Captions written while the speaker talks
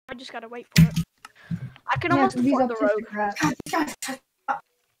just gotta wait for it. I can almost afford the road.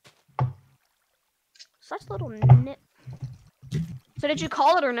 Such little nit. So did you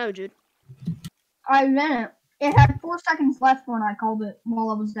call it or no, Jude? I didn't. It had 4 seconds left when I called it while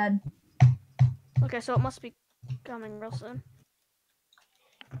I was dead. Okay, so it must be coming real soon.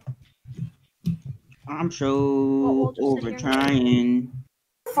 I'm so we'll over trying.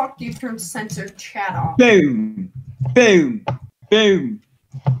 Fuck you, turn censored chat off. Boom! Boom! Boom!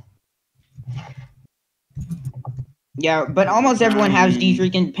 Yeah, but almost everyone has these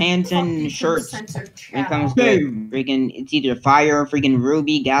freaking pants and shirts. When it comes to freaking, it's either Fire, freaking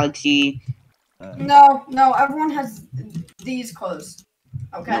Ruby, Galaxy. No, everyone has these clothes.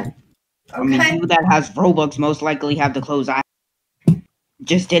 Okay? No. I mean, people that has Robux most likely have the clothes I have,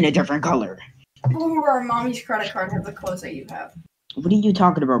 just in a different color. People who are mommy's credit card have the clothes that you have. What are you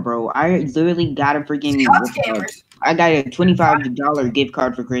talking about, bro? I literally got a freaking... I got a $25 gift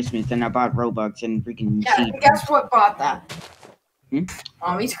card for Christmas, and I bought Robux and freaking... Yeah, guess what bought that? Hmm?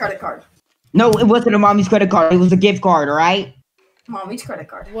 Mommy's credit card. No, it wasn't a mommy's credit card. It was a gift card, alright? Mommy's credit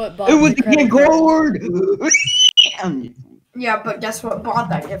card. What bought it was the gift card! Yeah, but guess what bought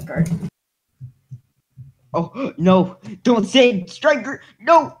that gift card? Oh, no. Don't say it, Striker!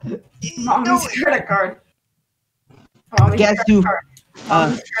 No! Mommy's credit card. Mommy's Guess who?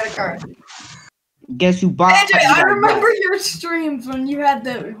 Mommy's credit card. Guess who bought AJ, I remember your streams when you had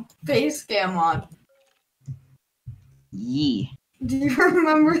the face cam on. Yeah. Do you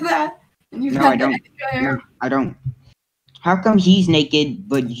remember that? No, I don't. No, I don't. How come he's naked,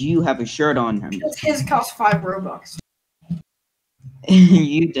 but you have a shirt on him? Because his costs 5 Robux.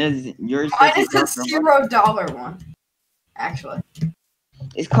 Yours Mine is a $0 one. Actually.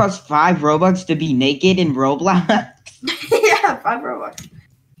 It costs 5 Robux to be naked in Roblox? Yeah, 5 Robux.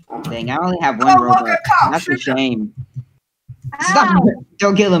 Oh dang, I only have 1 Robux. Look, That's a shame. Stop!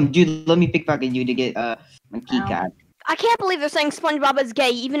 Don't kill him, dude. Let me pickpocket you to get my key card. I can't believe they're saying SpongeBob is gay,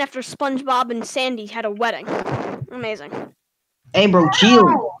 even after SpongeBob and Sandy had a wedding. Amazing. Hey, bro,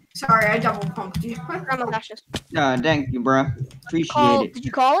 chill. Sorry, I double pumped you. Grandma Ashes. Thank you, bro. Appreciate it. Did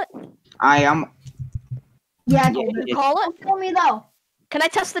you call it? I am. Yeah, did you call it? Tell me though. Can I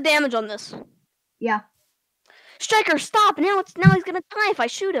test the damage on this? Yeah. Striker, stop! Now he's gonna die if I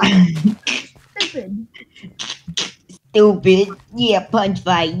shoot him. Stupid. Stupid. Yeah, punch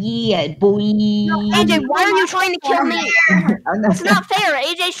fight. Yeah, boy. No, AJ, why are you trying to kill me? It's not fair.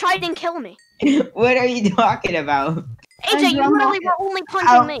 AJ's trying to kill me. What are you talking about? AJ, you literally were only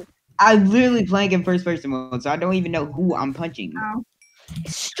punching me. I'm literally playing in first person mode, so I don't even know who I'm punching. Oh.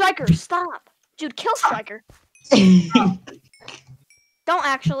 Striker, stop. Dude, kill Striker. Don't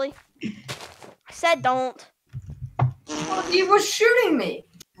actually. I said don't. Well, he was shooting me.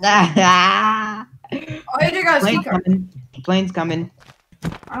 Oh, AJ got plane's coming. Plane's coming.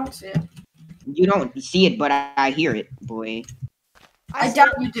 I don't see it. You don't see it, but I hear it, boy. I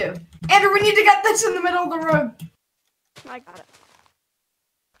doubt you do. Andrew, we need to get this in the middle of the road. I got it.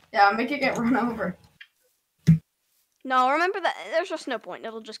 Yeah, make it get run over. No, remember that. There's just no point.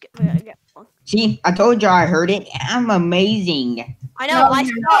 It'll just get long. See, I told you I heard it. I'm amazing. I know. I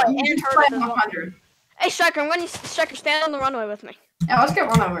saw it You and just heard played it as well. 100. Hey, Striker, Striker, stand on the runway with me. Yeah, let's get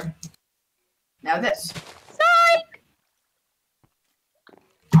run over. Now this. Psych!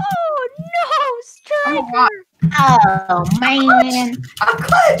 Oh no, Striker! Oh man! I'm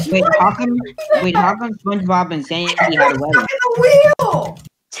glad. Wait, how come SpongeBob and Sandy had a wedding? Stuck in the wheel.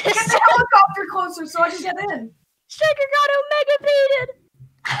 Get the helicopter closer so I can get in. Striker got Omega baited.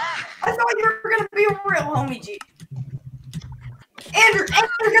 I thought you were gonna be a real homie, G. Andrew, get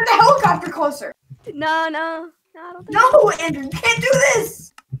the helicopter closer. No, I don't think No, Andrew, you can't do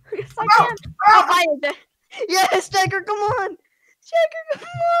this. Yes, I can. I'll buy it. Yeah, Striker, come on. Striker,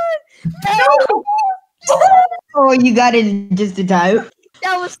 come on. No. Oh, you got it just in time.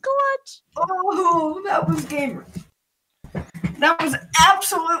 That was clutch. Oh, that was gamer. That was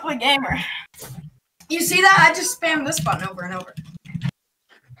absolutely gamer. You see that? I just spammed this button over and over.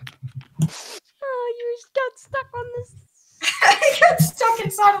 Oh, you just got stuck on this. I got stuck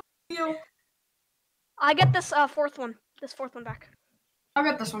inside of the wheel. I get this fourth one. This fourth one back. I'll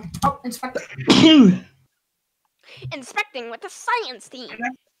get this one. Oh, inspect. Inspecting with the science team.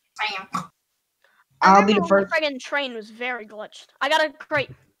 Bam. I'll be the first. The friggin' train was very glitched. I got a crate.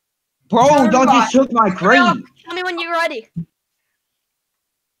 Bro, don't just shoot my crate. Tell me when you're ready.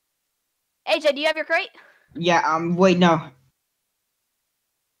 AJ, do you have your crate? Yeah, wait, no.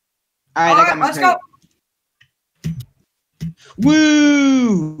 Alright, I got my let's crate. Go.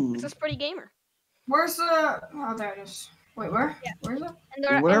 Woo! This is pretty gamer. Where's the... Oh, there it is. Wait, where? Yeah. Where is it?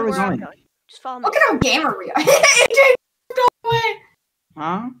 And Where was I'm I? going. Just follow me. Look at how gamer we are. AJ, go away.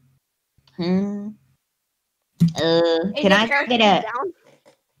 Huh? Hmm. AJ, Can I parachute get a? down?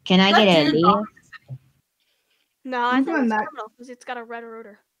 Can I get a Leah? No, I I'm think coming it's back. terminal because it's got a red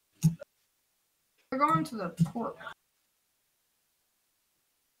rotor. We're going to the port.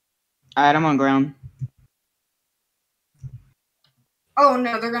 Alright, I'm on ground. Oh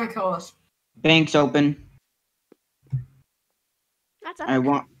no, they're gonna kill us. Bank's open. That's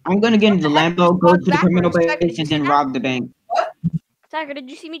I'm gonna get into the Lambo, go to the criminal base, and then rob the bank. Tiger, did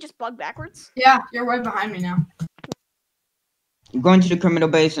you see me just bug backwards? Yeah, you're right behind me now. I'm going to the criminal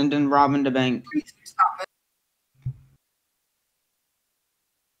base and then robbing the bank. Please stop it.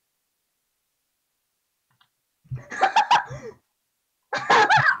 I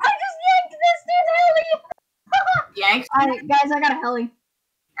just yanked this dude's heli. Yanks. Alright, guys, I got a heli.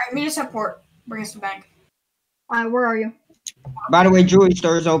 Alright, meet us at port. Bring us to the bank. Alright, where are you? By the way, jewelry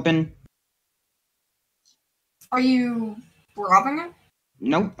store is open. Are you robbing it?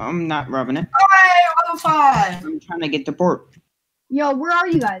 Nope, I'm not robbing it. Alright, level 5. I'm trying to get to port. Yo, where are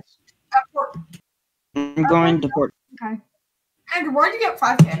you guys? At port. I'm going to port. Okay. Andrew, where'd you get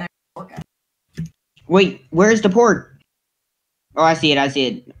 5K and 4K? Wait, where's the port? Oh, I see it. I see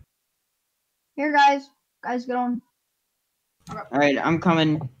it. Here, guys. Guys, get on. All right, I'm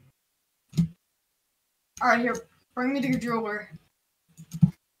coming. Alright, here. Bring me to your jeweler.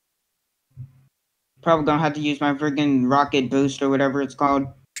 Probably gonna have to use my freaking rocket boost or whatever it's called.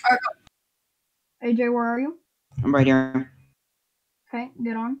 AJ, where are you? I'm right here. Okay,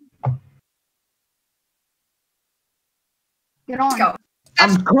 get on. Get on. Let's go.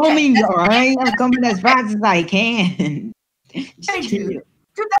 I'm coming, alright? I'm coming as fast as I can. Hey, dude.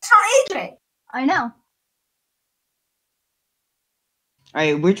 Dude, that's not AJ. I know.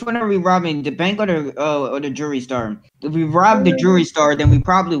 Alright, which one are we robbing? The bank or the jewelry store? If we rob the jewelry store, then we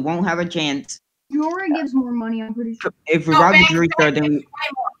probably won't have a chance. Jewelry gives more money, I'm pretty sure. If we No, rob the bank jewelry store, then we... Bank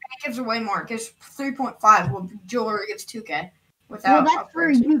gives away more. It gives 3.5. Well, jewelry gets 2K. Well, Without that's for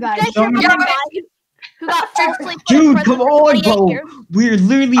upgrades. you guys. You guys Don't- hear about the guy who got falsely put in Dude, prison come for on, 28 bro. years? We're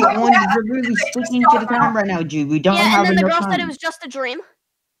literally we're literally sticking to the time right now, dude. We don't Yeah, have and then the enough girl time. said it was just a dream.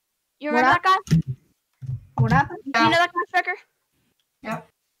 You What remember that guy? What happened? Do you know that guy, Striker? Yep.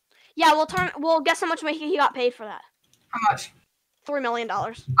 Yeah, we'll guess how much he got paid for that. How much? $3 million.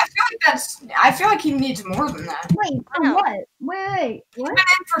 I feel like he needs more than that. Wait, I for know. what? Wait, He's what? been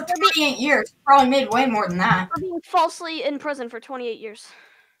in for 28 years. He probably made way more than that. For being falsely in prison for 28 years.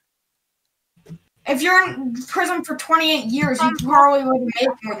 If you're in prison for 28 years, you probably would have made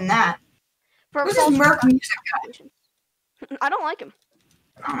more than that. For Who's this false Merc music guy? accusations. I don't like him.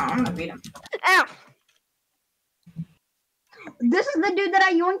 I don't know, I'm gonna beat him. Ow! This is the dude that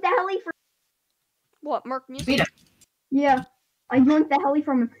I yoinked the heli from. What, Merc Music? Beat him. Yeah. I yoinked the heli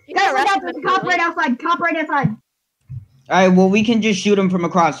from him. You Guys, got look out, arrested there's a cop right outside. Cop right outside. Alright, well, we can just shoot him from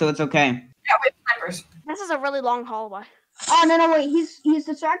across, so it's okay. Yeah, with snipers. This is a really long hallway. Oh, no, wait. He's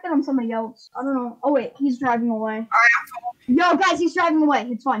distracted on somebody else. I don't know. Oh, wait. He's driving away. Alright, I'm full. Yo, guys, he's driving away.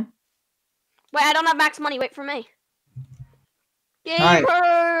 It's fine. Wait, I don't have max money. Wait for me. Alright.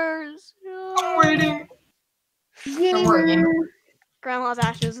 Gamers! I'm waiting. Don't worry, gamer. Grandma's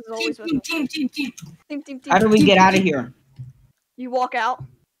ashes is always with Team, me. team. Team. How do we get out of here? You walk out.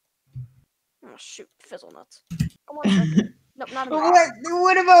 Oh, shoot. Fizzle nuts. Come on, Striker. Nope, not enough.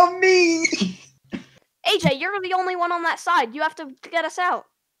 What about me? AJ, you're the only one on that side. You have to get us out.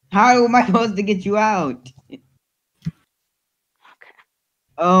 How am I supposed to get you out? Okay.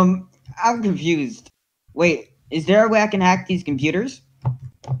 I'm confused. Wait, is there a way I can hack these computers?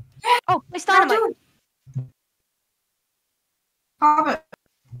 Oh, place dynamite. Pop it.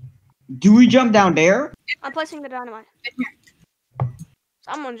 Do we jump down there? I'm placing the dynamite.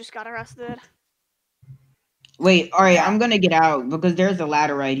 Someone just got arrested. Wait, alright, I'm gonna get out because there's a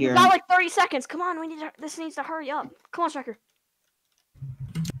ladder right We here. got like 30 seconds. Come on, this needs to hurry up. Come on, Striker.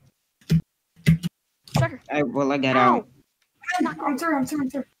 Striker. Well, I got Ow. out. I'm through.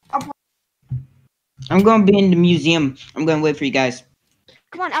 I'm gonna be in the museum. I'm gonna wait for you guys.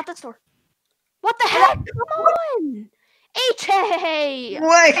 Come on, out this door. What the heck? Come on! AJ!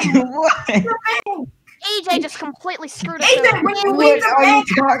 What? AJ just completely screwed us AJ, over. when you leave What the are you bank,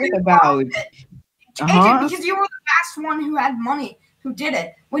 talking about? AJ, because you were the last one who had money who did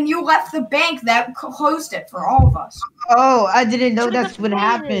it. When you left the bank, that closed it for all of us. Oh, I didn't know Should've that's just what waited.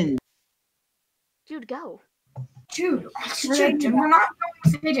 happened. Dude, go. Dude, we're not going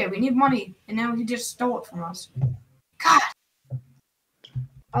with AJ. We need money, and now he just stole it from us. God,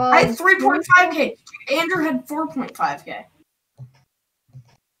 I had 3.5K. Andrew had 4.5K.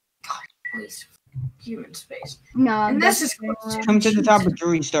 God, please, human space. No, And this is Come to the top of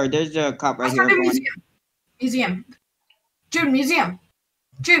jewelry store. There's a cop right Let's here. go to Everyone. museum. Museum. Dude, museum.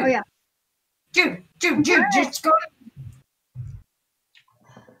 Dude. Oh, yeah. Jude, just go.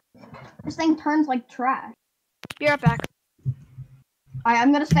 This thing turns like trash. Be right back.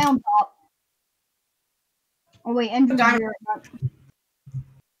 I'm gonna stay on top. Oh wait, Andrew.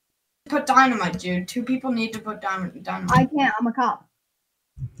 Put dynamite, Jude. 2 people need to put dynamite. I can't. I'm a cop.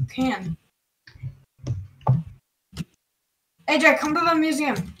 You can. AJ, come to the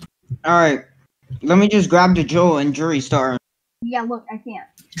museum. Alright. Let me just grab the jewel and jury star. Yeah, look, I can't.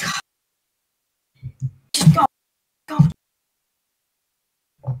 Just go.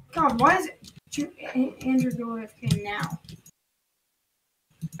 God, why is it? Andrew, go AFK now.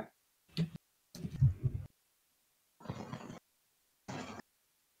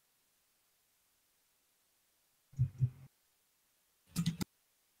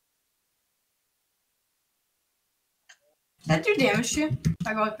 Does that do damage to you? If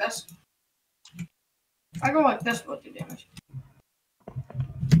I go like this? If I go like this, will it do damage?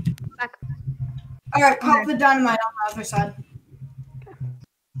 Back. Alright, pop the dynamite on the other side.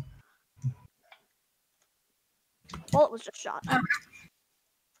 Well, it was just shot.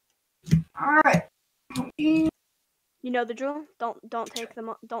 Alright. You know the drill. Don't take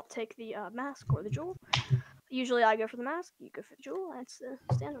the mask or the jewel. Usually I go for the mask. You go for the jewel. That's the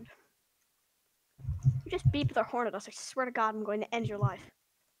standard. You just beeped their horn at us. I swear to God, I'm going to end your life.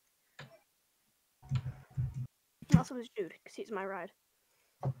 And also was Jude, because he's my ride.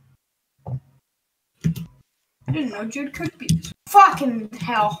 I didn't know Jude could be this. Fucking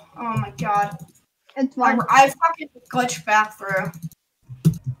hell. Oh my God. It's fine. I fucking glitched back through.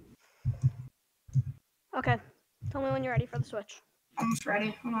 Okay. Tell me when you're ready for the switch. Almost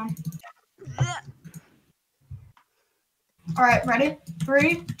ready. Hold on. Alright, ready?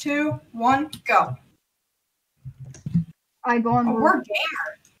 3, 2, 1, go. I go on. Oh, we're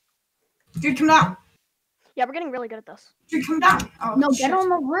gamer. Dude, come down. Yeah, we're getting really good at this. Dude, come down. Oh, No, shit. get on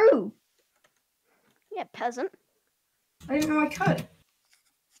the roof. Yeah, peasant. I didn't know I could.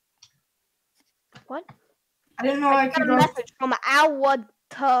 What? I didn't know I got could a go. message from Awataka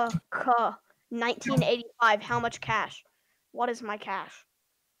 1985. How much cash? What is my cash?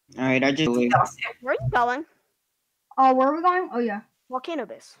 Alright, I just Where are you going? Oh, where are we going? Oh yeah. Volcano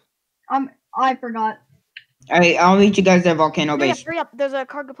base. I forgot. Alright, I'll meet you guys at Volcano Hurry up, Base. hurry up. There's a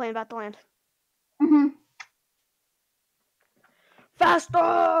cargo plane about to land. Mhm.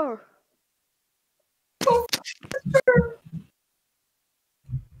 Faster!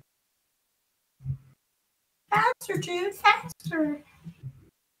 Faster, dude, faster.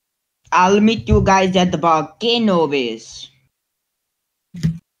 I'll meet you guys at the Volcano Base.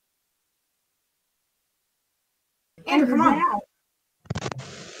 Andrew, come on.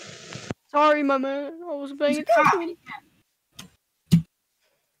 Sorry, my man. I wasn't paying He's a cop. attention.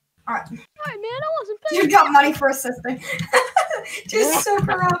 Alright. Sorry, man. I wasn't paying Dude got money for assisting. Dude, so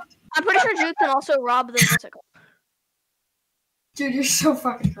corrupt. I'm pretty sure Jude can also rob the what's it called? Dude, you're so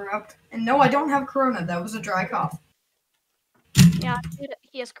fucking corrupt. And no, I don't have corona. That was a dry cough. Yeah,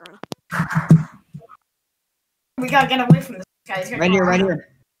 he has corona. We gotta get away from this guy. He's got Right here, corona. right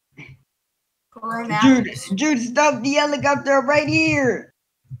here. Corona. Jude, stop the helicopter right here.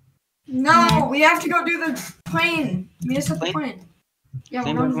 No, we have to go do the plane. Meet us at the plane. Yeah,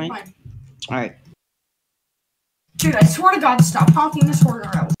 Same we're going to the plane? plane. Alright. Dude, I swear to God, stop honking this horn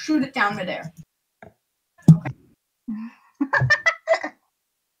around. We'll shoot it down midair. Okay.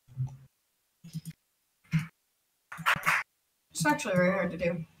 It's actually very hard to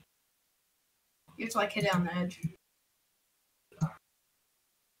do. You have to like hit it on the edge.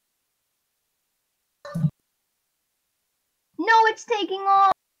 No, it's taking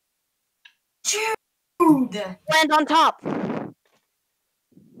off. Dude! Land on top. Wait,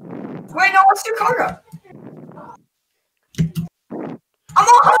 no, let's do cargo. I'm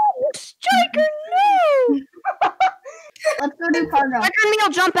on! Striker, no! Let's go do cargo. Striker and me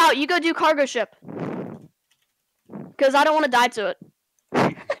will jump out. You go do cargo ship. Because I don't want to die to it.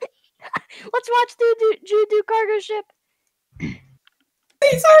 Let's watch Jude do cargo ship.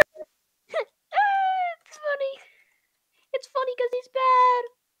 Please, hurry. It's funny. It's funny because he's bad.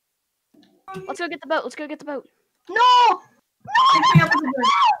 Let's go get the boat. Let's go get the boat. No! Pick me up with the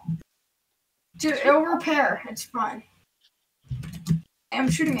bird. Dude, it'll repair. It's fine. I'm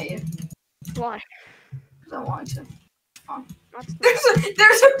shooting at you. Why? Because I want to. It's fine. That's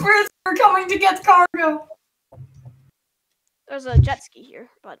There's a prisoner coming to get cargo. There's a jet ski here,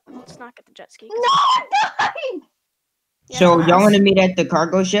 but let's not get the jet ski. No, I died! Yeah, So it's y'all nice. want to meet at the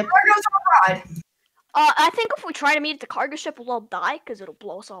cargo ship? Cargo's on ride. I think if we try to meet at the cargo ship, we'll all die because it'll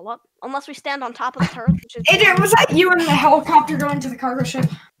blow us all up. Unless we stand on top of the turret, which is. AJ, was that you in the helicopter going to the cargo ship?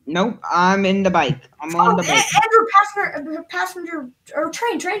 Nope, I'm in the bike. I'm on the bike. Andrew, passenger, or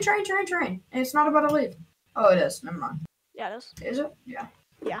train. And it's not about to leave. Oh, it is. Never mind. Yeah, it is. Is it? Yeah.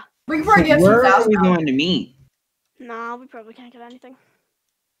 Yeah. We can probably get Where are we $2,000. going to meet? Nah, we probably can't get anything.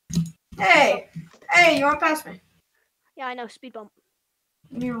 Hey, you want to pass me? Yeah, I know. Speed bump.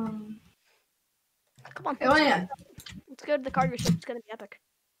 You. Come on. Hey, Leanne. Let's go to the cargo ship. It's gonna be epic.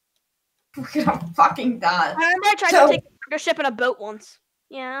 We're gonna fucking die. I remember I tried to take the cargo ship in a boat once.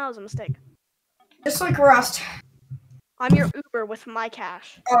 Yeah, that was a mistake. Just like Rust. I'm your Uber with my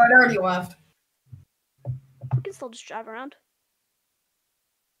cash. Oh, it already left. We can still just drive around.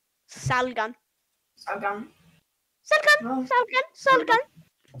 Salgan. Salgan. Salgan.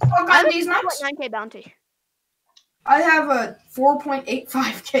 Salgan, these nuts. 9K bounty. I have a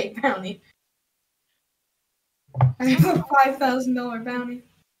 4.85K bounty. I have a $5,000 bounty.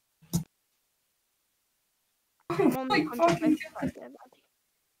 I'm only my fucking 155K bounty.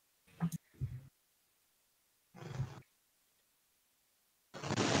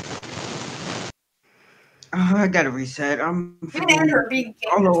 Oh, I gotta reset. I'm Andrew being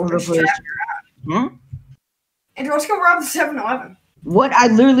all over the place. Huh? Andrew, let's go rob the 7-Eleven. What? I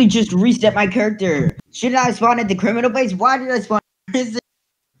literally just reset my character. Shouldn't I spawn at the criminal base? Why did I spawn?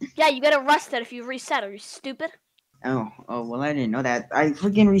 Yeah, you get arrested if you reset. Are you stupid? Oh, well, I didn't know that. I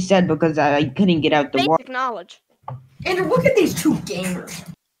freaking reset because I couldn't get out the water. Basic knowledge. Andrew, look at these two gamers.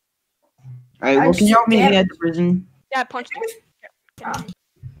 Alright, well, can y'all meet me at the prison? Yeah, I punched him. Oh.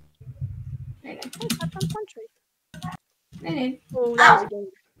 Hey, punch me. Hey. Oh,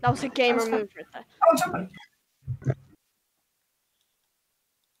 that was a gamer move right there. Oh, it's open.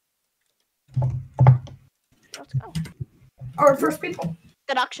 Let's go. Our first people.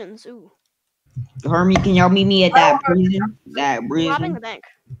 Deductions. Ooh. Hermie, can y'all meet me at that prison? That Robbing prison? the bank.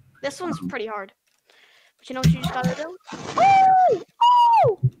 This one's pretty hard. But you know what you just gotta do? Oh!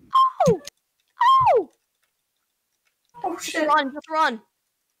 Oh! Oh! Oh! Oh, shit. Just run.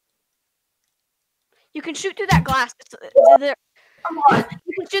 You can shoot through that glass. Come on.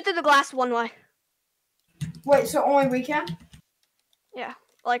 You can shoot through the glass one way. Wait, so only we can? Yeah.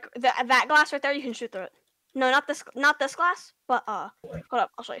 Like that glass right there, you can shoot through it. No, not this glass, but hold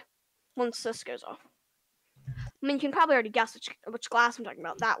up, I'll show you. Once this goes off. I mean, you can probably already guess which glass I'm talking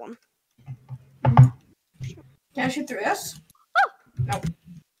about. That one. Can I shoot through this? Oh! No.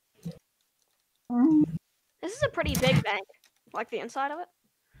 This is a pretty big bank. Like the inside of it.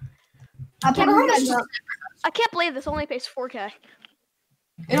 I can't believe this only pays 4K.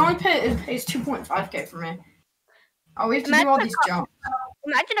 It only pays 2.5K for me. Oh, we have to do all these jumps.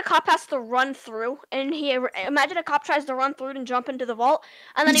 Imagine a cop has to run through, and imagine a cop tries to run through and jump into the vault,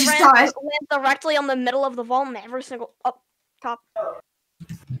 and then he lands directly on the middle of the vault, and every single cop.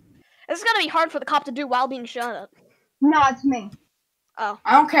 This is gonna be hard for the cop to do while being shot at. No, it's me. Oh.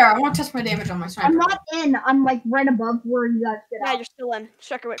 I don't care. I want to test my damage on my sniper. I'm not in. I'm like right above where you guys get Yeah, out. you're still in.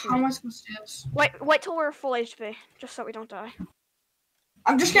 Check your weight How from am me. I supposed to do this? Wait till we're full HP, just so we don't die.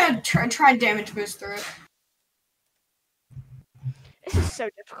 I'm just gonna try and damage boost through it. This is so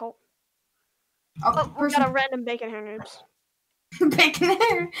difficult. Oh, we got a random bacon hair noobs. Bacon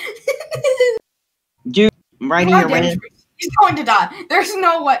hair. Dude, I'm right here, right? He's going to die. There's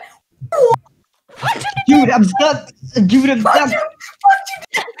no way. Dude, I'm stuck. Dude, I'm stuck.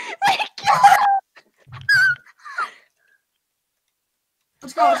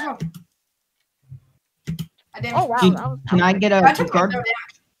 Let's go. Oh wow, Dude, that was can I get a card?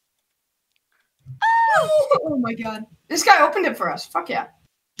 Oh my god. This guy opened it for us. Fuck yeah.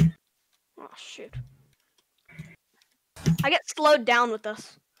 Oh shoot. I get slowed down with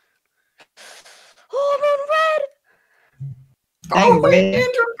this. Oh, I'm on red! Dang, wait, Red.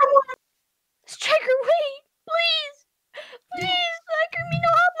 Andrew, come on. Striker, wait! Please! Please! Striker, me no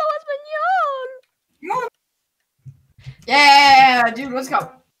hablo español! Come on. Yeah, dude, let's go.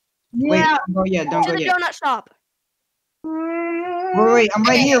 Wait, Yeah. don't go yet, don't To go the yet. donut shop. Wait, I'm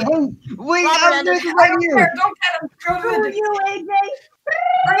right here. Wait, Robert I'm Anderson. right here. Don't get him. Go Who are to the you, AJ?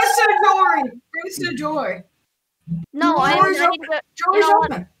 Bring us to the jewelry. Bring us to the jewelry. No, I Jewelry's need to go. Jewelry's know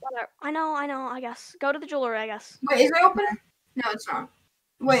what? open. Whatever. I know, I guess. Go to the jewelry, I guess. Wait, is it open? No, it's not.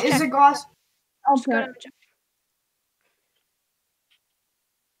 Wait, is Check. it glass? Just go Okay. to the jewelry.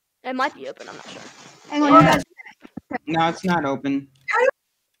 It might be open, I'm not sure. Hang on, Yeah. you guys. No, it's not open.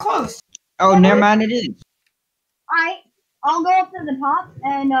 Close. Oh, never mind, it is. Alright, I'll go up to the top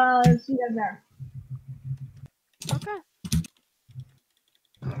and see you guys there. Okay.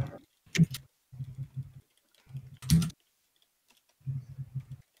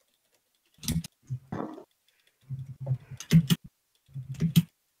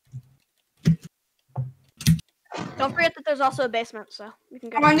 Don't forget that there's also a basement, so we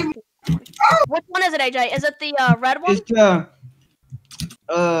can go. Oh, I need- Which one is it, AJ? Is it the red one?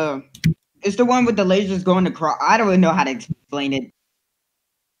 It's the one with the lasers going across. I don't even know how to explain it.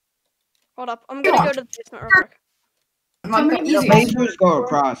 Hold up. I'm gonna go to the basement real quick. Like the The easiest. lasers go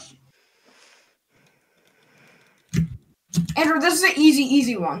across. Andrew, this is an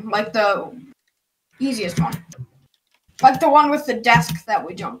easy one. Like the easiest one. Like the one with the desk that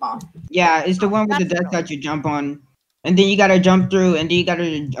we jump on. Yeah, it's the one with the That's desk that you jump on, and then you gotta jump through, and then you gotta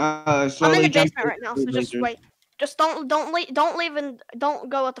I'm slowly in the jump basement right now, so through just lasers. wait. Just don't leave and don't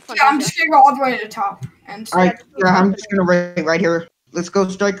go at the front. Yeah, I'm door. just gonna go all the way to the top. And All right, just yeah, I'm just gonna wait right here. Let's go,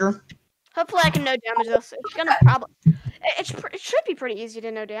 Striker. Hopefully, I can no damage this. It's gonna probably. It should be pretty easy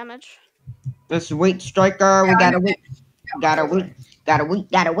to no damage. Let's wait, Striker. We gotta wait. Gotta wait. Gotta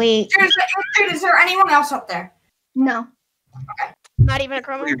wait. Gotta wait. Dude, is there anyone else up there? No. Not even a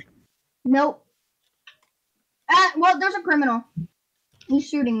criminal. Nope. Well, there's a criminal. He's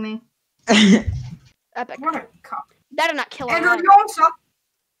shooting me. Epic. What a cop. Better not kill Andrew, him. you won't stop.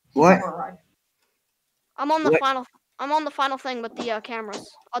 What? I'm on the What? final. I'm on the final thing with the cameras.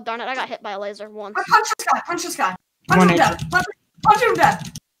 Oh darn it! I got hit by a laser once. Punch this guy. Punch this guy. Come on, Punch him death. Punch him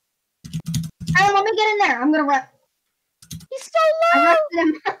death. Hey, let me get in there. I'm gonna run. He's so I low. arrested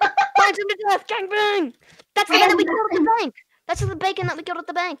him. Punch him to death. Gangbang. That's the guy that we killed at the bank. That's the bacon that we killed at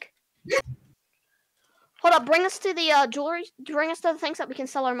the bank. Hold up. Bring us to the jewelry. Bring us to the things that we can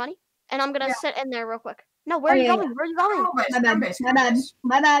sell our money. And I'm gonna sit in there real quick. No, where are you going? Where are you going? My bad. My bad.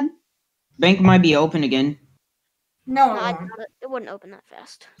 My bad. Bank might be open again. No, No, I doubt it. It wouldn't open that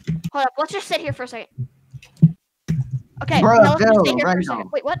fast. Hold up. Let's just sit here for a second. Okay. Bro, no, let's just go, sit here for a ragdoll. second.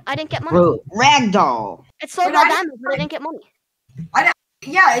 Wait, what? I didn't get money. Bro, ragdoll. It sold Wait, all I- diamonds, but I didn't get money.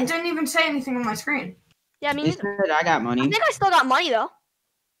 yeah, it didn't even say anything on my screen. Yeah, I mean, It said I got I money. think I still got money though.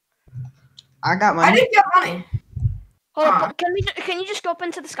 I got I money. didn't get money. Hold Huh. up. Can you just go up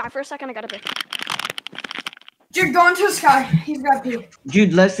into the sky for a second? I gotta pee. Dude, go into the sky. He's got pee.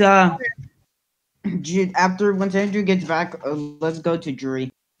 Dude, let's Dude, after once Andrew gets back, let's go to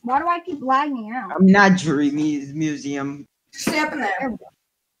jury. Why do I keep lagging out? I'm not jury museum. Stay up in there.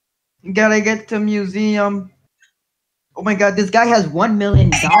 Gotta get to museum. Oh my god, this guy has $1 million.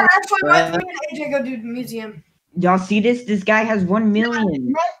 Yeah, actually, let me and AJ go do the museum. Y'all see this? This guy has 1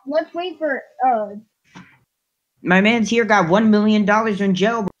 million. Let's wait for My man's here got $1 million in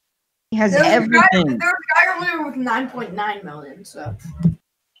jail. He has There's everything. a guy earlier with 9.9 million, so.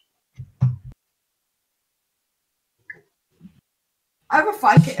 I have a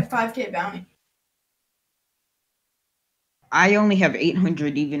 5K bounty. I only have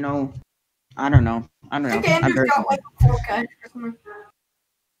 800, even though I don't know. I don't I know. think I'm Andrew's very- got like a 4K or something.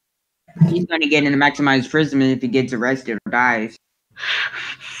 He's gonna get in a maximized prison if he gets arrested or dies.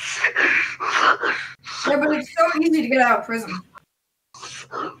 Yeah, but it's so easy to get out of prison.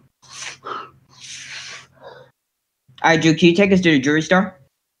 Alright, Drew, can you take us to the jury store?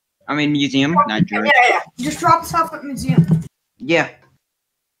 I mean, museum, not jury. Yeah. Just drop us off at museum. Yeah.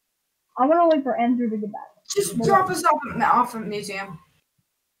 I'm gonna wait for Andrew to get back. Just drop us off at museum.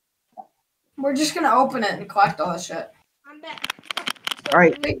 We're just gonna open it and collect all that shit. I'm back.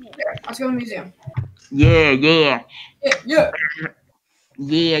 Alright. Wait, there. Let's go to the museum. Yeah. Yeah. Yeah.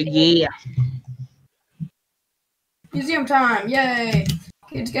 Museum time. Yay.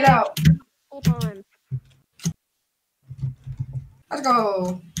 Kids, get out. Full time. Let's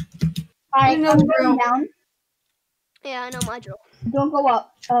go. Alright, You know I'm the going drill. down. Yeah, I know my drill. Don't go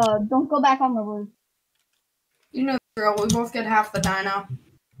up. Don't go back on the roof. You know the drill. We both get half the dino.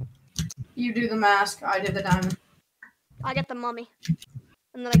 You do the mask. I do the diamond. I get the mummy,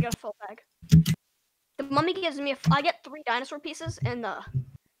 and then I get a full bag. The mummy gives me I get 3 dinosaur pieces, and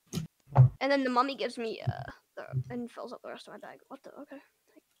then the mummy gives me and fills up the rest of my bag. What the? Okay.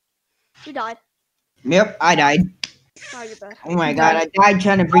 You died. Yep, I died. Oh, you're bad. Oh my god, I died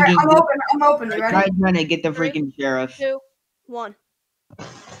trying to Alright, freaking I'm open. You I ready? died trying to get the freaking sheriff. 2, 1.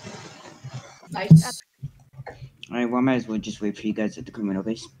 Nice. Alright, well I might as well just wait for you guys at the criminal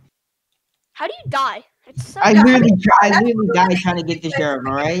base. How do you die? It's so. I literally died trying to get the sheriff,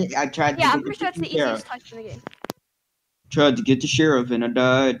 alright? I tried to Yeah, get I'm pretty sure it's the sheriff. easiest touch in the game. Tried to get the sheriff and I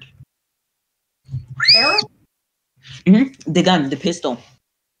died. Arrow? The gun, the pistol.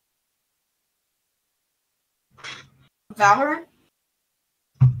 Valorant?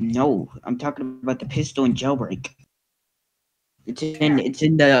 No, I'm talking about the pistol in Jailbreak. It's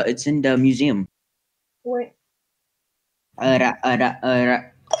in the museum. Wait.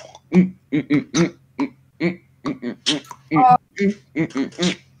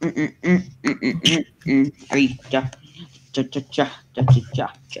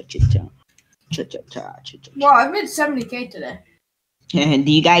 Wow, I've made 70K today. Do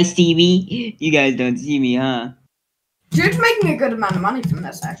you guys see me? You guys don't see me, huh? Dude's making a good amount of money from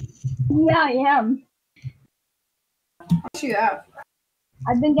this, actually. Yeah, I am. How much do you have?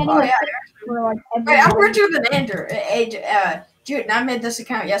 I've been getting Oh, like yeah. for like every Wait, I'm month. richer than Andrew. Dude, I made this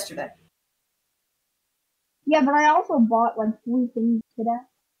account yesterday. Yeah, but I also bought like 3 things today.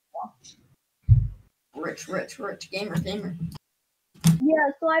 Rich, gamer. Yeah,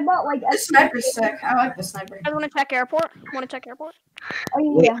 so I bought like This sniper's sick. I like the sniper. I want to check airport. Want to check airport? Oh yeah,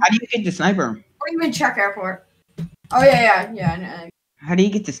 Wait, yeah. how do you get the sniper? What do you mean check airport? Oh, yeah. I know. How do you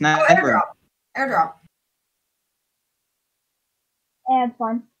get the Oh, sniper? airdrop. Yeah, it's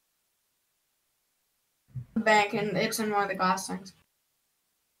fine. Bank, and it's in one of the glass things.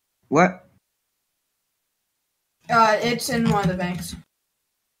 What? It's in one of the banks.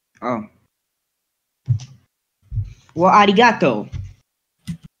 Oh. Well, arigato.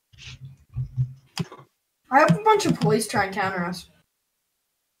 I hope a bunch of police try and counter us.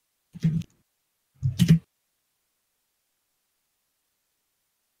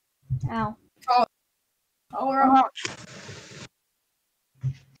 Ow. Oh, we're on.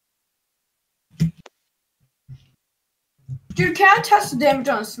 Dude, can I test the damage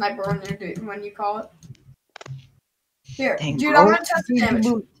on a sniper when you call it? Here, Dang, dude, bro. I'm gonna test the damage.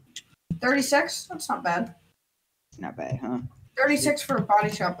 36? That's not bad. Not bad, huh? 36 for a body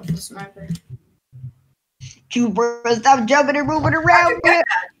shot with the sniper. You bro, stop jumping and moving How'd around, you get man.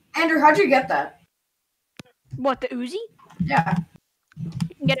 that? Andrew, how'd you get that? What, the Uzi? Yeah.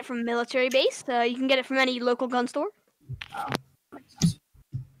 You can get it from military base. You can get it from any local gun store. Oh.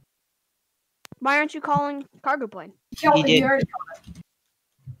 Why aren't you calling cargo plane? He did. You already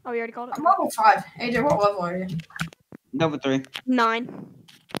Oh, you already called it? I'm level 5. AJ, what level are you? Number 3. 9.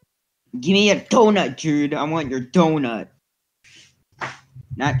 Give me a donut, dude. I want your donut.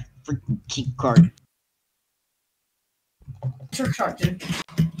 Not freaking key card. Trick shot, dude.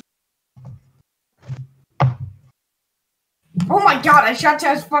 Oh my god, I shot to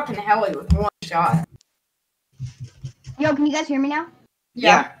his fucking heli with one shot. Yo, can you guys hear me now?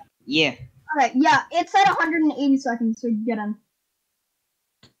 Yeah. Okay, yeah, it's at 180 seconds, so get in.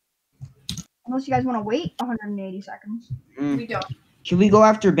 Unless you guys want to wait 180 seconds. We don't. Should we go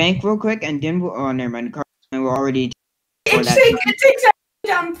after bank real quick and then we'll... Oh, never mind. We're already... It takes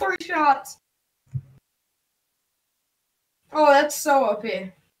down 3 shots. Oh, that's so OP.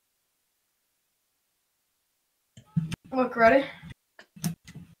 Look, ready?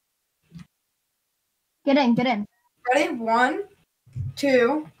 Get in. Ready? 1,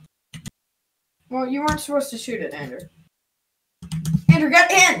 2. Well, you weren't supposed to shoot it, Andrew. Andrew, get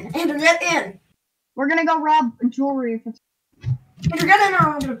in! Andrew, get in! We're gonna go rob jewelry if it's... Andrew, get in or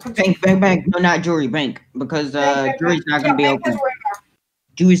I'm gonna put Bank. No, not jewelry, bank. Because jewelry's not gonna be open.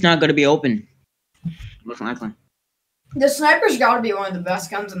 Jewelry's not gonna be open. Most likely. The sniper's gotta be one of the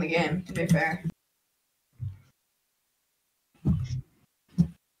best guns in the game, to be fair.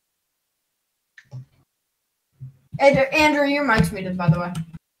 Hey, Andrew, your mic's muted, by the way.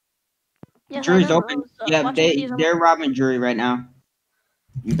 Yes, Jewelry's I know. open. I was, Yeah, watching these on- they're robbing jewelry right now.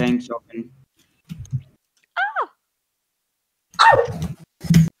 Bank's open.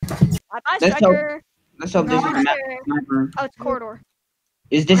 Bye-bye, Let's striker. Let's hope this is the map. Sniper. Oh, it's corridor.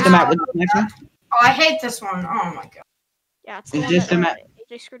 Is this the map with the sniper? Oh, I hate this one. Oh my god. Yeah, it's Is the this the one map?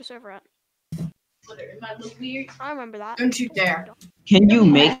 that AJ screwed us over at. I remember that. Don't you dare. Can you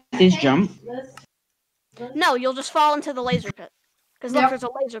make this jump? No, you'll just fall into the laser pit. Because look, Yep. there's a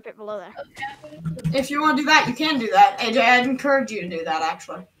laser pit below there. If you want to do that, you can do that. AJ, I'd encourage you to do that,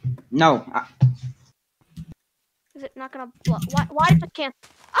 actually. No. Is it not gonna blow? Why is it can't?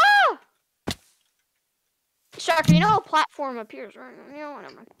 Ah! Striker, you know how a platform appears, right? You know what I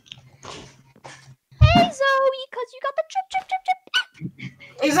mean. Hey Zoe, cause you got the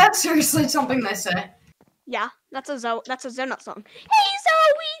chip. Is that seriously something they say? Yeah, that's a Zonut song. Hey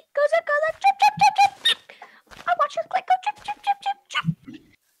Zoe, cause I got the chip. I watch you click go chip.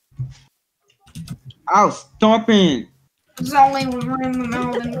 Oh, stop it. There's only one in the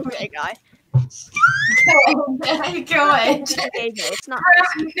middle of the Okay, guy. Kill it. AJ, it's not.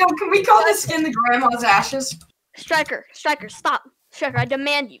 No, can we call this skin the grandma's ashes? Striker, stop. Striker, I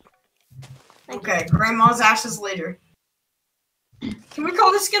demand you. Thank you. Okay, grandma's ashes later. Can we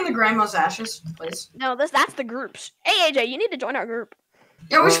call this skin the grandma's ashes, please? No, that's the groups. Hey AJ, you need to join our group.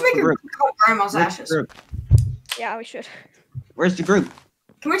 Yeah, we should make a Group. group called grandma's Where's the ashes. group? Yeah, we should. Where's the group?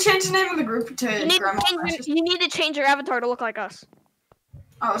 Can we change the name of the group to You need, grandma's to change, ashes? you need to change your avatar to look like us.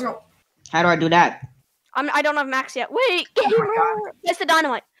 Oh, let's go. How do I do that? I don't have max yet. Wait, Oh my gamer! It's the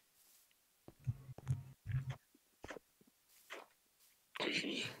dynamite.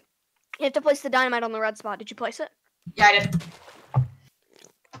 You have to place the dynamite on the red spot. Did you place it? Yeah, I did.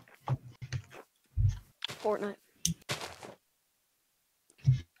 Fortnite.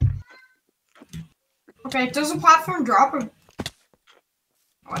 Okay, does the platform drop or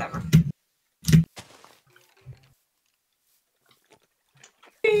whatever?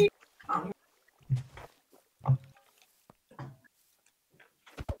 Um,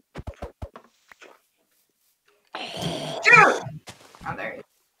 Shoot! Oh, there you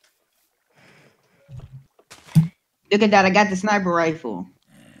Look at that, I got the sniper rifle.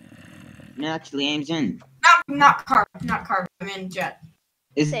 It actually aims in. go. Not carb. I mean jet.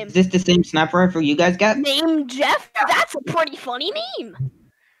 Is Same. this the same sniper rifle you guys got? Name Jeff? Yeah. That's a pretty funny meme.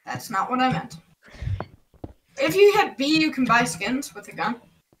 That's not what I meant. If you hit B, you can buy skins with a gun.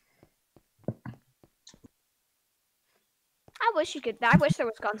 I wish you could. I wish there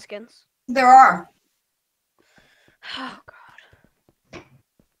was gun skins. There are. Oh god.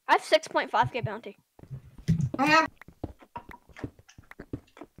 I have 6.5k bounty. I have.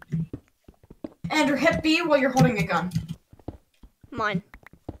 Andrew, hit B while you're holding a gun. Mine.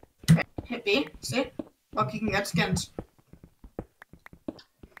 Okay, hit B. See? Look, you can get skins.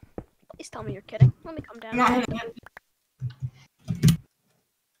 Please tell me you're kidding. Let me come down. I'm not hitting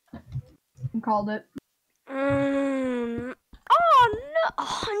it. You called it. Oh no!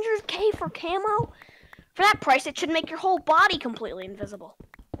 100k for camo? For that price, it should make your whole body completely invisible.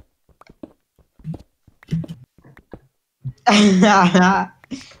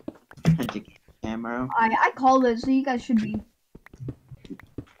 Camera. I called it, so you guys should be.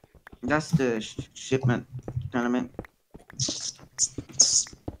 That's the shipment tournament.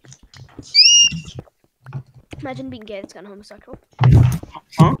 Imagine being gay. It's kind of homosexual.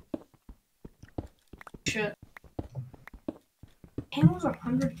 Huh? Shit. Camo's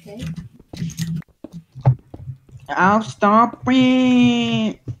 100k? I'll stop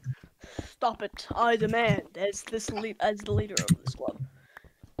it. Stop it! I demand as the leader of this club.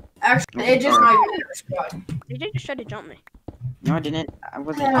 Actually, it just not even in our squad. Did you just try to jump me? No, I didn't. I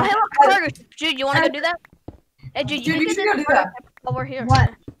wasn't. Oh, hey, look, cargo ship. Jude, you want to go do that? Hey, Jude, Dude, you can should do go do that. while we're here.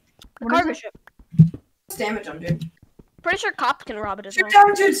 What? The What is cargo it? ship. What's damage on, dude? Pretty sure cops can rob it as Shoot well.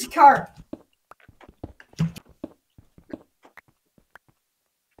 down Jude's car.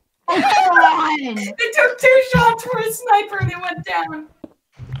 Oh, come on! They took 2 shots for a sniper and it went down.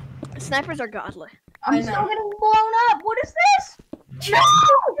 Snipers are godly. I'm I still know. getting blown up. What is this? No!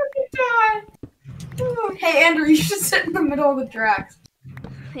 Ooh, hey, Andrew, you should sit in the middle of the tracks.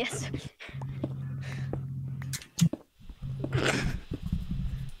 Yes.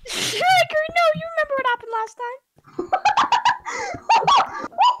 Striker, no, you remember what happened last time?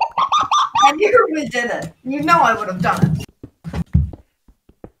 I knew we did it. You know I would have done it.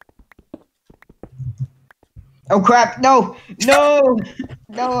 Oh crap! No! No!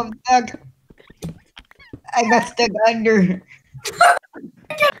 No! I'm stuck. I got stuck under.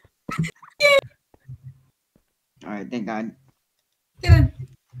 All right, thank God. Get in.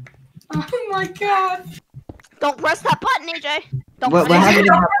 Oh my god. Don't press that button, AJ. Don't What press it. happened?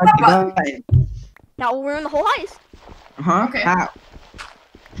 Don't press that Button? That will ruin the whole heist. Huh? Okay. How?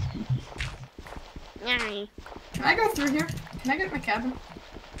 Nyeh. Can I go through here? Can I get my cabin?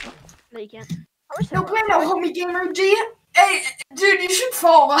 No, you can't. I wish there No was. play, no homie gamer G. Hey, dude, you should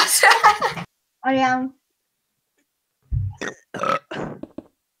follow us. I am.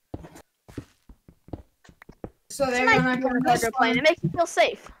 So It's they're nice gonna to be go on a this cargo plane. one. It makes you feel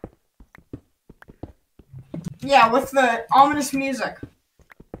safe. Yeah, with the ominous music.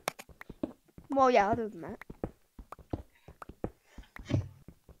 Well, yeah, other than that.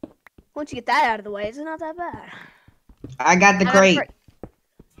 Once you get that out of the way, it's not that bad. I got the I got a crate. Okay,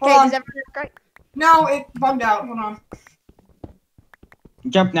 Hold on. does everyone have a crate? No, it bugged out. Hold on.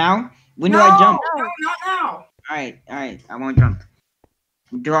 Jump now? When do no, I jump? No, not now. Alright, I won't jump.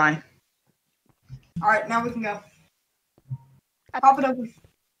 Do I? Alright, now we can go. Pop it open.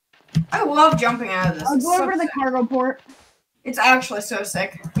 I love jumping out of this. I'll It's go so over to the sick. cargo port. It's actually so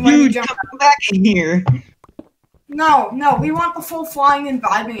sick. When you Dude, jump come back in here. No, we want the full flying and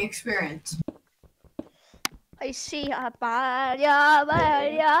vibing experience. I see a baya,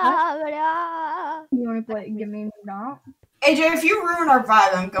 baya. You want to play? Give me a not. AJ, if you ruin our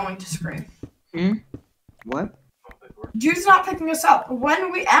vibe, I'm going to scream. What? Jude's not picking us up.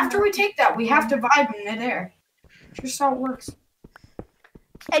 After we take that, we have to vibe in midair. Just how it works.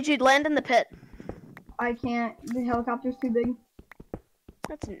 Hey, Jude, land in the pit. I can't. The helicopter's too big.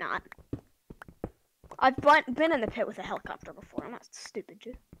 That's not. I've been in the pit with a helicopter before. I'm not stupid,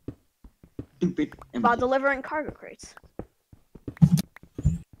 Jude. Stupid. While delivering cargo crates.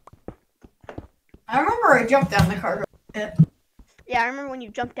 I remember I jumped down the cargo pit. Yeah, I remember when you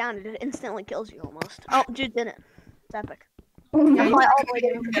jump down, it instantly kills you almost. Oh, Jude didn't. It's epic. Oh Yeah, no, you I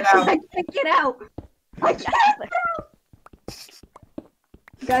can't get out. can't get out. I That's can't. epic.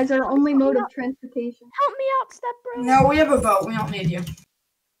 Guys, our only mode of transportation. Help me out, step bro. No, we have a boat. We don't need you.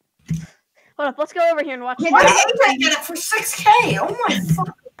 Hold up, let's go over here and watch. Yeah, Why guys, did AJ get it for 6K? Oh my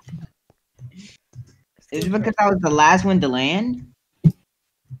fuck. Is it because I was the last one to land?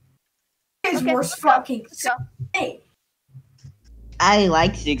 It's Okay, worth let's go. fucking Let's go. 6K. I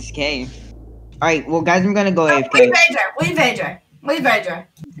like 6K. Alright, well guys, I'm gonna go Leave AFK. AJ. Leave AJ. Leave AJ. Yeah,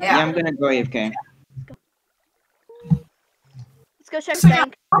 Yeah. I'm gonna go AFK. Let's go check So, yeah.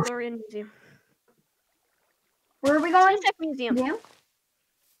 Bank Mandalorian Museum. Where are we Let's going? go check museum. Yeah.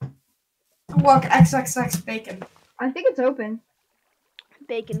 Look, XXX bacon. I think it's open.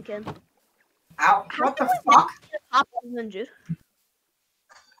 Bacon can. Ow. How What the do fuck? Top than Jude.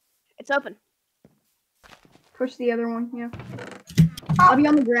 It's open. Push the other one. Yeah. I'll be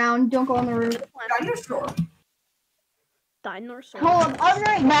on the ground. Don't go on the roof. Dinosaur. Dinosaur. Hold on. I'll be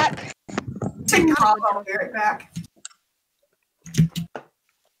right back. Take Pop, I'll be right back.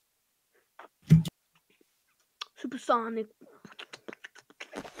 Supersonic.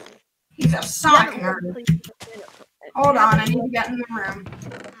 He's a Sonic nerd. Hold on, I need to get in the room.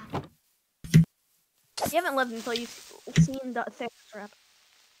 You haven't lived until you've seen the Thanos rap.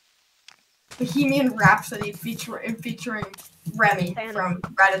 Bohemian Rhapsody featuring Remy Thanos. from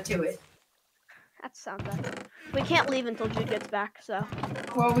Ratatouille. That sounds bad. We can't leave until Jude gets back, so.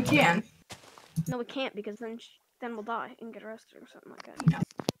 Well, we can. No, we can't because then we'll die and get arrested or something like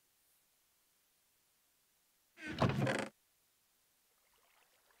that.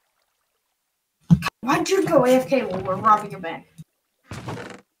 Why'd you go AFK while we're robbing a bank?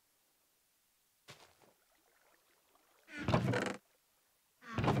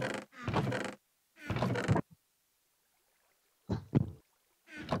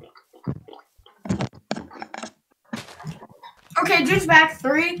 Okay, Jude's back.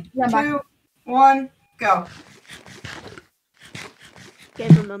 3, Yeah, I'm back. 2, 1, go.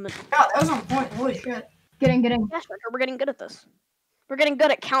 Gamer moment. God, that was on point. Holy shit. Get in. Get in. Yes, Ricker, we're getting good at this. We're getting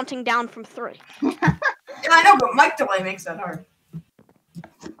good at counting down from 3. Yeah, I know, but mic delay makes that hard.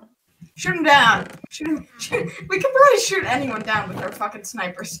 Shoot him down. Shoot him. We can probably shoot anyone down with our fucking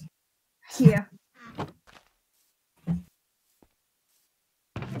snipers. Yeah.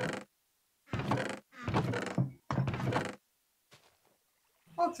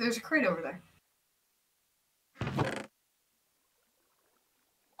 Look, there's a crate over there.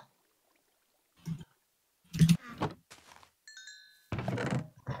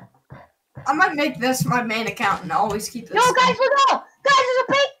 I might make this my main account and always keep this. No, guys, look out! Guys, there's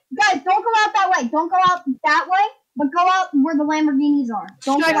a big. Guys, don't go out that way. Don't go out that way, but go out where the Lamborghinis are.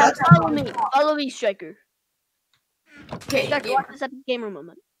 Don't go Striker, out that follow way. me. Follow me, Striker. Okay, Striker, yeah. watch this epic gamer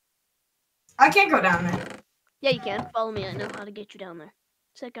moment. I can't go down there. Yeah, you can. Follow me. I know how to get you down there.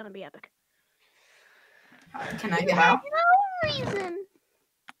 It's gonna be epic. Can I get out? No reason.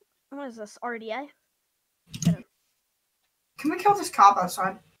 What is this? RDA? Can we kill this cop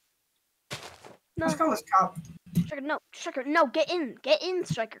outside? No. Let's kill this cop. Striker, no. Striker, no. Get in. Get in,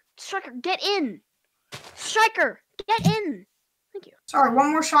 Striker. Striker, get in. Striker, get in. Thank you. Sorry,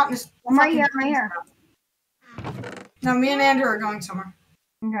 one more shot in this. I'm right fucking here. I'm right here. No, me and Andrew are going somewhere.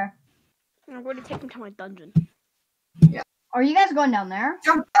 Okay. I'm going to take him to my dungeon. Are you guys going down there?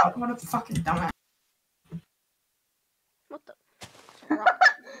 Jump out. What a fucking dumbass. What the? Rock.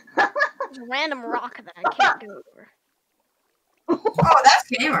 There's a random rock that I can't go over. Oh, that's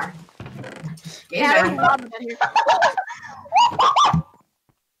Gamer. Yeah, there's Gamer. lava down here.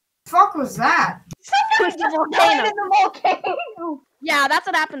 Fuck was that? It was the Going volcano. in the volcano. Yeah, that's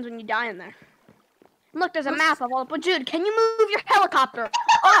what happens when you die in there. Look, there's a map of all. But Jude, can you move your helicopter?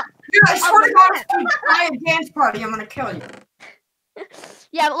 Oh, Dude, I swear to God, if you die at a dance party, I'm gonna kill you.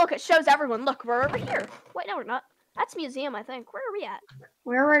 yeah, but look, it shows everyone. Look, we're over here. Wait, no, we're not. That's museum, I think. Where are we at?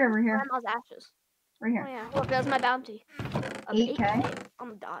 We're right over here. Grandma's ashes. Right Oh here. yeah, look, there's my bounty. Of 8K. on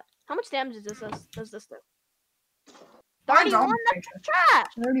the dot. How much damage does this do? Mine's 31? all That's trash.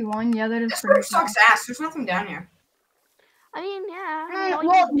 31. Yeah, that is This pretty. place sucks ass. There's nothing down here. I mean, yeah. I mean, all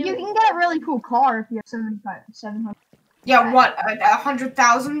Well, need to you do can is- get a really cool car if you have 700. Yeah, what?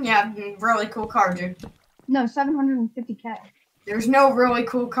 100,000? Yeah, really cool car, dude. No, 750K. There's no really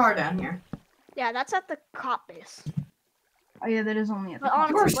cool car down here. Yeah, that's at the cop base. Oh yeah, that is only at the But top.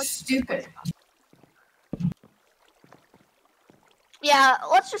 You're honestly, let's, stupid. yeah,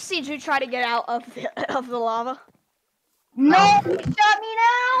 let's just see Jude try to get out of the lava. No, you shot me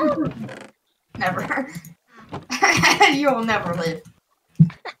now. Never. You will never leave.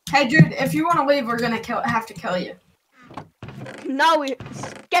 Hey, dude, if you want to leave, we're gonna have to kill you. No, we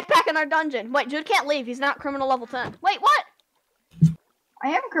get back in our dungeon. Wait, Jude can't leave. He's not criminal level 10. Wait, what? I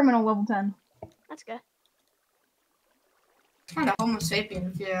am criminal level 10. That's good. It's kind of Homo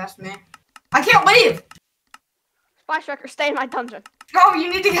sapien, if you ask me. I can't leave! Spy Striker, stay in my dungeon. Oh, you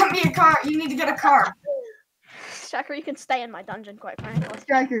need to get me a car. You need to get a car. Striker, you can stay in my dungeon, quite frankly.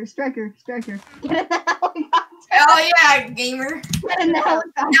 Striker. Get in the helicopter. Hell yeah, gamer. Get in the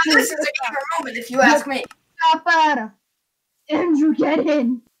helicopter. Now, this is a gamer moment, if you ask me. Stop out. Andrew, get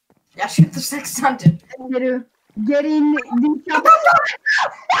in. Yeah, shoot the 600. Andrew, get in the chopper.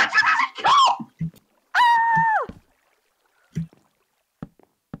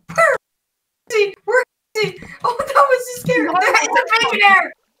 Where is he? Oh, that was so scary. It's a baby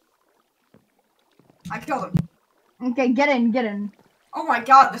there. I killed him. Okay, get in. Oh my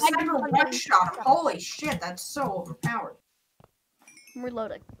god, the sniper one-shot him. Holy shit, that's so overpowered. I'm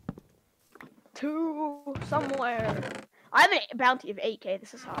reloading. To somewhere. I have a bounty of 8k.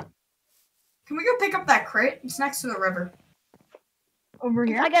 This is hot. Can we go pick up that crate? It's next to the river. Over If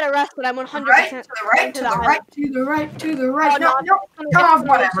here. I get arrested, I'm 100% Right, to the right, to the right, to the right, to the right. Oh, No, oh,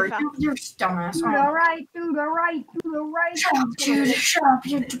 whatever. To You're dumbass. To the right. Shut up,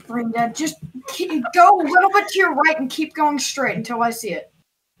 you brain dead. Just go a little bit to your right and keep going straight until I see it.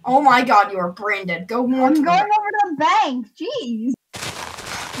 Oh my god, you are brain dead. Go more I'm to going the over to the bank. Jeez.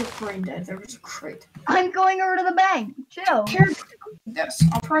 right. You're brain dead. There was a crate. I'm going over to the bank. Chill. Yes,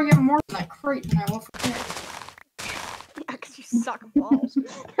 I'll probably get more than that crate than I will from here. Yeah, because you suck balls.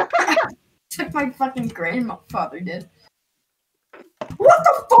 It's like my fucking grandfather did. What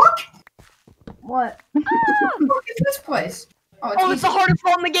the fuck? What? What the fuck is this place? Oh, it's the hardest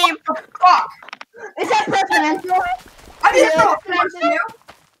one in the game. What the fuck? Is that presidential? I didn't Yeah, know it was you.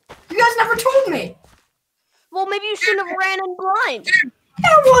 You guys never told me. Well, maybe you shouldn't have ran in blind.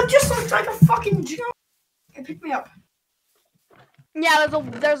 Yeah, well, it just looks like a fucking jump. Hey, pick me up. Yeah,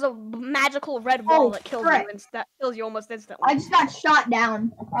 there's a magical red wall that kills frick. you that kills you almost instantly. I just got shot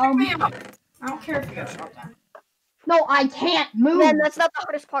down. Pick me up. I don't care if you got shot down. No, I can't move. Man, that's not the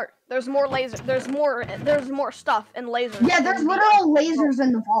hardest part. There's more laser. There's more stuff and lasers. Yeah, there's literal lasers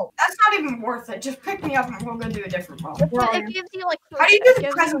in the vault. That's not even worth it. Just pick me up and we'll go do a different vault. It gives you like. How do you do the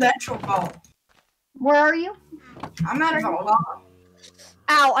presidential vault? Where are you? I'm at a vault.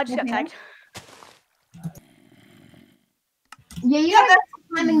 Ow! I just got tagged. Yeah, you gotta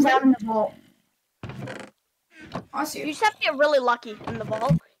go climbing down in the vault. I see You you. just have to get really lucky in the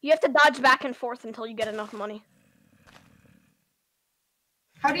vault. You have to dodge back and forth until you get enough money.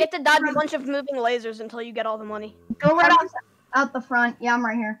 How do You have to dodge a bunch of moving lasers until you get all the money. Go right out the front. Yeah, I'm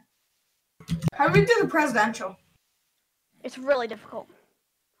right here. How do we do the presidential? It's really difficult.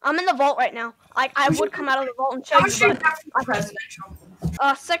 I'm in the vault right now. I would come out of the vault and show How much do you, you have for the presidential?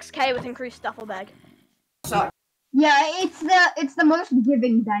 but 6k with increased duffel bag. So, Yeah, it's the most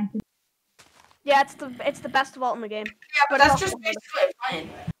giving bank. Yeah, it's the best vault in the game. yeah, but But that's it's just also basically a plane.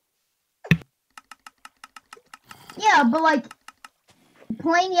 Yeah, but like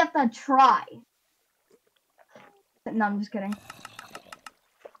plane, you have to try. No, I'm just kidding.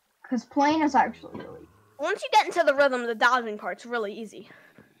 Cause plane is actually really. Once you get into the rhythm, the dodging part's really easy.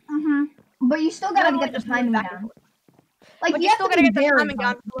 But you still gotta Literally get the just move timing back and down. forth. Like But you you have still to gotta be get the very timing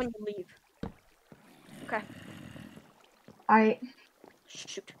down confident. when you leave. Okay. Alright,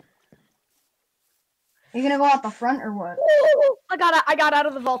 Shoot. you gonna go out the front or what? Ooh, I got out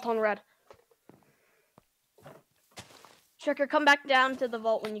of the vault on red. Checker, come back down to the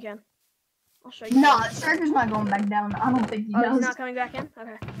vault when you can. I'll show you. No, Striker's not going back down. I don't think he Oh, does. he's not coming back in?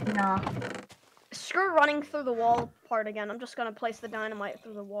 Okay. Nah. Screw running through the wall part again. I'm just gonna place the dynamite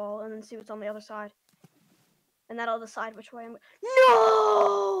through the wall and then see what's on the other side. And that'll decide which way I'm going.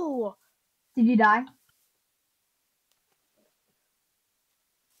 No! Did you die?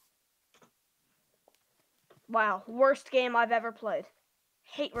 Wow, worst game I've ever played.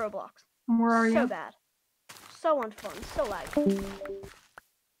 Hate Roblox. Where are So you? bad. So unfun. So laggy.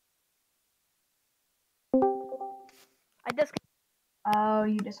 I disconnected. Oh,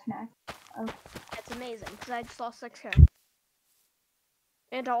 you disconnect. It's amazing because I just lost 6k.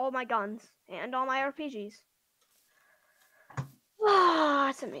 And all my guns. And all my RPGs. Ah,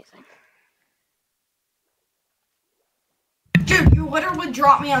 it's amazing. Dude, you literally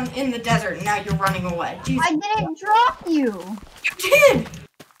dropped me in the desert and now you're running away. Jesus. I didn't drop you. You did!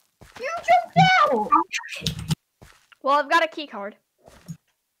 You jumped out. Well, I've got a key card.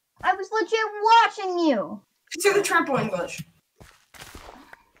 I was legit watching you. To the trampoline glitch.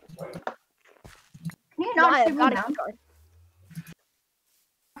 Can you not Why? shoot I've me got a down? key card.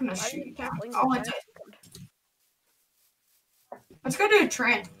 I'm gonna Why shoot are you you down. trampoline Oh, I glitch? did. Let's go do a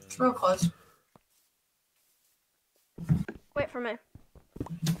train. It's real close. Wait, for me.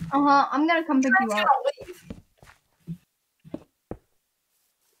 I'm gonna come pick you Train's up.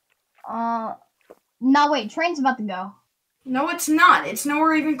 gonna leave. No, wait, train's about to go. No, it's not. It's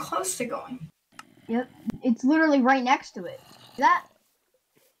nowhere even close to going. Yep, it's literally right next to it. That?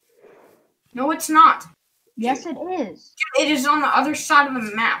 No, it's not. Yes, it is. It is on the other side of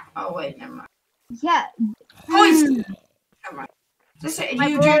the map. Oh wait, never mind. Yeah. Oh, never mind. Is this you, below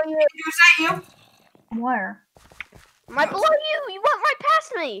dude? you. Is that you? Where? Am I below you? You went right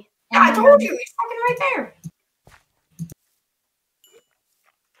past me. Yeah, I told you. He's fucking right there.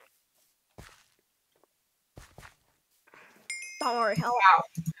 Don't worry. Wow.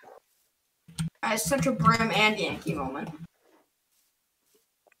 It's such a Brim and Yankee moment.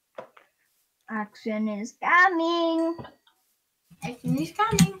 Action is coming. Action is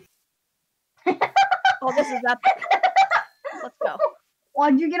coming. Oh, this is epic. Let's go.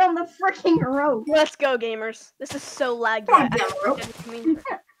 Why'd you get on the freaking rope? Let's go, gamers. This is so laggy. Come on, I down, bro. didn't mean-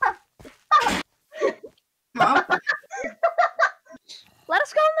 Well, Let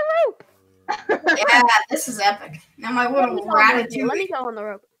us go on the rope. yeah, this is epic. Now my Let me little go on the rope. Let ratatouille. me go on the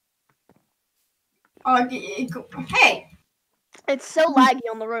rope. Hey, It's so laggy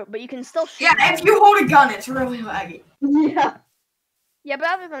on the rope, but you can still shoot. yeah, if you hold a gun, it's really laggy. Yeah. Yeah, but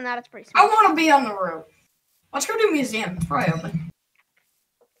other than that, it's pretty I smooth. want to be on the rope. Let's go to a museum. It's probably open.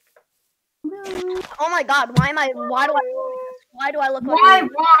 Oh my god, why do I look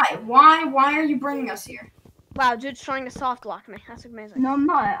like Why are you bringing us here? Wow, dude's trying to soft lock me. That's amazing. No, I'm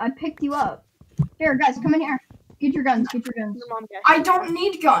not. I picked you up. Here, guys, come in here. Get your guns. Get your guns. Your mom guy. I don't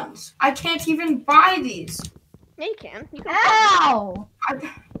need guns. I can't even buy these. Yeah, you can. You can. Ow!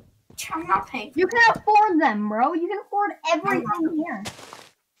 I'm not paying. You can afford them, bro. You can afford everything here.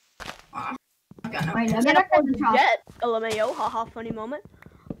 I got no. Wait, You I'm can gonna afford the the top. jet. LMAO. Haha, funny moment.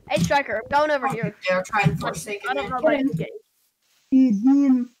 Hey, Striker, I'm going over here. They're trying to forsake I don't it. know if I can get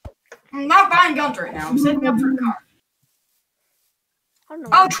you. I'm not buying guns right now. I'm setting up for a car. I don't know.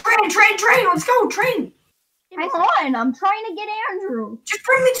 Oh, train! Let's go, train! Give me Hang some- on, I'm trying to get Andrew. Just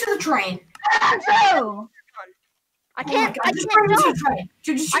bring me to the train. Andrew! I Oh my can't. God, I just bring me can't to jump. the train.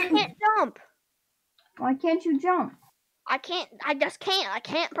 Dude, just I shoot me. can't jump. Why can't you jump? I can't. I just can't. I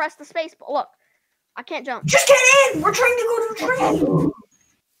can't press the space. But look, I can't jump. Just get in! We're trying to go to the train!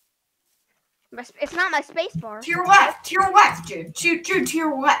 It's not my space bar. To your left, dude. Jude, to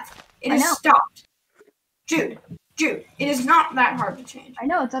your left. It I is know. stopped. Jude, it is not that hard to change. I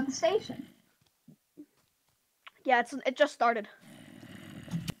know, it's at the station. Yeah, it just started.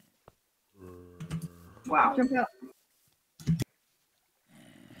 Wow. Jump out.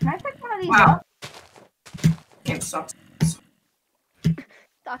 Can I pick one of these Wow. up? Game sucks.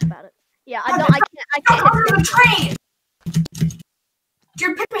 Talk about it. Yeah, I don't. I Jump can't. under the train!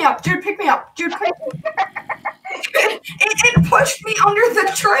 Dude, pick me up. Dude, pick me up. Dude, pick me up. It pushed me under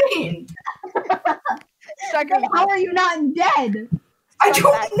the train. Striker, How are you not dead? I Strike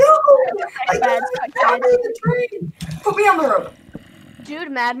don't back. know. I Strike bad, don't strike know bad. under the train. Put me on the rope.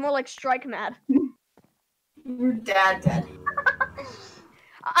 dude, mad. More like strike mad. Your dad dead.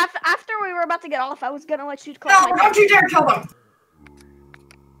 After we were about to get off, I was gonna let you No, collect my don't you dare kill them.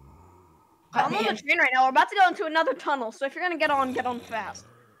 Let I'm me on the in. train right now. We're about to go into another tunnel, so if you're gonna get on fast.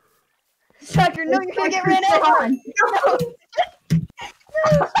 Striker, no, you're gonna get ran Stay over. on. No!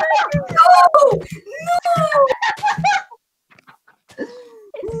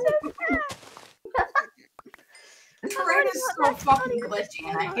 It's so fast. The train is so fucking glitchy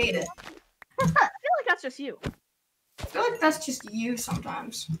and I hate it. I feel like that's just you. I feel like that's just you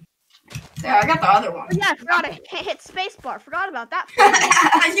sometimes. There, I got the other one. Oh, yeah, I forgot I can't hit spacebar. Forgot about that.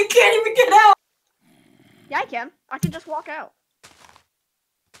 You can't even get out. Yeah, I can. I can just walk out.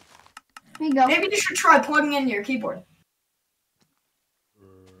 Here you go. Maybe you should try plugging in your keyboard.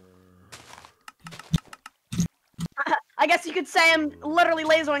 I guess you could say I'm literally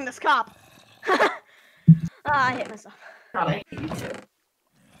lasering this cop. I hate myself. God, I hate you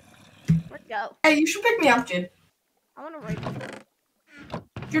too. Let's go. Hey, you should pick me up, dude. I want to rape him.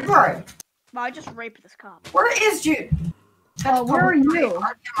 Dude, where? Well, I just raped this cop. Where is Jude? Oh, where are you?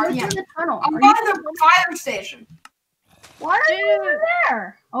 I'm You're in the tunnel. by Are you? the fire station. Why are you Dude.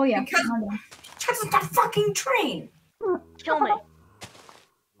 there? Oh yeah. Because- hold on. Because of the fucking train. Kill me.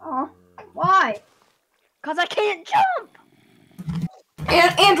 Oh, why? Because I can't jump.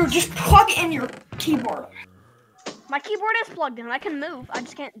 And Andrew, just plug in your keyboard. My keyboard is plugged in. I can move. I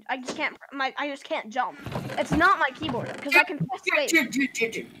just can't jump. It's not my keyboard because I can press space.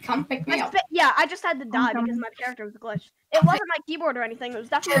 Dude, come pick me up. Yeah, I just had to die coming. because my character was glitched. It wasn't my keyboard or anything. It was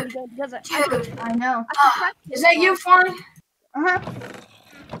definitely good because Dude, I know. is that you, Flying? Uh huh.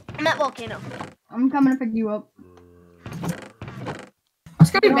 I'm at Volcano. I'm coming to pick you up.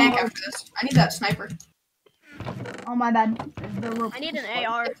 Let's go to bank after this. I need that sniper. Oh my bad. I need an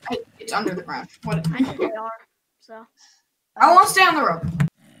AR. It's under the ground. What? I need an AR. So. I won't stay on the rope.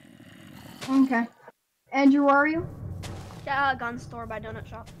 Okay. Andrew, where are you? Yeah, gun store by donut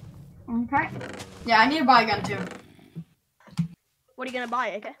shop. Okay. Yeah, I need to buy a gun too. What are you gonna buy,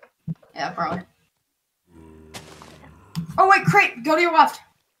 AK? Yeah, probably. Oh wait, crate. Go to your left.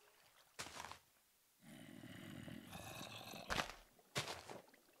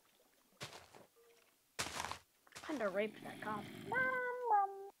 Kinda raped that cop.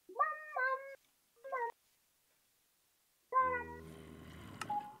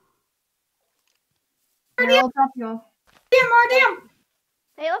 Here, I'll drop you off. Damn.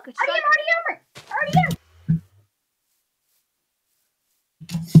 Hey, look, it's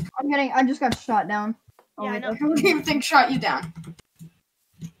I just got shot down. Oh, Yeah, I wait, know. okay. Who do you think shot you down?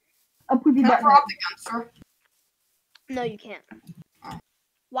 A poopy Can I button. rob the gun store? No, you can't.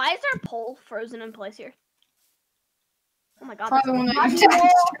 Why is our pole frozen in place here? Oh my god. Probably the one that I you know.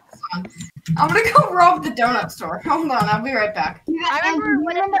 texted on. I'm gonna go rob the donut store. Hold on, I'll be right back. I remember Andrew,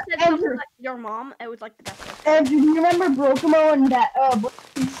 when you it remember said something Andrew, like your mom, it was like the best thing. Andrew, do you remember Brokomo and that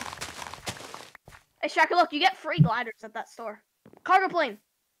Hey, Shaka, look, you get free gliders at that store. Cargo plane.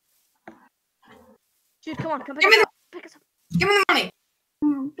 Dude, come on, come pick Give me us up. Pick us up. Give me the money.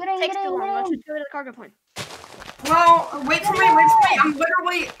 Takes too long. Let's just go to the cargo plane. Well, wait for me. I'm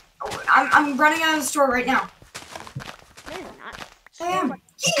literally, I'm running out of the store right now. No, you're not. Damn.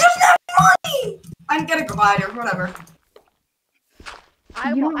 He doesn't have money. I can get a glider, whatever.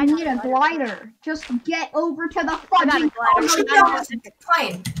 You don't need a glider. Just get over to the fucking glider. You should be on this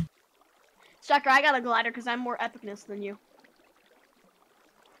plane. Shaka, I got a glider because I'm more epicness than you.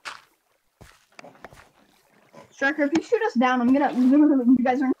 Striker, if you shoot us down, I'm gonna literally. You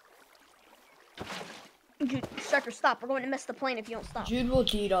guys are. Dude, Striker, stop. We're going to miss the plane if you don't stop. Jude will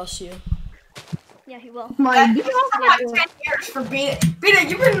DDoS you. Yeah, he will. My. That's 10 years for Bdaey. Bdaey,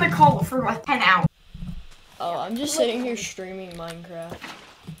 you've been in the call for like 10 hours. Oh, I'm just sitting here streaming Minecraft.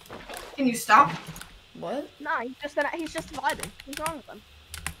 Can you stop? What? Nah, he's just vibing. What's wrong with him?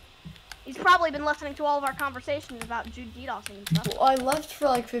 He's probably been listening to all of our conversations about Jude DDoSing and stuff. Well, I left for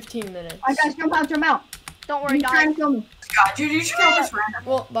like 15 minutes. Alright, guys, jump out. Don't worry, He's guys. trying to kill me. God, dude, you should kill this random.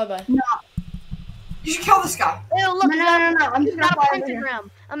 Well, bye-bye. You should kill this guy. Ew, look, No. I'm he's just gonna got a fly over here.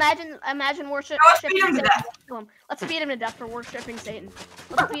 pentagram. Imagine worship. Let's beat him to death. Kill him. Let's beat him to death for worshiping Satan.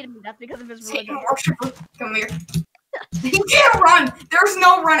 Let's beat him to death because of his Satan religion. worshiper, come here. He can't run. There's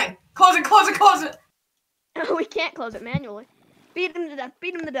no running. Close it. We can't close it manually. Beat him to death.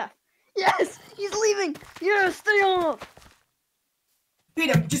 Beat him to death. Yes, he's leaving. Yes, stay on.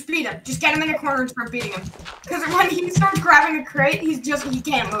 Beat him. Just beat him. Just get him in a corner and start beating him. Because when he starts grabbing a crate, he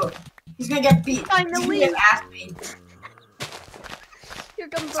can't move. He's gonna get beat. Time to He's gonna leave. get ass beat. Here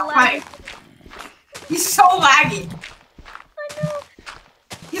comes the So lag. He's so laggy. I know.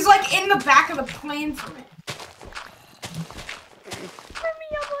 He's like in the back of the plane from it. For me,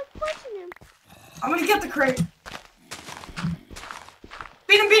 I'm like punching him. I'm gonna get the crate.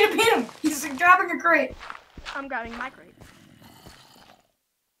 Beat him. He's grabbing a crate. I'm grabbing my crate.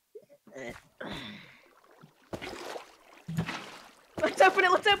 Let's open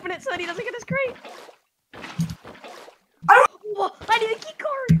it so that he doesn't get his crate. Whoa, I need a key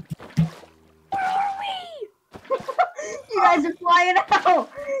card. Where are we? You guys are flying out.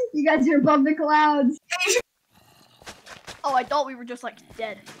 You guys are above the clouds. Oh, I thought we were just like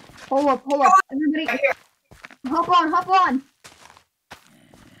dead. Hold up. Everybody, Right here. hop on.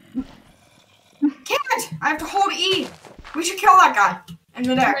 Can't! I have to hold E. We should kill that guy. In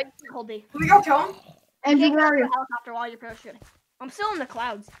midair. Right, hold D. Can we go kill him? Andrew, Can't where go are to you? the helicopter while you're parachuting. I'm still in the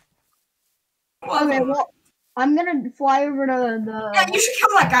clouds. Okay, well, I'm gonna fly over to the. Yeah, you should kill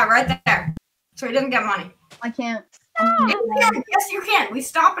that guy right there. So he doesn't get money. I can't. Yes, you can. We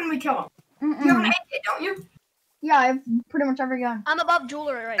stop and we kill him. You have an AK, don't you? Yeah, I have pretty much every gun. I'm above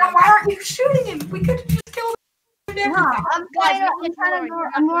jewelry right Then now. why aren't you shooting him? We could have just killed him. and Yeah, everything. I'm flying.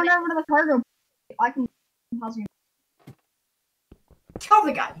 Guys, I'm going over to the cargo. I can. Kill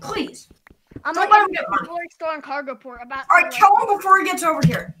the guy, please. I'm Don't like let in him get the money. jewelry store and cargo port about. Alright, kill him before he gets over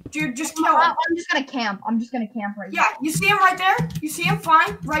here. Dude, just kill him. I'm just gonna camp. Right Yeah, you see him right there? You see him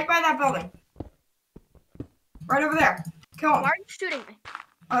flying? Right by that building. Right over there. Kill him. Why are you shooting me?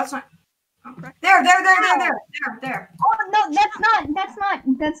 Oh, that's not. Oh. Correct. There. Oh no, that's not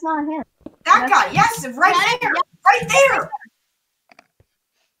him. That guy, yes, right there. Right there.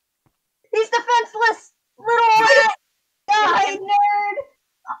 He's defenseless, little guy nerd.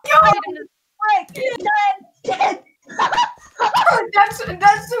 Dead. That's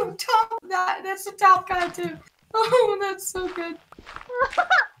so tough. That's a top guy too. Oh, that's so good.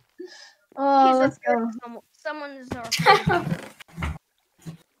 Oh, He's let's go. referring to someone is referring to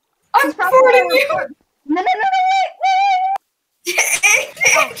I'm He's probably recording you. No, wait.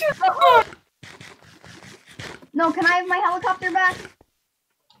 Oh. No, can I have my helicopter back?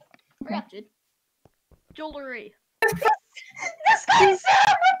 Hurry up, dude. Jewelry. This guy's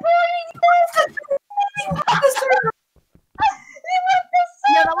reporting.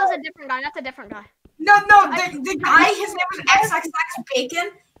 No, that was a different guy. That's a different guy. No, the guy, his name was XXX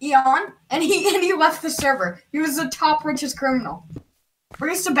Bacon, Eon, and he left the server. He was the top richest criminal.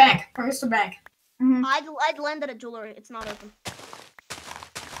 Bring us to bank. Mhm. I'd landed at jewelry. It's not open.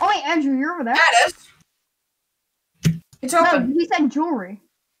 Oh wait, Andrew, you're over there. Yeah, it is. It's No, open. he said jewelry.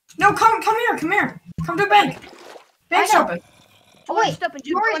 No, come here. Come to bank. Bank's I know. open. Oh wait, Just open. Just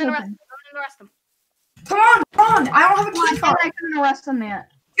jewelry's go in and arrest open. him. Go in and arrest him. Come on. I don't have a Well, I key said card. I couldn't arrest him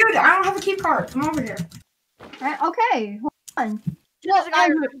yet. Dude, I don't have a key card. Come over here. Right? Okay, hold on. There's a guy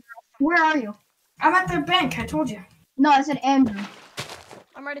Andrew, arrested. where are you? I'm at the bank. I told you. No, I said Andrew.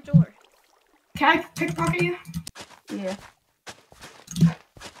 I'm right at jewelry. Can I pickpocket you? Yeah.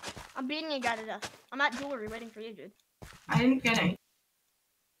 I'm beating a guy to death. I'm at jewelry waiting for you, dude. I didn't get any.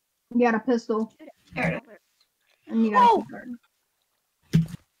 You got a pistol, There it is. and you got a Oh! key card.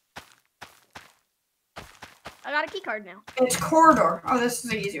 I got a key card now. It's corridor. Oh, this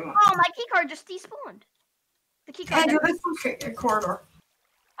is the easy one. Oh, my key card just despawned. The key card. Andrew, this one's a corridor.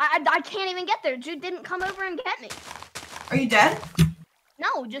 I can't even get there. Jude didn't come over and get me. Are you dead?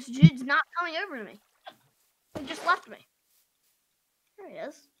 No, just Jude's not coming over to me. He just left me. There he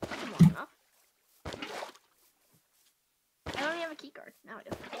is. That's long enough. I don't even have a key card. Now I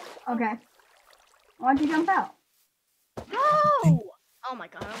do. Okay. Why'd you jump out? No! Oh my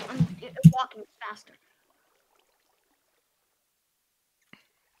god, I'm walking faster.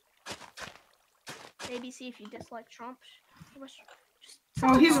 ABC if you dislike Trump.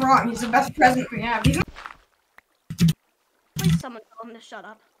 Oh, he's wrong. He's the best president we have. He's not. Please someone tell him to shut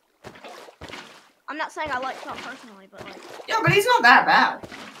up. I'm not saying I like Trump personally, but like... Yeah, but he's not that bad.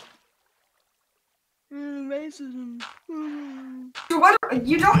 racism. So what?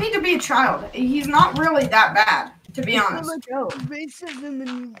 You don't need to be a child. He's not really that bad, to be honest.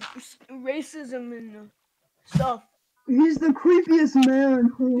 Racism and stuff. He's the creepiest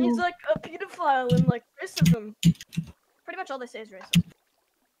man. He's like a pedophile and like racism. Pretty much all they say is racist.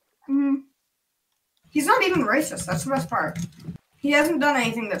 Mm-hmm. He's not even racist. That's the best part. He hasn't done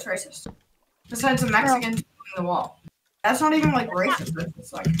anything that's racist. Besides the Mexicans building the wall. That's not even like racist.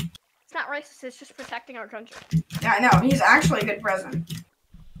 It's like... It's not racist, it's just protecting our country. Yeah, I know. He's actually a good president.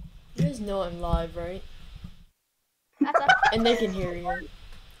 You guys know I'm live, right? That's And they can hear you.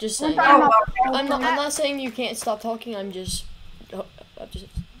 Just saying. talking about- I'm not saying you can't stop talking. I'm just talking.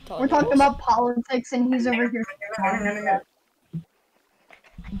 We're talking about politics, and he's over here.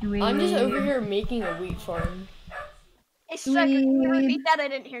 I'm just over here making a wheat farm. Hey, Striker, can you repeat that? I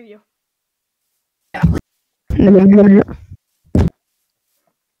didn't hear you.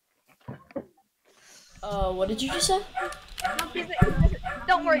 What did you just say?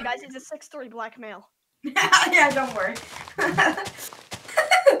 Don't worry, guys. He's a 6'3" black male. Yeah, don't worry.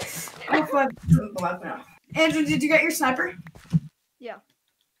 I'm glad this isn't black now. Andrew, did you get your sniper? Yeah.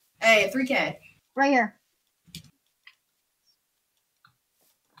 Hey, 3K. Right here.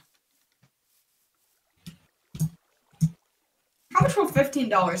 How much will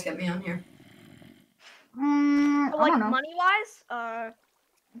 $15 get me on here? I But, like don't know. money wise,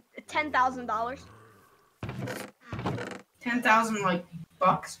 $10,000. 10,000 like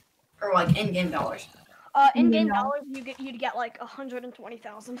bucks or like in-game dollars. In-game No. dollars, you'd get like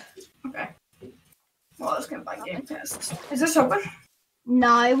 120,000. Okay. Well, I was gonna buy game pass. Is this open?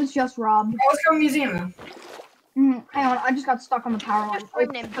 Nah, it was just robbed. Oh, let's go museum then. Hang on, I just got stuck on the power line. Your stream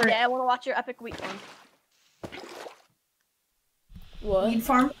name today. I want to watch your epic wheat farm. What? Weed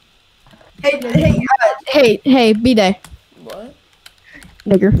farm. Hey, Hey, Bdaey. What?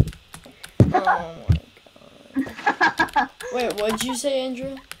 Nigger. Oh my god. Wait, what did you say,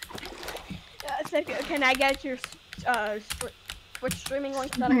 Andrew? Can I get your Twitch streaming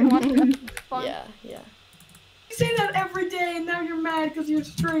link that I can watch your epic wheat farm? Yeah. you say that every day, and now you're mad because you're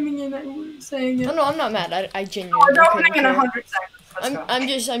streaming it and saying it. Oh no, I'm not mad. I Oh, genuinely they're couldn't opening in care. 100 seconds. Let's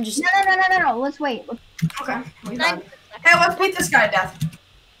go. I'm just. No. Let's wait. Okay. we got it. Hey, let's beat this guy to death.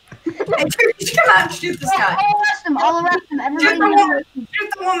 Hey, dude, you should come out and shoot this guy. I'll arrest him. Shoot the Everybody. woman.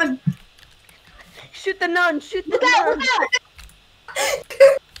 Shoot the woman. Shoot the nun. Shoot the Look out! nun. Look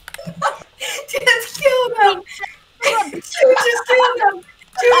out! Just kill them. Just kill them.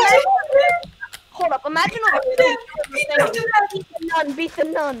 Hold up. Imagine a Beat them to death. beat the nun. Beat the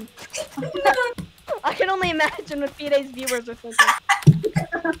nun. I can only imagine what Bday's viewers are thinking.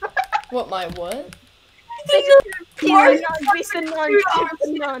 What, my what? He's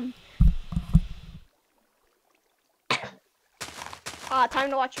the nun. Time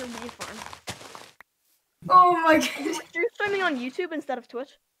to watch your bee farm. Oh my god. You're streaming on YouTube instead of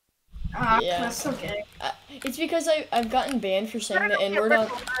Twitch? Yeah. That's okay. It's because I've gotten banned for saying the N-word on.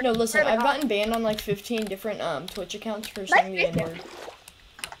 No, listen, I've gotten banned on like 15 different Twitch accounts for saying the N-word.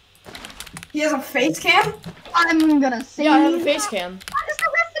 He has a face cam? I'm gonna say. Yeah, I have a face cam. I just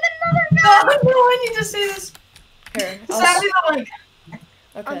arrested another guy. No, I need to see this. Here, Send me the link.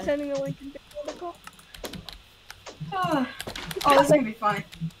 I'm okay. sending a link in the call. Oh, this is gonna be funny.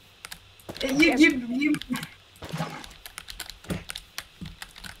 You.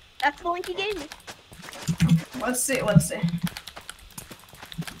 That's the link he gave me. Let's see. I want to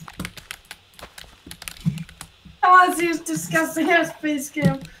see his disgusting ass face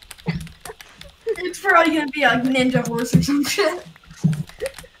cam. It's probably gonna be like ninja horse or some shit.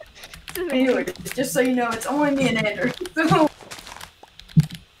 Anyway, just so you know, it's only me and Andrew. So.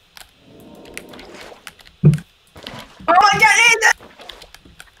 Oh my god, Andrew!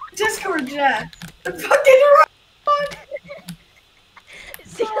 Discord chat. The fucking rock.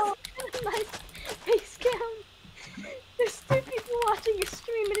 See, nice face cam. There's 2 people watching your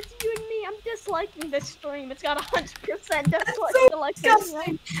stream, and it's you and me. I'm disliking this stream. It's got 100% dislike. So to like this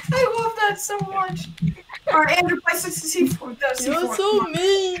disgusting. I love that so much. Alright, Andrew, play 64. You're so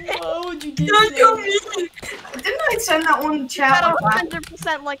mean. Why would you do You're that? so mean. Didn't I send that one in chat? Got Like that?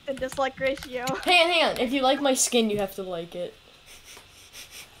 100% like the dislike ratio. Hang on. If you like my skin, you have to like it.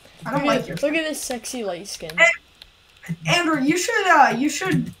 I don't like your. Look at this sexy light skin. Andrew, you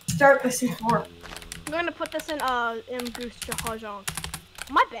should start the C4. I'm going to put this in Goose Jahajong.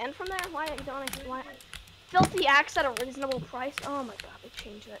 Am I banned from there? Why don't I? Why? Filthy acts at a reasonable price. Oh my god, they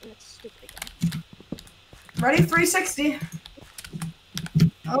changed it and it's stupid again. Ready? 360.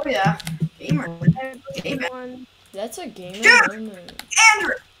 Oh yeah. Gamer. Gamer. That's a gamer Dude! moment.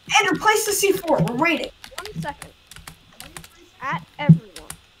 Andrew, place the C4. We're waiting. 1 second. At everyone.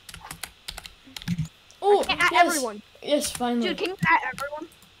 Oh, At yes. everyone. Yes, finally. Dude, can you at everyone?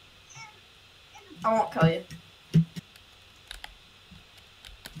 I won't kill you.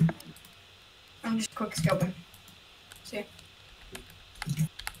 I'm just quick scoping. See?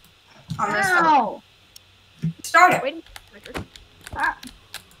 I'm gonna start. Ow. Start it. Wait.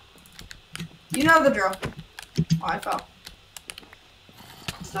 You know the drill. Oh, I fell.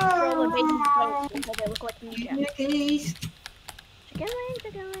 Roll the baby boats until they look like kneecaps. Nickies.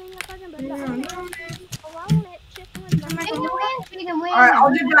 Chicken wing, a fucking burger. Alone it, chicken wing. Alright,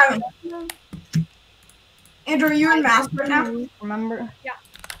 I'll do diamond. Andrew, are you in mask right now? Remember?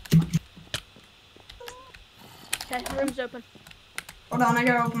 Okay, room's open. Hold on, I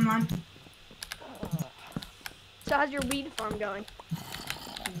gotta open mine. So how's your weed farm going?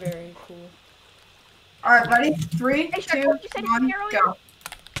 Very cool. Alright, ready? 3, Hey, Shrek, 2, what did you say to 1, me earlier? go.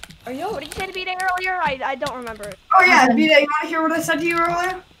 What did you say to Bdaey earlier? I don't remember it. Oh yeah, Bdaey, you wanna hear what I said to you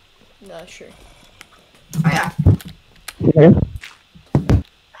earlier? No, sure. Oh yeah.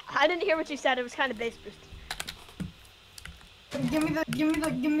 I didn't hear what you said. It was kind of bass boost. Give me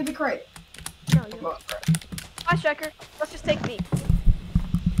the crate. No, you don't. Bye, Striker. Let's just take B.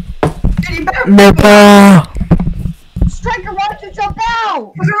 Dude, you better Striker, why don't you jump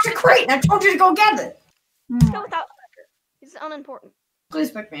out? Because there was a crate and I told you to go get it. Let's go without Striker. He's unimportant.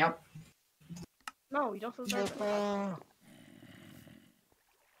 Please pick me up. No, you don't deserve it.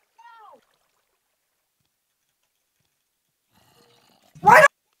 Why don't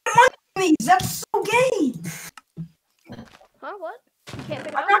you money from these? That's so gay. Huh? What? You can't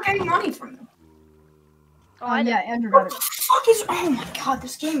pick it I'm up? not getting money from them. Oh, I yeah, did. Andrew got What it. the fuck is? Oh my god,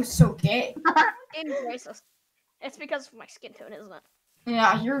 this game is so gay. Game is racist. It's because of my skin tone, isn't it?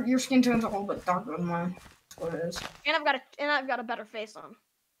 Yeah, your skin tone's a whole bit darker than mine. That's what it is. And I've got a better face on.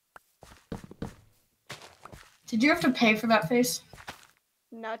 Did you have to pay for that face?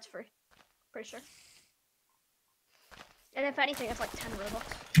 No, it's free. Pretty sure. And if anything, it's like 10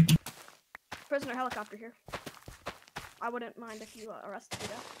 Robux. Prisoner helicopter here. I wouldn't mind if you arrested me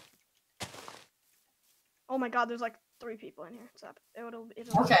though. Oh my god, there's like 3 people in here. It'll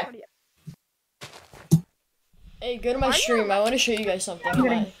Okay. pretty. Hey, go to my Are you? stream. I want to show you guys something I'm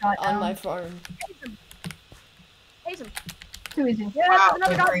getting shot on down. my farm. Haze him. Too easy. Yeah, Wow,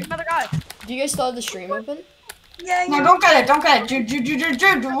 another guy. Another guy. Do you guys still have the stream open? Yeah, No, don't get it. Don't get it.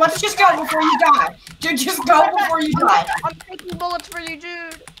 Dude, let's just go before you die. Dude, just go before you die. I'm taking bullets for you,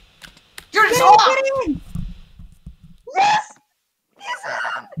 Jude. Dude, it's all up. Yes!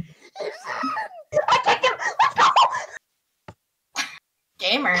 I kicked him. Let's go.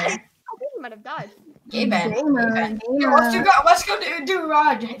 Gamer. I think he might have died. Gay Ben. Gamer, Gay Ben. gamer. Yeah, let's go do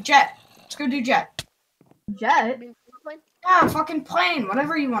Jet. Let's go do Jet. Jet. Yeah, fucking plane,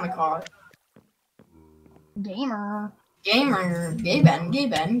 whatever you want to call it. Gamer. Gamer. Gay Ben. Gay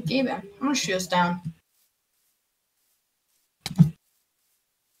Ben. Gay Ben. I'm gonna shoot us down.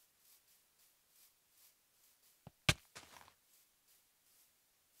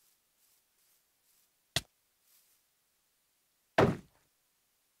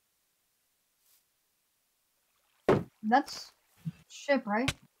 That's ship,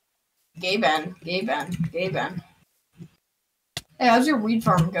 right? Gay Ben. Gay Ben. Gay Ben. Hey, how's your weed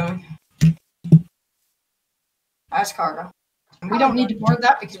farm going? That's cargo. And we don't need to board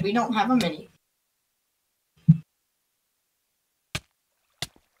that because we don't have a mini.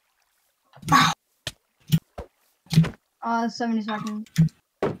 70 seconds.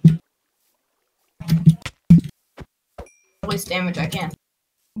 Least damage I can.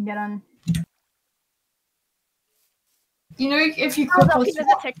 Get on. You know, if you Oh, quickly this is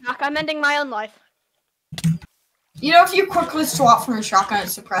a TikTok. I'm ending my own life. if you quickly swap from your shotgun,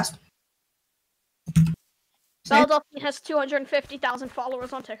 it's suppressed. Philadelphia has 250,000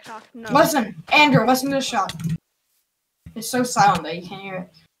 followers on TikTok. No. Listen, Andrew, listen to the shot. It's so silent that you can't hear it.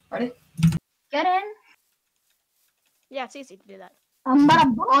 Ready? Get in. Yeah, it's easy to do that. I'm about to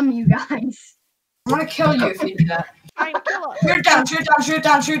bomb you guys. I'm gonna kill you if you do that. Try and kill us. Shoot down, shoot down, shoot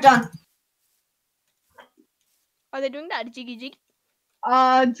down, shoot down. Are they doing that? Jiggy jiggy.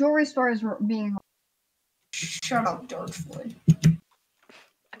 Jewelry stores were being. Shut up, George Floyd.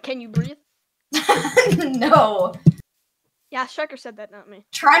 Can you breathe? No. Yeah, Striker said that, not me.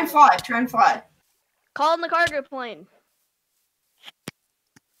 Try and fly, try and fly. Call in the cargo plane.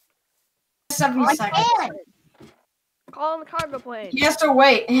 70 seconds. Call in the cargo plane. He has to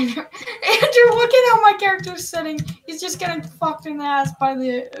wait. Andrew, look at how my character's sitting. He's just getting fucked in the ass by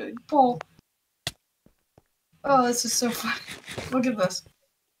the pole. Oh, this is so funny. Look at this.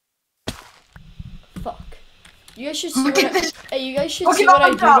 Fuck. You guys should see Look what at I, this. hey, you guys should Look see at what I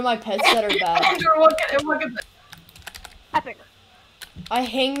on do top. to my pets that are bad. Andrew, look at it. Look at this. Epic. I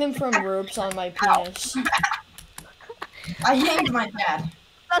hang them from ropes on my penis. I hanged my dad.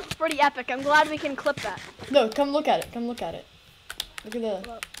 That's pretty epic. I'm glad we can clip that. No, come look at it. Come look at it. Look at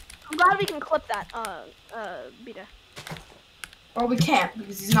the. I'm glad we can clip that. Bdaey. Well, we can't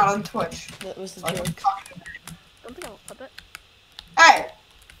because he's not on Twitch. That was the Like, joke. Don't think I'll clip it. Hey,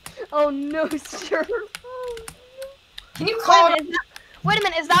 Oh no, sir. Oh, no. can you call it? Wait a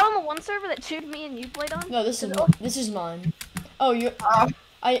minute, is that on the one server that chewed me and you played on? No, this is mine. Oh, you.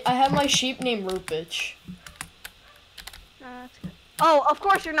 I have my sheep named Root Bitch. That's good. Oh, of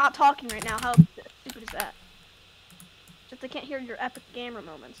course you're not talking right now. How stupid is that? Just they can't hear your epic gamer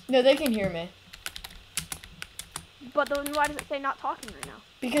moments. No, they can hear me But then why does it say not talking right now?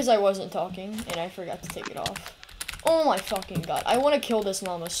 because I wasn't talking and I forgot to take it off. Oh my fucking god! I want to kill this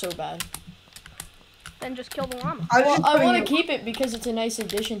llama so bad. Then just kill the llama. Well, I want to keep it because it's a nice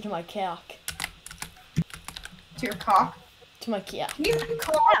addition to my cack. To your cock. To my cack. Can you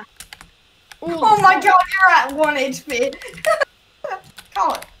call it? Ooh, Oh my god, you're at 1 HP.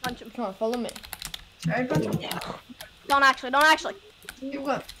 Call it. Punch him. come on, follow me. Should I punch him? Don't actually. You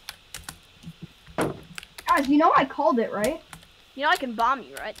will. Guys, you know I called it, right? You know I can bomb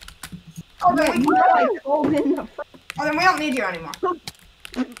you, right? Oh, then You we, know I called in the oh, then we don't need you anymore.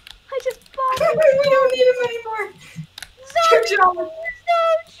 I just bombed you. We don't need him anymore. Good job.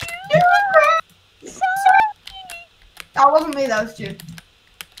 That wasn't me, that was Jude.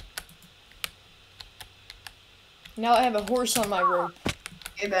 Now I have a horse on my rope.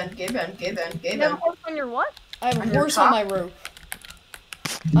 Gay Ben, gay Ben, gay Ben, gay You have a Ben. horse on your what? I have On a your horse on cock? my rope.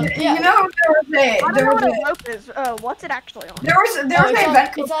 You know, I don't know what a rope is. What's it actually on? there was an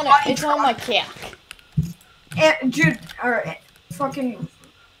event it's called on Potty it's on my cack. And Jude, or fucking,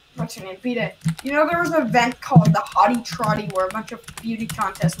 what's your name? Bdaey. You know there was an event called the Hottie Trotty where a bunch of beauty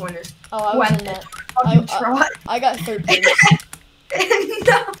contest winners Oh, I was went in that. fucking trot. I got third place.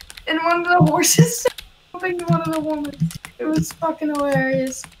 And one of the horses jumping one of the women. It was fucking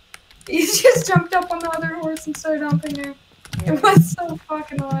hilarious. He just jumped up on the other horse and started humping her. It was so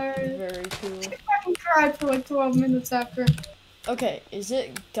fucking hilarious. Very cool. I fucking cried for like 12 minutes after. Okay, is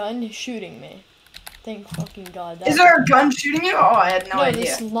it done shooting me? Thank fucking god. Is there a gun shooting you? Oh, I had no idea.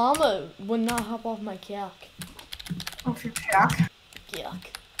 This llama would not hop off my cack. Off your cack. Yuck.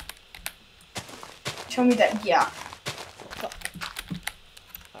 Show me that yeah. Fuck.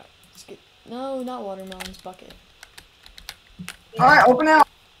 Alright, let's get. No, not watermelons, bucket. Alright, open out.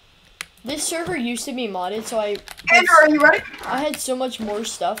 This server used to be modded, so I Andrew, are you ready? had so much more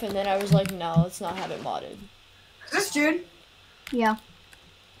stuff, and then I was like, no, let's not have it modded. Is this Jude? Yeah.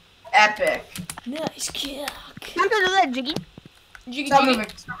 Epic. Nice kick. Time to do that, Jiggy. Jiggy Stop jiggy.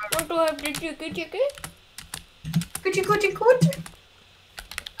 moving. Want to have the jiggy jiggy? Coochie.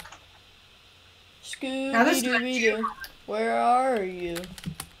 Now this Scooby is Dooby Doo. Where are you?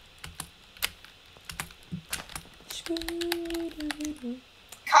 Scooby Dooby Doo.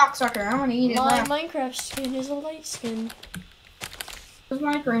 cocksucker. I'm gonna eat it My now. Minecraft skin is a light skin. This is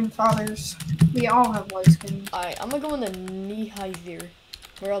my grandfather's. We all have light skin. Alright, I'm gonna go in the knee-high here,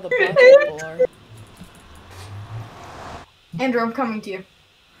 where all the black people are. Andrew, I'm coming to you.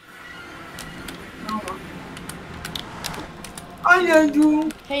 Hi, Andrew.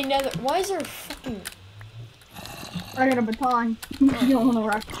 Hey, Nether, why is there a fucking... I got a baton. You don't want to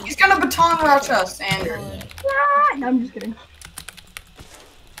rush me. He's gonna baton rush us, Andrew. Ah, no, I'm just kidding.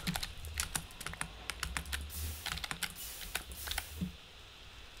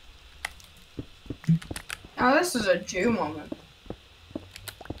 Now this is a Jew moment.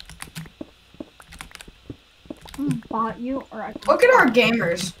 Bought you or I Look at our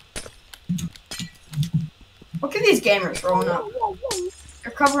gamers. Look at these gamers rolling up.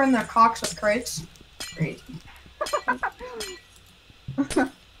 They're covering their cocks with crates. Great.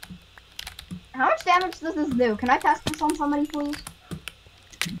 How much damage does this do? Can I test this on somebody, please?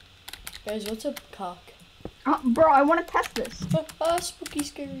 Guys, what's a cock? Bro, I want to test this. Spooky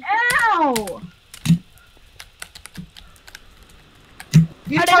scary. Ow!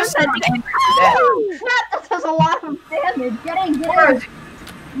 You touched that. Ow! That does a lot of damage. Get in. No,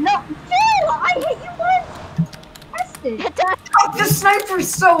 Phil, I hit you once. Test it. Oh, the sniper's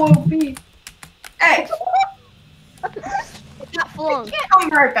so OP. Hey, Not flung. come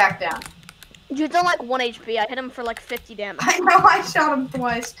right back down. Dude, done like 1 HP. I hit him for like 50 damage. I know I shot him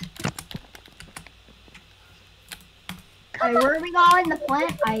twice. Hey, where are we going? The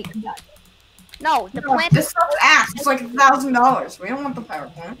plant? I got it. No, the plant This stuff's ass. It's like $1,000. We don't want the power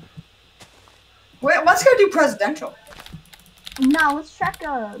plant. Wait, let's go do presidential. No, let's check.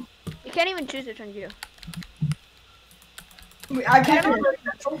 You can't even choose which one you do. I can't do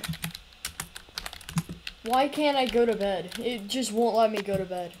presidential. Why can't I go to bed? It just won't let me go to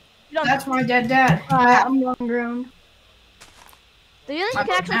bed. You don't That's my dead dad. I'm going ground. Do you think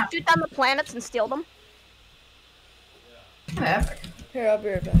you can actually shoot down the planets and steal them? Epic. Here, I'll be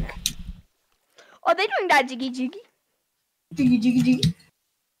right back. Are they doing that, Jiggy? Jiggy.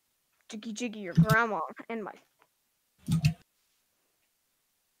 Jiggy, your grandma and my.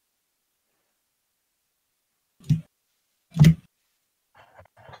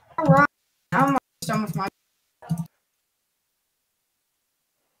 Alright. I'm done with my.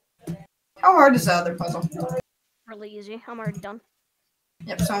 How hard is the other puzzle? Really easy. I'm already done.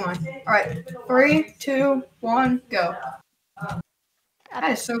 Yep, so am I. Alright. 3, 2, 1, go. That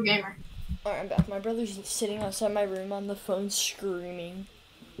is so gamer. Alright, I'm back. My brother's sitting outside my room on the phone screaming.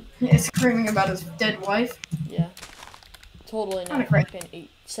 He's screaming about his dead wife. Yeah. Totally Kinda not crazy. fucking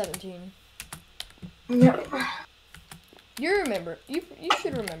 17. Yep. You remember. You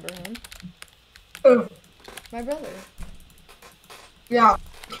should remember him. Oh, My brother. yeah.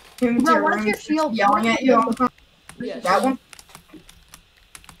 Him to Bro, your what's room, your shield? yelling at you all the time. Yeah, That one?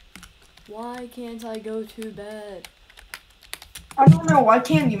 Why can't I go to bed? I don't know. Why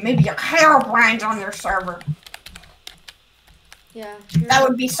can't you? Maybe your Herobrine's on your server. Yeah. That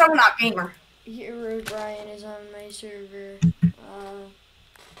would be so not gamer. Hero Brian is on my server.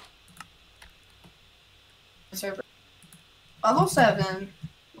 Server. Level 7.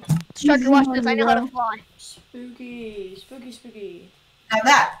 Striker, watch this. I know how to fly. Spooky. Now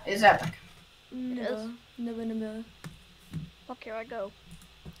that is epic. Never. Fuck, here I go.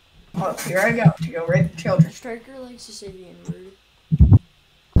 Oh, here I go to go rape children. Striker likes to say the N-word.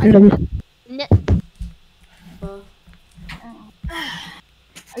 Are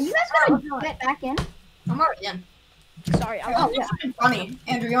you guys gonna get back in? I'm already in. Sorry, I Oh, was do something funny.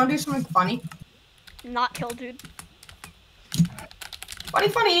 Andrew, you wanna do something funny? not kill dude.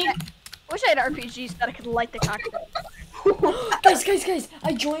 Funny. Wish I had RPGs that I could light the cockpit. guys!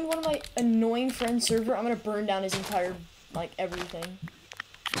 I joined one of my annoying friend's server. I'm gonna burn down his entire, like, everything.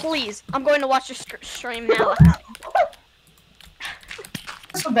 Please, I'm going to watch your stream now.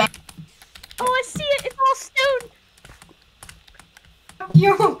 So bad. Oh, I see it. It's all stone.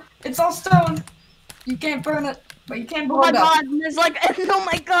 It's all stone. You can't burn it, but you can Oh blow my it up. god, there's like, oh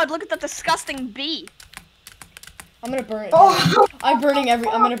my god, look at that disgusting bee. I'm gonna burn it. Oh, I'm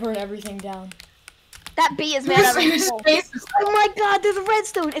gonna burn everything down. That bee is made out of his coal. face is Oh my god, there's a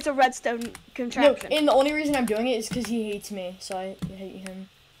redstone. It's a redstone No, contraption. and the only reason I'm doing it is because he hates me, so I hate him.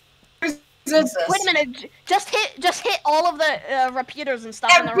 What is this? Wait a minute. Just hit all of the repeaters and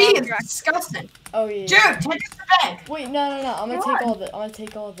stuff in the FB wrong is direction. disgusting. Oh yeah. Dude, take us to bank. Wait, no. I'm gonna take all the. I'm gonna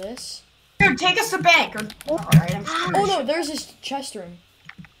take all this. Dude, take us to bank. Alright, I'm Oh no, there's his chest room.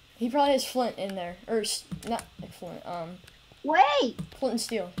 He probably has flint in there, or not flint. Wait. Flint and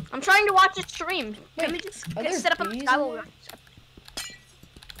steel. I'm trying to watch it stream. Can we Wait, just are there sit up in the bees sky in while there?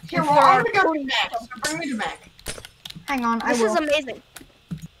 Here, well, I'm gonna go to bank. So bring me to bank. Hang on, I This will. is amazing.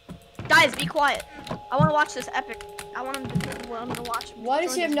 Guys, be quiet. I want to watch this epic. I want him to watch. Why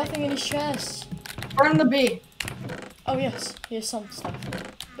does he join have this nothing in his chest? Burn the bee. Oh yes, he has some stuff,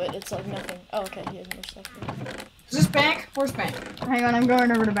 but it's like nothing. Oh okay, he has more stuff. Is this bank? Where's bank? Hang on, I'm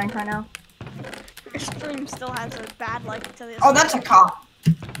going over to bank right now. Your stream still has a bad like to this. Oh, that's a cop.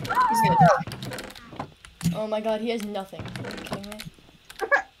 He's gonna die. Oh my god, he has nothing. Are you kidding me?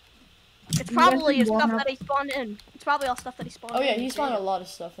 It's probably You guys stuff can that he spawned in. It's probably all stuff that he spawned in. Oh yeah, he spawned a lot of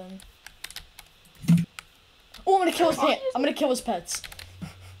stuff in. Oh, I'm gonna kill his I'm gonna kill his pets.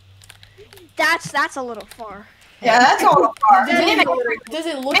 That's a little far. Yeah, that's all far. Does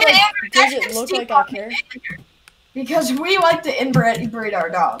it look like I care? Because we like to inbreed our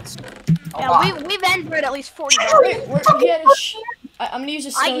dogs. A lot. Yeah, we've inbred at least 40 dogs. Wait, he had a I'm gonna use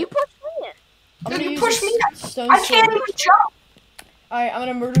a stone. You pushed me in. I'm Dude, gonna you use pushed a me. stone I can't sword. even jump. Alright, I'm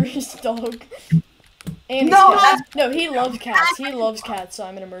gonna murder his dog. And No, his that's, cat. No, he loves cats. He loves cats, so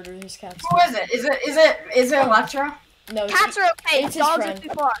I'm gonna murder his cats. who is it? Is it Electra? No, it's, Cats are okay. it's his Dogs are friend. too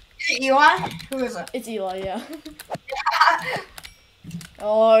far. Is it Eli? Who is it? It's Eli, yeah.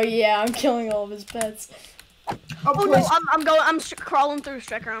 Oh yeah, I'm killing all of his pets. Oh, Oh please. no, I'm crawling through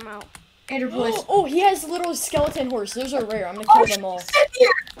Stricker. I'm out. Andrew, please. Oh, he has little skeleton horse. Those are rare. I'm gonna kill them all. Sit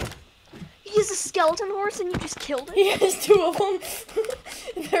here. He has a skeleton horse and you just killed it. He has two of them.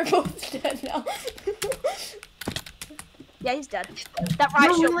 They're both dead now. Yeah, he's dead. That ride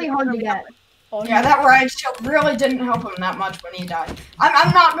You're shield really hard to get. Oh, Yeah, that ride shield really didn't help him that much when he died.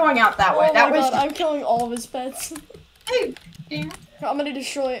 I'm not going out that way. Oh That my was. god, I'm killing all of his pets. Hey, Dan, I'm gonna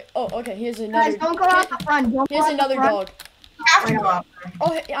destroy. Oh, okay. He has another. Guys, don't go out the front. Don't He go has out the another front. dog. you have to go out there.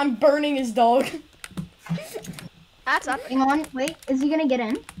 Oh, I'm burning his dog. That's up. Hang on, wait. Is he gonna get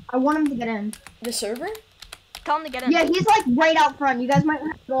in? I want him to get in. The server? Tell him to get in. Yeah, he's like right out front. You guys might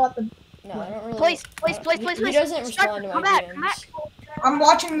have to go out the. No, I don't really. Please, He doesn't respond to my come back, come back. DMs. I'm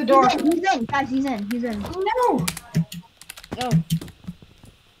watching the door. He's in, guys. He's in. He's in. No. No.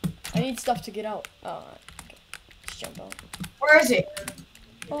 I need stuff to get out. Oh, okay. Let's jump out. Where is he?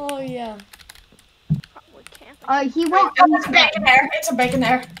 Oh yeah. Probably can't. He went. Oh, it's a bacon there. It's a bacon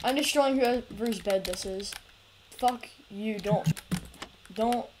there. I'm destroying whoever's bed this is. Fuck you! Don't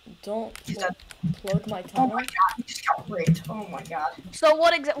He's dead. plug my Oh tunnel. my god, he just got raped. Oh my god. So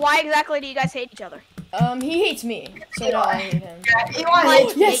why exactly do you guys hate each other? He hates me, so now I hate him. Yeah, Eli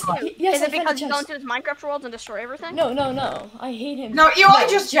hates me. Yes, yes. Is I it found a because you go chest. into his Minecraft world and destroy everything? No. I hate him. No, Eli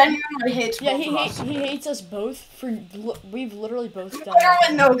just genuinely hates Yeah, both of us. he hates us both for we've literally both done.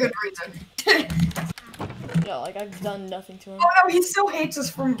 Literally no good reason. Yeah, like I've done nothing to him. Oh no, he still hates us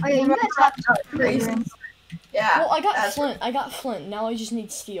from Oh, yeah, you guys have reasons. Yeah. Well, I got that's- flint. I got flint. Now I just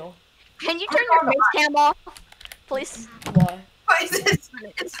need steel. Can you turn your face cam off, please? Why?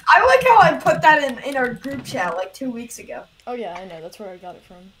 I like how I put that in our group chat like 2 weeks ago. Oh yeah, I know. That's where I got it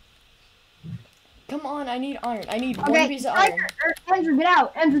from. Come on, I need iron. I need Okay, one piece of iron. Andrew, get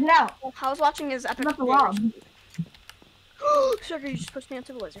out. Andrew, get out. I was watching his epic. Not the lob. Sugar, you just pushed me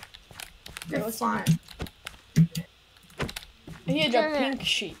onto the laser. You're what's fine. And he had a pink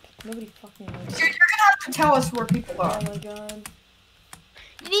sheep. Nobody fucking knows. Dude, you're gonna have to tell us where people Oh are. my god.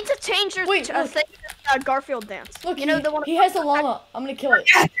 You need to change your Wait, look. thing, Garfield dance. Look, you know the one. he has the llama. I'm gonna kill it.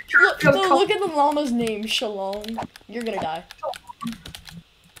 Look, look at the llama's name, Shalom. You're gonna die.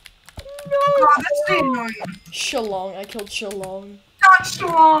 Oh, that's the annoying one. Shalom. I killed Shalom. Not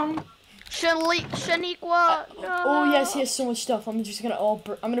strong. Shaniqua. No. Oh yes, he has so much stuff. I'm just gonna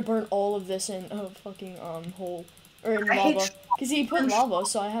I'm gonna burn all of this in a fucking hole or in I hate lava. Cause he put lava,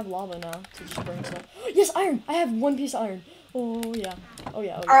 so I have lava now to just burn stuff. Yes, iron. I have one piece of iron. Oh yeah. Oh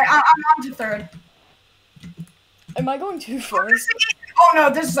yeah. Oh, yeah. Alright, I'm on to third. Am I going too far? Oh no,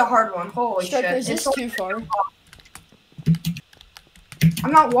 this is a hard one. Holy Striker, shit. is this It's too far?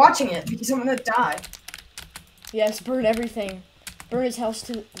 I'm not watching it because I'm gonna die. Yes, burn everything. Burn his house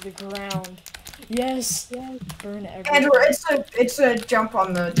to the ground. Yes. Burn everything. Andrew, it's a jump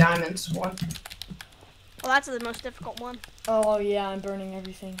on the diamonds one. Well, that's the most difficult one. Oh yeah, I'm burning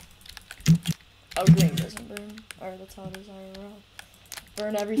everything. Oh, green doesn't burn. Or that's how it is IRL.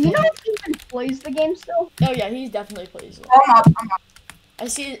 Burn everything. You know if he even plays the game still? Oh yeah, he definitely plays it. I'm up. I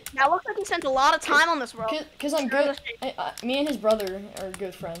see it. That looks like he spent a lot of time on this world. Cause I'm good. Me and his brother are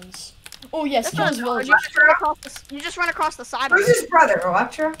good friends. Oh yes, That's kill not his a village. you just run across the side. Who's his brother,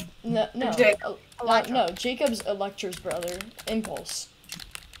 Electra? No, Jacob. no. Jacob's Electra's brother, Impulse.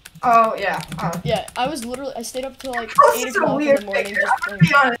 Oh, yeah. Oh. Yeah, I stayed up till like Impulse 8 is a o'clock in weird the morning. figure. Just I'm gonna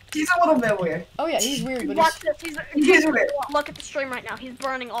be honest. He's a little bit weird. Oh yeah, he's weird, but Watch this. He's weird. Look at the stream right now. He's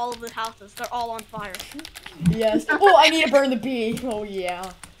burning all of the houses. They're all on fire. yes. Oh, I need to burn the bee. Oh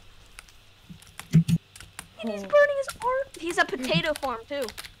yeah. He's burning his art. He's a potato farm too.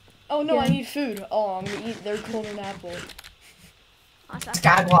 Oh no, Yeah. I need food. Oh, I'm gonna eat their golden apple.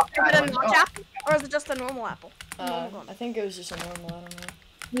 Skywalk. Is it a notch apple or is it just a normal apple? I think it was just a normal. I don't know.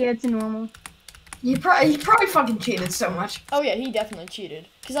 Yeah, it's a normal. He probably fucking cheated so much. Oh yeah, he definitely cheated.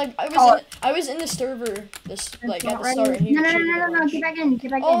 Cause Oh. I was in the server like at Not the ready. start. And he No, cheated a no, bunch. get back in,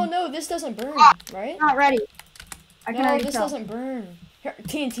 get back Oh in. no, this doesn't burn, right? Not ready. I can No, already this tell. doesn't burn. Here,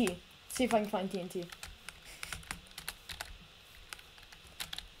 TNT. See if I can find TNT.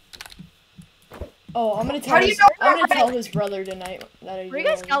 Oh, I'm gonna How do you know I'm gonna we're tell his brother tonight that I Where are you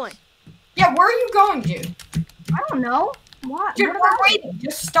guys going? Yeah, where are you going, Jude? I don't know. What? Dude, What we're about it? waiting.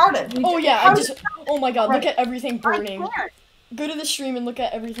 Just started. Oh yeah, How I just. Oh my God, look at everything I burning. can't. Go to the stream and look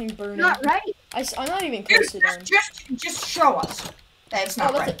at everything burning. Not ready. I'm not even Dude, close to them. just show us that it's Oh,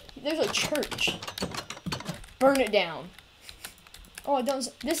 not that's right. there's a church. Burn it down. Oh, it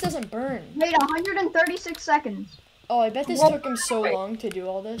doesn't. This doesn't burn. Wait, 136 seconds. Oh, I bet this Well, took him so wait. long to do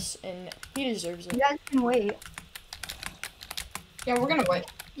all this, and he deserves it. You guys can wait. Yeah, we're gonna wait.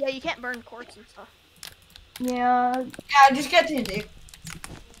 Yeah, you can't burn quartz and stuff. Yeah. Yeah, just get TNT.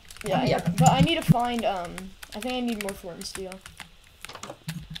 Yeah, Yeah. but I need to find. I think I need more flint and steel.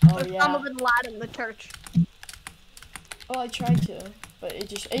 Oh There's yeah. some of it lad in the church. Oh, I tried to, but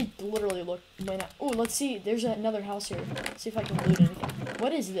it literally looked went out. Oh, let's see. There's another house here. See if I can loot anything.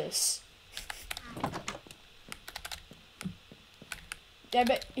 What is this? Yeah,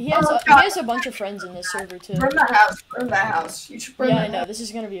 but he has a bunch of friends in this server too. Burn that house. Burn that house. You should burn Yeah, that I know. house. This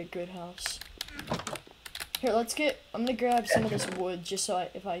is gonna be a good house. Here, I'm gonna grab some of this wood just so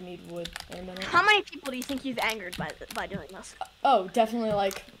if I need wood in a minute. How many people do you think you've angered by doing this? Oh, definitely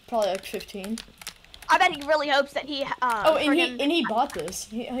probably like 15. I bet he really hopes that he. Oh, and he bought this.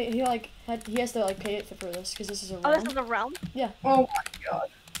 He has to like pay it for this because this is a Oh, realm. this is a realm. Oh my god.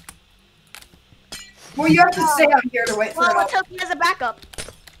 Well, you have to stay out here to wait for Well, it. let's hope he has a backup.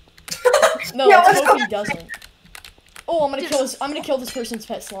 No, Yeah, let's let's hope go. he doesn't. Oh, I'm gonna kill this person's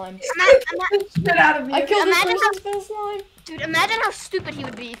pet slime. Get out of I here. killed this Imagine person's pet slime. Dude, imagine how stupid he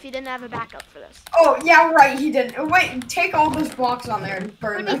would be if he didn't have a backup for this. Oh, yeah, right, he didn't. Wait, take all those blocks on there and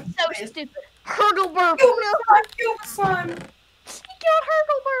burn It would them. be so please. stupid. Hurgleburp. Kill No, the slime, kill the slime. he killed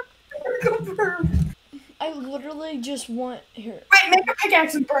Hurgleburp. Go burn. I literally just want here. Wait, make a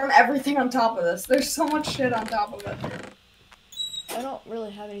pickaxe and burn everything on top of this. There's so much shit on top of it. I don't really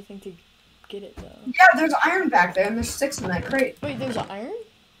have anything to get it though. Yeah, there's iron back there, and there's 6 in that crate. Wait, there's iron?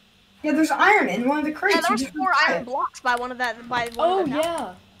 Yeah, there's iron in one of the crates. Yeah, there You was just 4 buy iron it. blocks by one of the Oh houses.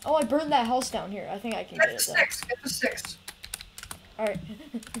 yeah. Oh, I burned that house down here. I think I can Get get the it though. 6. Get the 6. All right.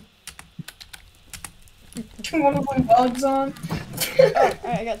 One of them bugs on. All right,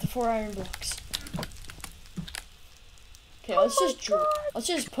 I got the 4 iron blocks. Okay, let's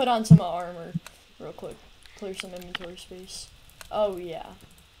just put on some armor real quick. Clear some inventory space. Oh yeah.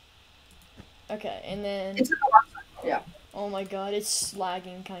 Okay, and then It's in the left side. Yeah. oh my god, it's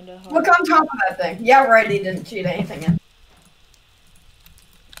lagging kind of hard. Look on top of that thing. Yeah, right, he didn't cheat anything in.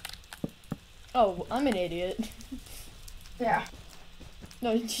 Oh, I'm an idiot. Yeah.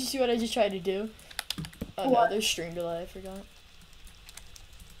 No, did you see what I just tried to do? Oh What? no, there's stream delay. I forgot.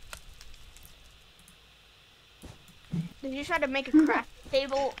 Did you try to make a craft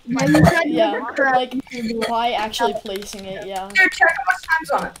table? Yeah, you tried to Yeah, make a craft like table. by actually placing it. Yeah. Dude, check how much time's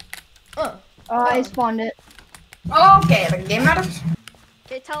on it. I spawned it. Okay, the game matters.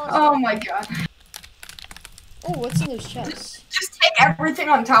 Okay, tell us. Oh my god. Oh, what's in those chests? Just take everything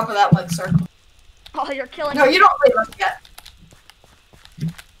on top of that, like, circle. Oh, you're killing. No, you don't leave us yet.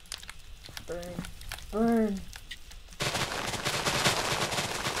 Burn. Burn.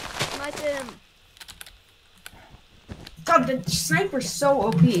 Snipe him. God, the sniper's so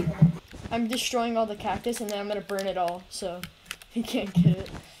OP. I'm destroying all the cactus and then I'm gonna burn it all, so he can't get it.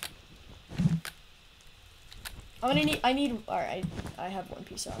 Alright, I have 1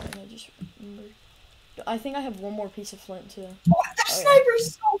 piece of iron, I just remembered. I think I have 1 more piece of flint too. Oh, the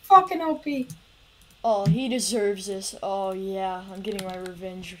sniper's so fucking OP. Oh, he deserves this. Oh yeah, I'm getting my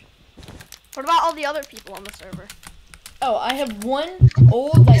revenge. What about all the other people on the server? Oh, I have 1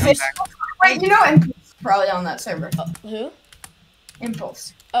 old that used Wait, you know Impulse is probably on that server. who?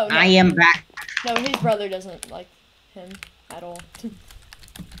 Impulse. Oh no. I am back. No, his brother doesn't like him at all.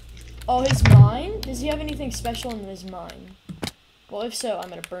 Oh, his mine? Does he have anything special in his mine? Well, if so, I'm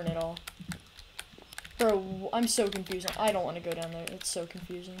gonna burn it all. Bro, I'm so confused. I don't want to go down there. It's so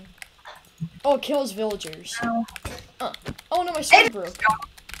confusing. Oh, it kills villagers. Oh no, my sword broke.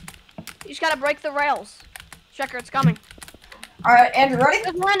 You just gotta break the rails. Checker, it's coming. Alright, Andrew, ready?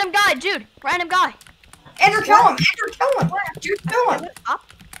 There's a random guy, dude. Random guy. Andrew, kill him! Andrew, kill him! Dude, kill him! Up.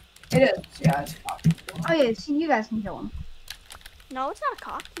 It is. Yeah, it's a cop. Oh yeah, see, you guys can kill him. No, it's not a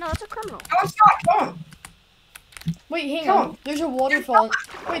cop. No, it's a criminal. No, it's not. Kill him. Wait, hang Kill on. him. There's a waterfall.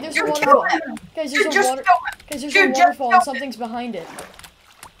 Wait, there's a Dude, kill waterfall. him. Guys, Dude, there's a just water. kill him. Guys, there's Dude, a just waterfall kill and him. something's behind it.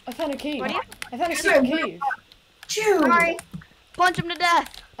 I found a cave. What do you? I found a Dude, secret dude. cave. Dude. Sorry. Punch him to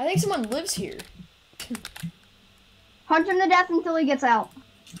death. I think someone lives here. Punch him to death until he gets out.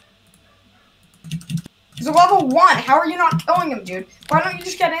 He's a level 1. How are you not killing him, dude? Why don't you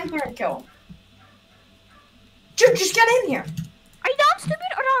just get in here and kill him? Dude, just get in here. Are you dumb, stupid,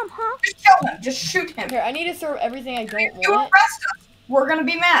 or dumb, huh? Just kill him. Just shoot him. Here, I need to throw everything I don't You want. arrest us. We're gonna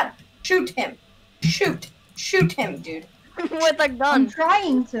be mad. Shoot him. Shoot. Shoot him, dude. With a I'm gun.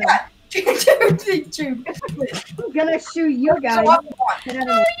 trying to. Yeah. Dude. I'm gonna shoot you He's a guys. level 1. Get out of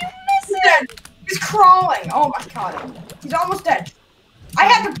the way. He's dead. He's crawling. Oh my god. He's almost dead. I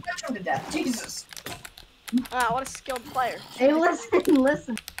had to punch him to death. Jesus. Wow, what a skilled player. Hey, listen,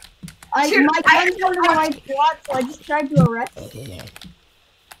 listen. Dude, My gun's on the right spot, so I just tried to arrest him.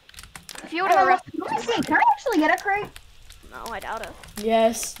 If you would have arrested Let me see, can I actually get a crate? No, I doubt it.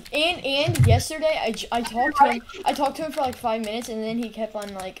 Yes. And yesterday I talked to him. I talked to him for like 5 minutes, and then he kept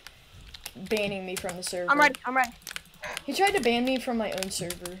on like banning me from the server. I'm ready. I'm ready. He tried to ban me from my own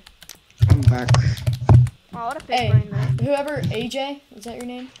server. I'm back. Oh, what a big Hey, brain, man. whoever AJ, is that your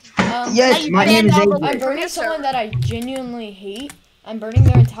name? Yes, my name is banned all I'm AJ. the- burning someone that I genuinely hate. I'm burning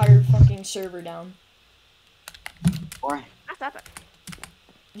their entire fucking server down. Why? That's epic.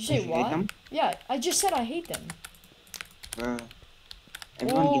 Did you say Did you hate what? them? Yeah, I just said I hate them.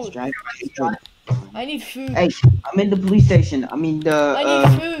 Everyone Whoa. gets drive. I I need food. Hey, I'm in the police station. I mean the. I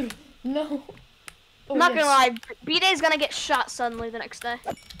need food. No. Oh, I'm not yes. gonna lie, Bday's gonna get shot suddenly the next day.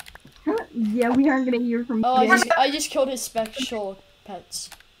 Yeah, we aren't gonna hear from Oh, you. I just killed his special pets.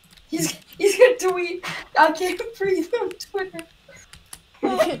 He's gonna tweet. I can't breathe on Twitter.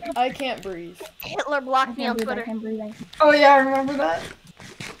 I can't breathe. Hitler blocked me on I Twitter. can't breathe. Oh yeah, I remember that.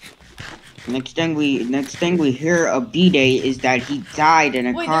 Next thing we hear of Bdaey is that he died in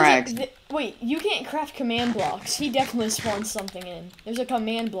a Wait, car accident. wait, you can't craft command blocks. He definitely spawned something in. There's a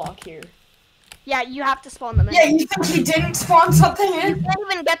command block here. Yeah, you have to spawn them in. Yeah, you think he didn't spawn something You in? can't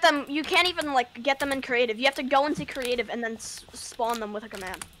even get them. You can't even like get them in creative. You have to go into creative and then spawn them with a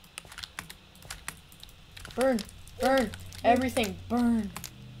command. Burn, burn, everything, burn.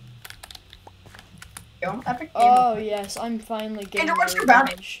 Yo, epic game. Oh yes, I'm finally getting Andrew, what's my your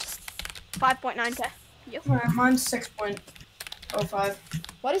bounty? revenge. 5.9k. Yep. Alright, mine's 6.05.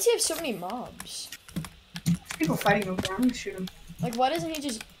 Why does he have so many mobs? People fighting over there. I'm gonna shoot him. Like, why doesn't he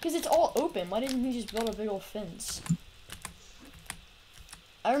just? Because it's all open. Why didn't he just build a big old fence?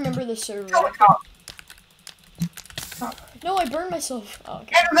 I remember the server. Kill the cop. No, I burned myself. Oh,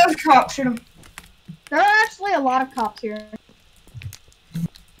 okay. Andrew, there's a cop. Shoot him. There are actually a lot of cops here.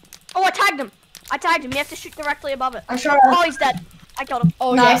 Oh, I tagged him. I tagged him. You have to shoot directly above it. I shot him. Oh, he's dead. I killed him.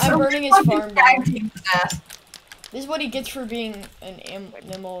 Oh Nice. yeah, I'm burning his Fucking farm tag down. team his ass. This is what he gets for being an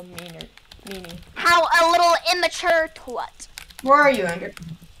animal meanie. How a little immature twat. Where are you, Andrew?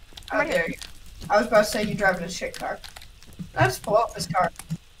 Oh, Right there you go. I was about to say you driving a shit car. Let's pull up this car.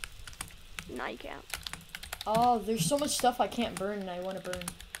 No, you can't. Oh, there's so much stuff I can't burn and I want to burn.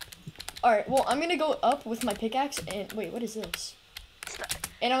 Alright, well, I'm gonna go up with my pickaxe and... Wait, what is this?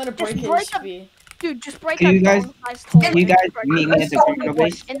 And I'm gonna Just break break his up- B. Dude, just break Can that you guys- dong-sized hole. Can you and guys break meet it. me at the criminal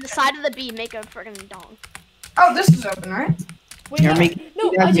base? In the side of the B, make a friggin' dong. Oh, this is open, right? Wait, You're no, making-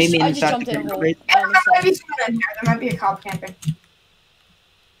 no, you guys I made me just inside jumped the in a criminal hole. base? By Andrew, there might be mistake. someone in here. There might be a cop camping.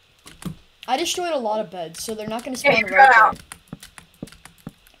 I destroyed a lot of beds, so they're not gonna Yeah, spawn you right got out. there.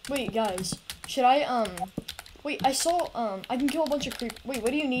 Wait, guys, should I, wait, I saw, I can kill a bunch of creep. Wait,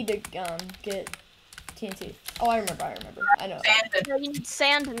 what do you need to, get TNT? Oh, I remember, I know. Bandit. Yeah, you need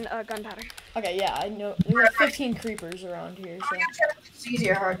sand and gunpowder. Okay, yeah, I know. There's like 15 creepers around here, so. It's easy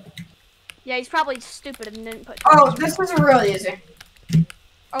or hard. Yeah, he's probably stupid and didn't put. Oh, this was really easy.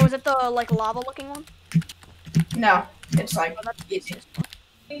 Oh, was it the like lava-looking one? No, it's like Oh, that's easy.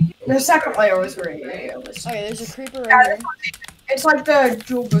 The second layer was really easy. Okay, there's a creeper Yeah, right here. it's like the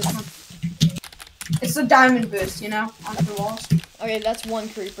jewel boost one. It's the diamond boost, you know, onto the walls. Okay, that's one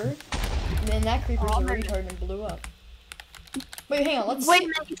creeper. And then that creeper's a Oh, retard and blew up. Wait, hang on, let's Wait, see.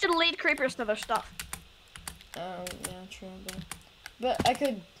 man, you should lead creepers to their stuff. Oh, yeah, true, but I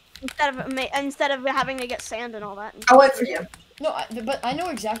could instead of having to get sand and all that. I'll wait for you. No, but I know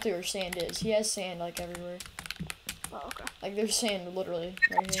exactly where sand is. He has sand like everywhere. Oh, okay. Like there's sand literally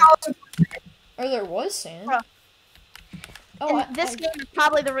right here. Or there was sand. Bruh. Oh, And this game is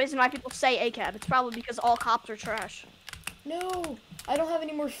probably the reason why people say ACAB. It's probably because all cops are trash. No, I don't have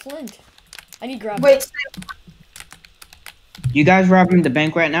any more flint. I need gravel. Wait. You guys robbing the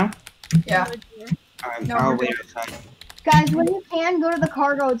bank right now? Yeah. Alright, No, I'll we're wait outside. Guys, when you can, go to the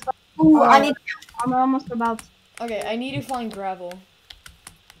cargo. It's Ooh, I need. I'm almost about to. Okay, I need to find gravel.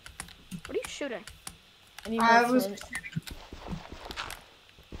 What are you shooting? I need I more was. flint.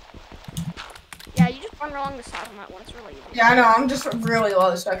 Yeah, you just run along the side on that one. It's really easy. Yeah, I know. I'm just really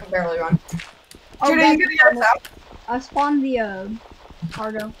low, so I can barely run. Oh, Dude, guys, you get us out. I spawned the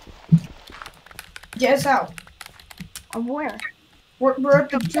cargo. Get us out. Of where? We're at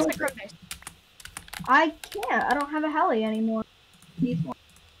the Just jewel. the crib base. I can't. I don't have a heli anymore.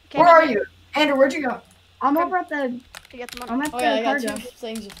 Where are you? Andrew, where'd you go? I'm over at the. To get the money. I'm at Oh the yeah, I got cargo. 2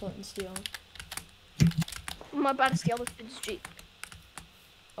 things of flint and steel. I'm about to steal this dude's Jeep.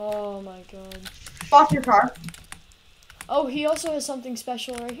 Oh my god. Fuck your car. Oh, he also has something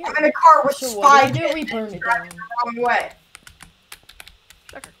special right here. I'm in a car with So what spy do we do? kids We burn it driving down. the wrong way.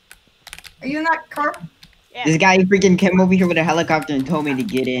 Sucker. Are you in that car? Yeah. This guy freaking came over here with a helicopter and told me to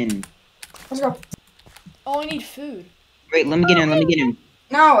get in. Let's go. Oh, I need food. Wait, let me get in, let me get in.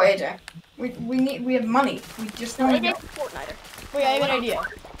 No, AJ. We have money. We just No, don't AJ's know. a Fortniter. Wait, I have an idea.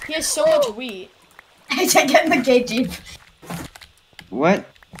 He has so much wheat. AJ, get in the gate jeep. What?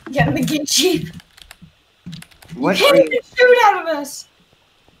 Get in the gate jeep. What? You can't even shoot out of this.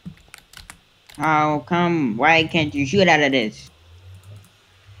 How come? Why can't you shoot out of this?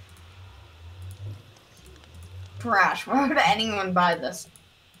 Trash. Why would anyone buy this?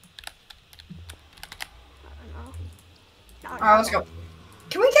 I don't know. Alright, let's go.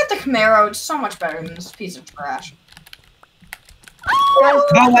 Can we get the Camaro? It's so much better than this piece of trash. Oh,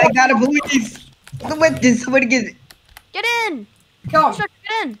 I gotta believe. What did somebody get? Get in! Kill him. Sucker,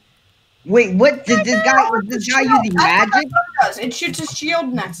 get in! Wait, what did this guy? Was this guy using magic? That's what it does. It shoots a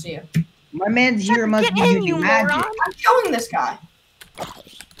shield next to you. My man's here Sucker, must get be in, using you magic. moron! I'm killing this guy.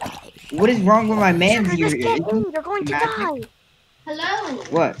 What is wrong with my man's Sucker, here? just get in! You're going to Magic. die! Hello,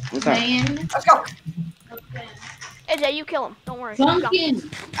 What? What's up? man. Let's go. AJ, you kill him. Don't worry. You got this.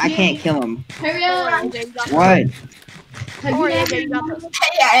 Pumpkin. I can't kill him. Hurry Don't worry, up. AJ, you got this. What? Have Don't you worry, never AJ, you got this.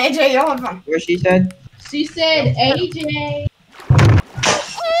 Hey, yeah, AJ, you'll have fun. What she said? She said, AJ.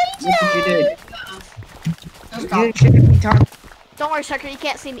 What did you do? Let's go. You shouldn't be talking. Don't worry, Sucker, you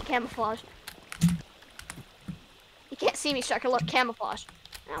can't see me camouflage. You can't see me, Sucker. Look, camouflage.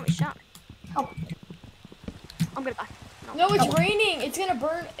 Now he shot me. Oh. I'm gonna die. No, it's raining. It's gonna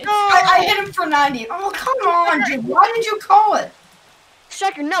burn. It's... I hit him for 90. Oh, come on, dude. Why did you call it?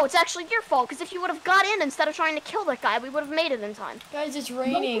 Striker, no, it's actually your fault, because if you would have got in instead of trying to kill that guy, we would have made it in time. Guys, it's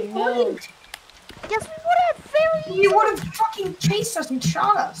raining. No. Yes, we would have very You would have fucking chased us and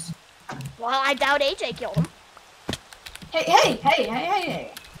shot us. Well, I doubt AJ killed him. Hey.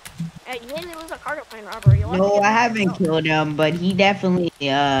 Hey, you made me lose a cargo plane robbery. You'll have to No, give I me haven't help. killed him, but he definitely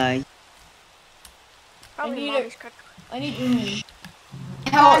Probably I need Mommy's cook. I need.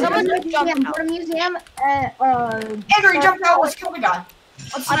 Hell, Someone Go to just the jumped museum. out. Go to the museum. Andrew, jump out. Let's kill the guy.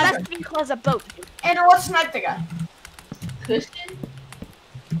 Let's My snipe best him. vehicle is a boat. Andrew, let's snipe the guy. Cushion.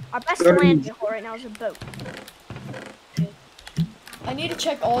 Our best Go to land the- vehicle right now is a boat. I need to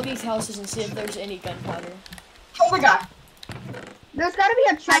check all these houses and see if there's any gunpowder. Kill the guy. There's gotta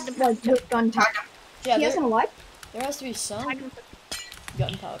be a chest like with gunpowder. Tag him. Yeah, He hasn't what? there has to be some I can-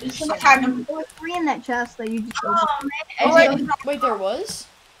 gunpowder. Tag him. There was 3 in that chest that you just opened. Oh, AJ, wait, there was?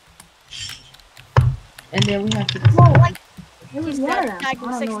 And then we have to. Well, like, it was He's one of dead. them. I Tagged him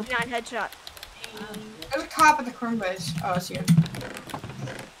don't know. 69 headshot. there's a cop at the crime base. Oh, it's here.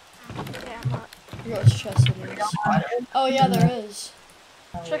 Yeah, I'm not. Which chest it is? Oh yeah, there is.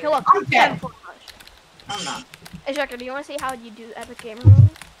 Striker, look. I'm dead. camouflage. I'm not. Hey, Striker, do you want to see how you do epic gamer mode?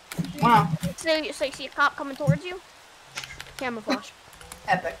 Wow. So you see a cop coming towards you? Camouflage.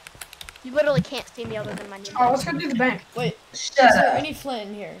 Epic. You literally can't see me other than my name. Oh, let's go do the bank. Wait, Shut is there up. any flint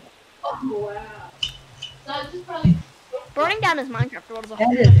in here? Oh, wow. So I just probably. Burning down his Minecraft world is a That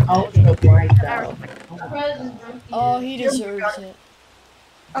whole is ultra bright though. Oh, he deserves it.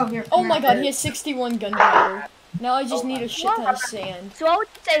 Oh, here. Oh my god, he has 61 gunpowder. Now I just need a shit ton of sand. So what would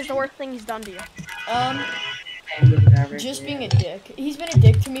you say is the worst thing he's done to you? Just being a dick. He's been a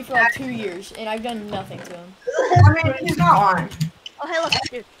dick to me for like 2 years, and I've done nothing to him. I mean, he's not lying. Oh, hey, look,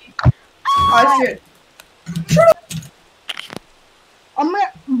 dude. Oh, shit. I'm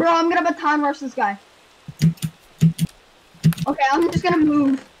gonna baton rush this guy. Okay, I'm just gonna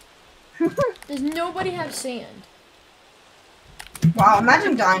move. Does nobody have sand? Wow,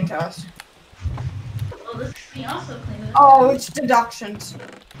 imagine dying to us. Oh, this can also clean it. Oh, it's deductions.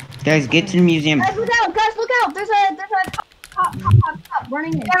 Guys, get to the museum. Guys, look out! Guys, look out! There's a cop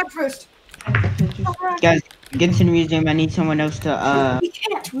running in. Damage boost. Guys, get to the museum. I need someone else to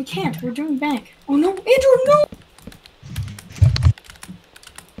We can't. We're doing bank. Oh no, Andrew, no!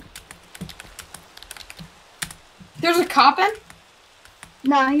 There's a cop in?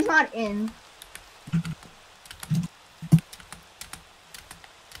 No, he's not in.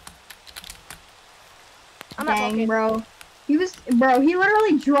 I'm not Dang, looking. bro. He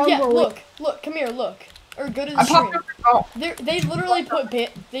literally drove Yeah, away. look, come here, look. Or go to the I stream. popped up the ball. They literally put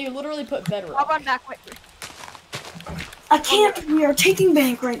I'll bedrock. run back. Wait. I can't. We are taking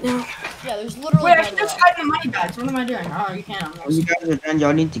bank right now. Yeah, there's literally Wait, I can just bedrock. hide the money bags. What am I doing? Oh, you can't. When you guys are done,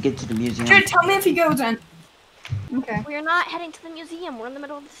 y'all need to get to the museum. Dude, tell me if he goes in. Okay. We're not heading to the museum. We're in the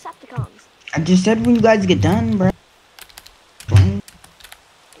middle of the Decepticons. I just said when you guys get done, bro.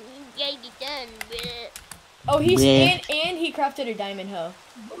 Yeah, get done, bitch. Oh, he's Yeah. and he crafted a diamond hoe,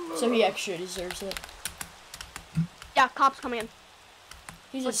 so he extra deserves it. Yeah, cops coming in.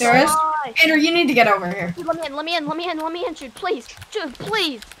 He's a There is? Why? Andrew, you need to get over here. Dude, let me in, Jude, please. Jude,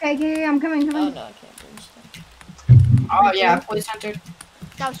 please. Okay, I'm coming. Oh no, I can't bring stuff. Oh, yeah, police entered.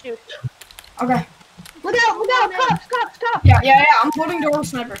 That was Jude. Okay. Look out! Cops! Yeah, I'm holding door with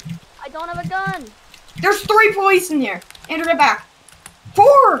sniper. I don't have a gun. There's 3 police in here. Andrew, get back.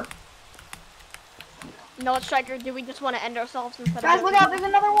 4! No, Striker, do we just want to end ourselves instead Guys, of... look out! There's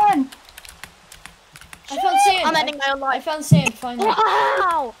another one. I found sand. I'm ending my own I life. found sand finally.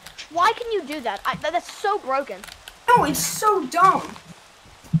 Wow! Why can you do that? That's so broken. No, it's so dumb.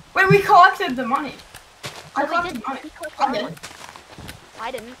 Wait, we collected the money. I No, we collected didn't. money. We collected I our did. money.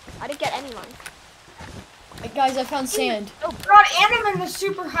 I didn't. I didn't get any money. Guys, I found sand. Oh, God, and I'm in the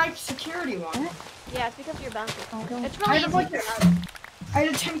super high security one. yeah, it's because of your bounty. It's I really have easy. like I had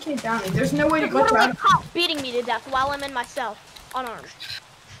a 10k bounty. There's no way to There's glitch literally out. cops beating me to death while I'm in my cell, unarmed.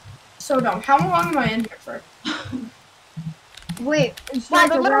 So dumb. How long am I in here for? Wait, Wow, Striker,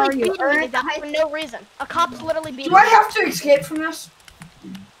 they're where are literally you? beating me to death for no reason. A cop's literally beating Do I me. have to escape from this?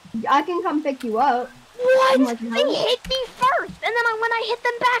 I can come pick you up. What? I'm like, They no. hit me first, and then when I hit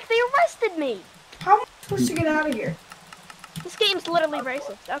them back, they arrested me. How am I supposed to get out of here? This game's literally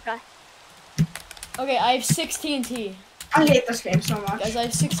racist. Okay. Okay, I have 6 TNT. I hate this game so much. Guys, I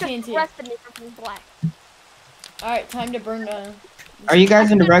have 6 Just TNT. arrested me for being black. Alright, time to burn Are you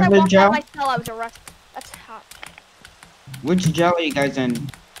guys in the As soon as I regular walked out jail? of my cell, I was arrested. That's hot. Which jail are you guys in?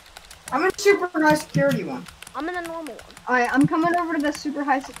 I'm in super high security one. I'm in the normal one. Alright, I'm coming over to the super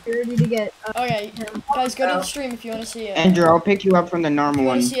high security to get. Okay, guys, go to the stream if you want to see it. Andrew, I'll pick you up from the If normal you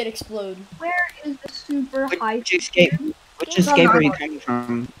want one. to see it explode. Where is the super high? Which escape? Which escape are you coming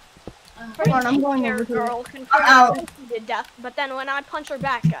from? Hold on, I'm going Hair over to it. girl I'm out. confused me to death, but then when I punch her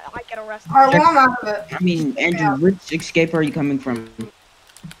back, I get arrested. Alright, well, I'm out of it. I mean, Andrew, which escape are you coming from?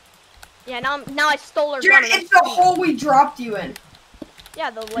 Yeah, now I stole her Dude, gun. and it's the hole we dropped you in. Yeah,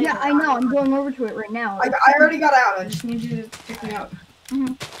 the laser. Yeah, I know. I'm going over to it right now. I already got out. I just need you to pick me up.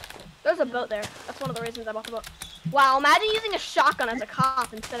 There's a boat there. That's one of the reasons I bought the boat. Wow, imagine using a shotgun as a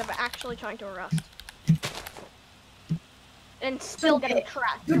cop instead of actually trying to arrest. And still getting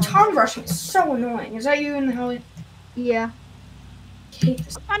tracked. The tongue rushing is so annoying. Is that you in the hell? Yeah. I hate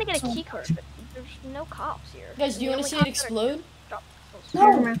this. I'm trying to get a key card, but there's no cops here. Guys, do you want to see it explode?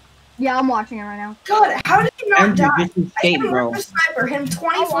 No. Yeah, I'm watching it right now. God, how did he not Andrew, die? just I escape, hit him bro. with a sniper, hit him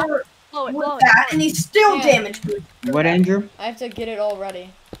 24 Blow it, with blow it. that, and he's still Yeah. damage boosted. What, Andrew? I have to get it all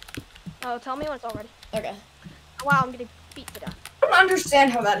ready. Oh, tell me when it's all ready. Okay. Wow, I'm getting beat to death. I don't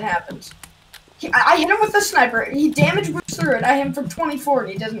understand how that happens. I hit him with a sniper, he damage boosts through it, I hit him for 24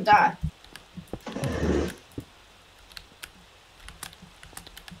 and he doesn't die.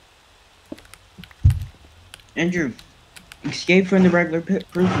 Andrew, escape from the regular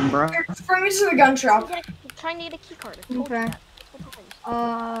prison, bro. Here, bring me to the gun shop. I'm trying to get a key card. I told Okay. you that multiple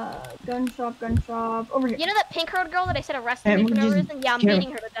times. Gun shop, over here. You know that pink-haired girl that I said arrested Can't me we for no just- reason? Yeah, I'm can't-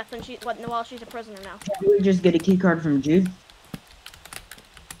 beating her to death while she's a prisoner now. Can we just get a key card from Jude?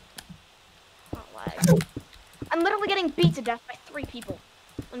 Oh, lag. I'm literally getting beat to death by 3 people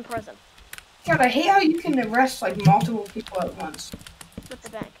in prison God, I hate how you can arrest like multiple people at once. with the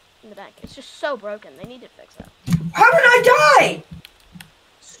bank. In the bank. It's just so broken. They need to fix that. How did I die?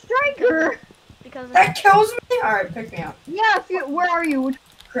 Striker! Because That kills me? Alright, pick me up. Yeah, where are you? Which,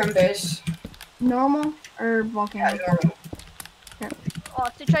 Grim base. normal or Yeah, volcano? normal. oh,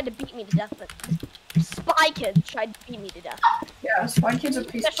 she tried to beat me to death, but Spy Kids tried to beat me to death. Yeah, Spy Kid's a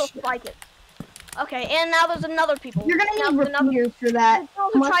piece Special of shit. Spy Kids. Okay, and now there's another people. You're gonna Now need there's another repeaters for that. the girl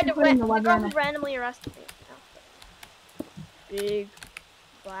who Unless tried you're to putting the the lever girl in who it. randomly arrested me. Big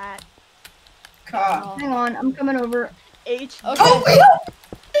black God. Hang on, I'm coming over. H. Okay. Oh, wait!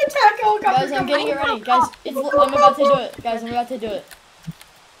 Attack helicopter. Guys, I'm getting it ready. Guys, I'm about to do it. Guys, I'm about to do it.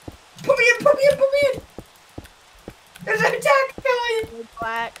 Put me in, put me in, put me in. There's an attack heli. Big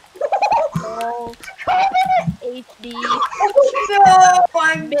black girl HD. No,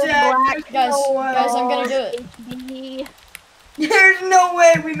 I'm Big dead. black Guys, No way. guys, I'm gonna do it. HD. There's no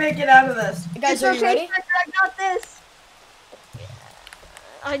way we make it out of this. Guys, It's are you okay, ready? Striker, I got this.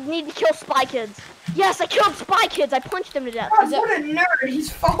 I need to kill Spy Kids. Yes, I killed Spy Kids. I punched him to death. God, what a nerd.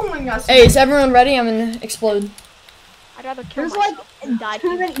 He's following us. Hey, is everyone ready? I'm gonna explode. I'd rather kill There's like myself than die.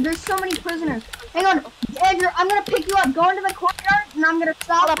 there's so many prisoners. Hang on, Andrew, I'm gonna pick you up. Go into the courtyard, and I'm gonna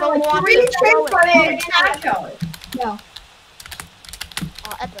stop Hold for up, like I'm 3 walking. seconds. By the attack heli. Go.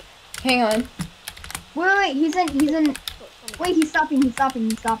 Epic. Hang on. Wait, he's in. Wait, he's stopping. Do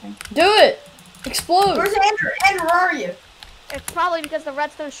it! Explode! Where's Andrew? Andrew, where are you? It's probably because the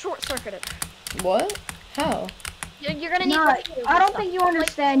redstone short-circuited. What? How? You're gonna need. No, repeaters I and don't stuff. think you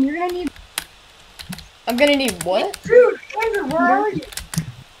understand. You're gonna need. I'm gonna need what? Dude, Andrew, where are you?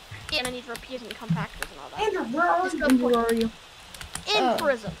 You're gonna need repeaters and compactors and all that. Andrew, where are Just you? go Andrew, for where are you? in Oh.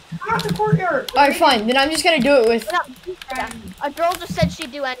 prison. I'm at the courtyard. Alright, fine. Then I'm just gonna do it with. Yeah. A girl just said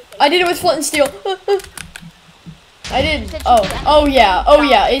she'd do anything. I did it with flint and steel. I did. Oh yeah. Oh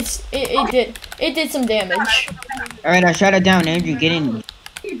yeah. It did some damage. Alright, I shot it down. Andrew, get in.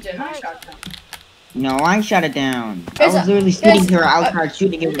 You didn't. I shot him. No, I shot it down. Guys, I was literally sitting guys, here outside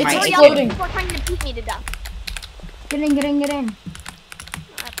shooting it with it's my exploding. Before trying to beat me to death. Get in.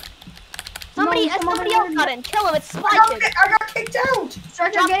 Somebody No, somebody else got in. Kill him. It's Spy Kids. I got kicked out.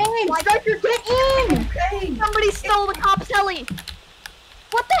 Striker, get in. Striker, get in. Okay. Somebody stole the cop's heli.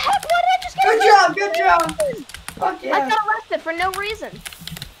 What the heck? Why did I just get Good arrested? job, good job. Fuck I yeah. got arrested for no reason.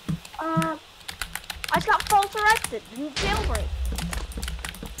 I just got false arrested. Didn't jailbreak.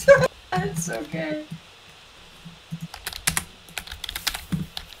 That's okay.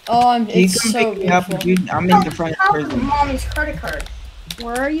 Oh, Can you it's come so pick me up, beautiful. dude? I'm in the front of the prison. Mommy's credit card.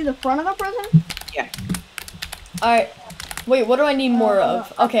 Where are you? The front of the prison? Alright. Wait, what do I need more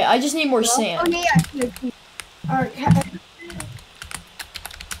of? Okay, I just need more Oh sand. yeah. Alright,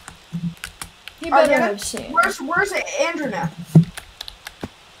 You better yeah. have sand. where's Andrew now?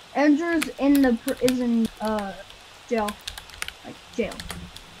 Andrew's in jail. Like jail.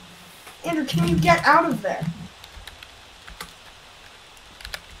 Andrew, can you get out of there?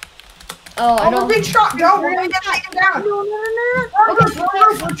 Oh, I Oh, we're don't. being shot. Go, we're gonna get taken down. No.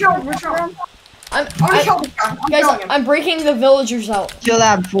 We're chilling. I'm gonna kill this guy. I'm killing Guys, him. I'm breaking the villagers out. Chill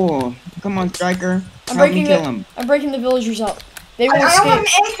out, fool. Come on, Striker. I'm Help me breaking kill the. him. I'm breaking the villagers out. They I won't don't have an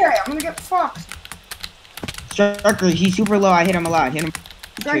escape. AK. I'm gonna get fucked. Striker, he's super low. I hit him a lot. Hit him.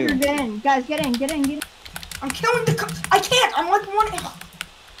 Striker, Two. get in. Guys, get in. I'm killing the. I can't. I'm like one.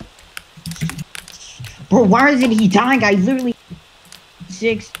 Bro, why isn't he dying? I literally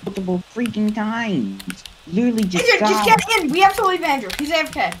 6 multiple freaking times. Literally just Andrew, just died. get in. We have to leave Andrew. He's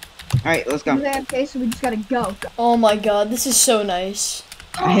AFK. Alright, let's go. Okay, so we just gotta go. Oh my god, this is so nice.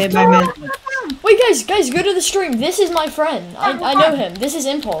 I hit my man. Wait, guys, go to the stream. This is my friend. I know him. This is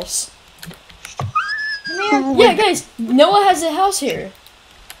Impulse. Yeah, guys, Noah has a house here.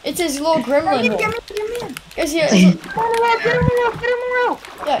 It's his little gremlin Get hole. me in. Guys, yeah, Get him out.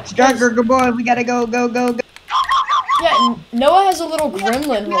 yeah, Striker, guys, good boy. We gotta go. yeah. Noah has a little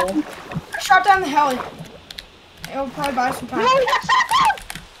gremlin hole. I shot down the heli. It'll probably buy some time.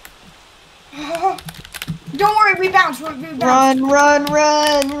 Don't worry, we bounce. We bounce.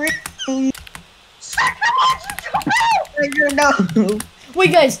 Run. Striker, no.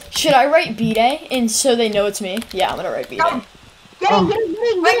 Wait, guys, should I write Bdaey and so they know it's me? Yeah, I'm gonna write Bdaey. Get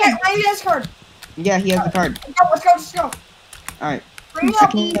in. Wait, his card. Yeah, he has the card. Let's go. Alright. Bring me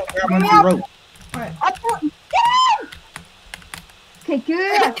up. Grab Bring me on up. the rope. Okay,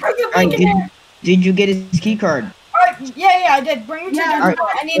 good. Alright, did you get his key card? Alright, yeah, I did. Bring me to the gun Alright, store.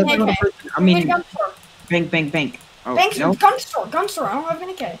 I need an let's go to AK. prison. I Bring me to mean, gun store. bank. Oh, Thanks, no? gun store. I don't have an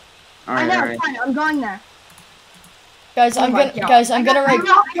AK. I know. Alright. Fine, I'm going there. Guys, Oh I'm my gonna, God. guys, I'm gonna You're write.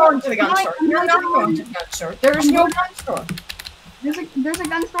 not going to the gun store. You're not going to the gun store. There is no gun store. There's a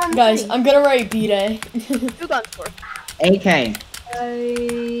gun store in the Guys, city. I'm gonna write Bdaey. Who got scored? AK. Here.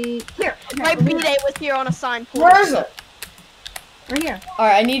 Okay, My we're here. B-Day was here on a sign. Where is it? We're here.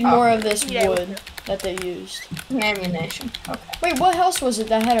 Alright, I need more of this Bdaey was wood here. that they used. Ammunition. Okay. Wait, what house was it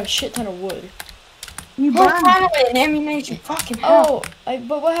that had a shit ton of wood? You Oh, burned. finally, an ammunition. Fucking hell. Oh,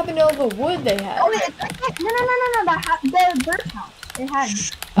 but what happened to all the wood they had? Oh, wait, no. The bird house. They had.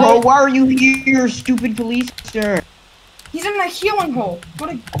 Bro, why are you here, stupid police officer? He's in a healing hole.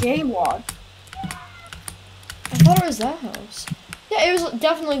 What a gay wad. I thought it was that house. Yeah, it was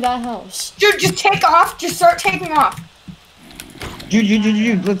definitely that house. Dude, just take off. Just start taking off.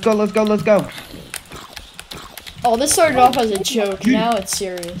 Dude, let's go. Oh, this started off as a joke. Now it's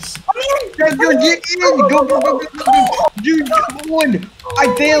serious. Edgar, get in! Go. Dude, come on!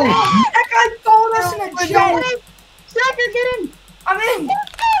 I failed! That guy followed us in a joke. Sucker, get in! I'm in.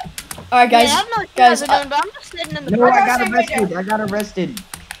 Alright, guys. Yeah, I don't know what you guys, guys are doing, but I'm just sitting in the No, I I got got arrested.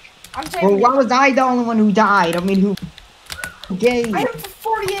 I'm Bro, taking why it. was I the only one who died? I mean, who? Gay. I am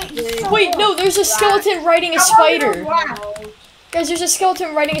 48. You're so Wait, no, there's a skeleton riding a spider. Wow. Guys, there's a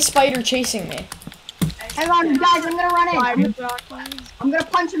skeleton riding a spider chasing me. Hang on, guys, I'm gonna run in. I'm gonna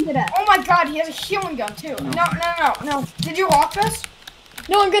punch him to death. Oh my god, he has a healing gun too. No. Did you lock this?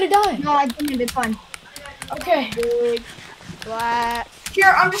 No, I'm gonna die. No, I didn't, it's fine. Okay. big black.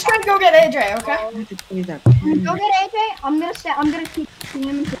 Here, I'm just gonna go get AJ, okay? Go get AJ, I'm gonna keep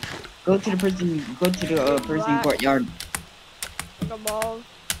him. Go to the prison courtyard. The ball.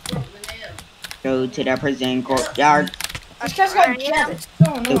 Go to the prison courtyard. This guy's got jet. It's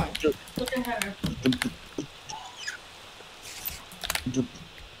so annoying.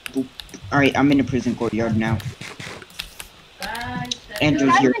 Alright, I'm in the prison courtyard now.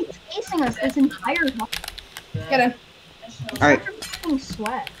 Andrew's I've here. been chasing us this entire time. Get in. Alright, Fucking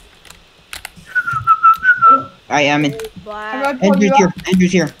sweat. I am in. Black. I'm gonna pull you up.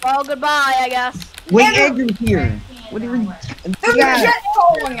 Andrew's here. Well, goodbye, I guess. Wait, Andrew's here. What are you? There's a jet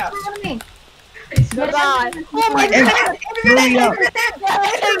following us. Follow me. Goodbye. Oh my Andrew, god! hurry up.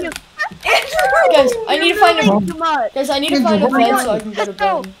 Guys, I need to find a Too much. guys, I need to find a bed so I can go to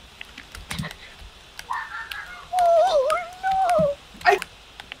bed. Oh no!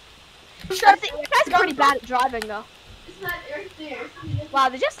 I think you guys are pretty bad at driving, though. Wow,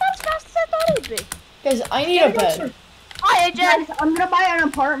 they just not as fast as I thought it would be. Guys, I need a bed. Hi, AJ. Guys, I'm gonna buy an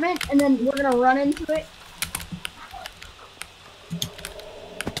apartment and then we're gonna run into it.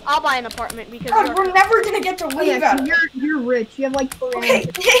 I'll buy an apartment because God, we're never gonna get to Oh, leave yeah, out. so you're rich. You have like 4 Okay,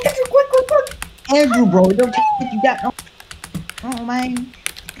 Andrew, quick. Andrew, bro, don't take you that. Oh man,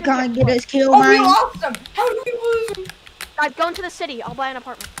 you can't get us killed, Oh, we man. lost him. How did we lose him? guys, go into the city. I'll buy an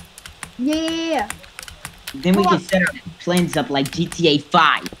apartment. Yeah. Then we can set our plans up like GTA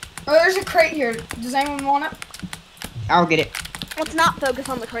 5. Oh, there's a crate here. Does anyone want it? I'll get it. Let's not focus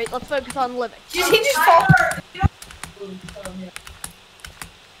on the crate. Let's focus on living. Did he just fall?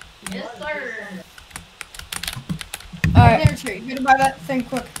 Yes, sir. Alright. There, tree. You gotta buy that thing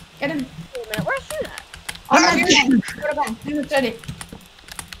quick. Get in. Wait a minute, where's she at? I'm Ah, gonna go to bed. In the city.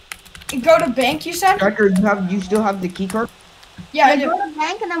 You go to bank, you said? Tucker, you still have the key card? Yeah, I Yeah, do. go to the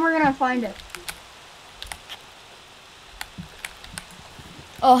bank and then we're gonna find it.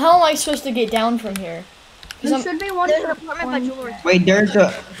 Oh, how am I supposed to get down from here? There should be one. There's to an the apartment by one- jewelry. Wait, there's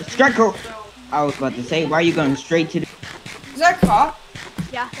a striker. I was about to say, why are you going straight to the? Is that a cop?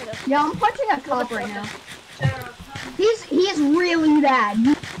 Yeah, it is. Yeah, I'm punching a cop right now. He is really bad.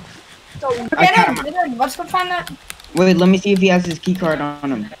 Get in. Let's go find that. Wait, let me see if he has his key card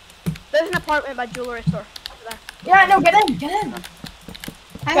on him. There's an apartment by jewelry store. Over there. Yeah, no, get in.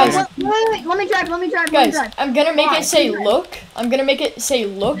 Hang Guys. on, wait, let me drive. Guys, I'm gonna make it say look. I'm gonna make it say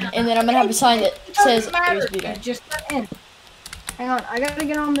look, and then I'm gonna have a sign that It says doesn't matter. it was Bdaey. Just get in. Hang on, I gotta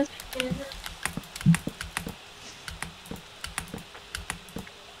get on this.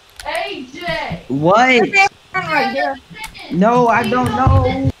 AJ! What? There's an apartment right here. No, I don't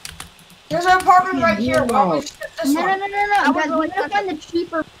know. There's an apartment right here. Why don't we just get this No, one? guys, we need to find the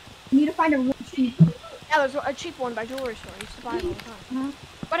cheaper. We need to find a real cheap. Yeah, there's a cheap one by jewelry store. I used to buy it all the time.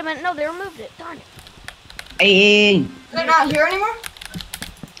 Wait a minute, no, they removed it. Darn it. Hey, Is it not here anymore?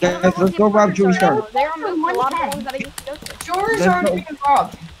 guys, let's go rob jewelry store. They removed a lot of the ones that I used to go to. Jewelry's Let's already go. being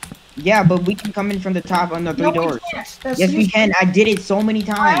robbed. Yeah, but we can come in from the top on the 3 No, we doors. can't. That's Yes, we can. I did it so many I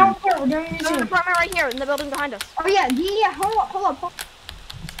times. don't care. We're doing There's an museum. apartment right here in the building behind us. Oh yeah, hold up.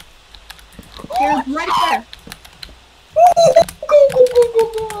 Here, right there.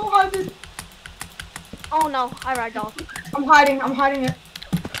 Go. Hide it. Oh no, I ragdoll. I'm hiding it.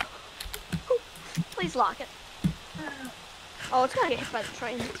 Please lock it. Oh, it's gonna get hit by the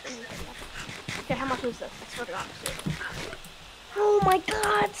train. It's gonna get hit. Okay, how much is this? I swear to God. Oh my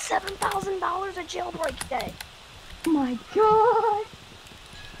God, $7,000 a jailbreak day. Oh my god.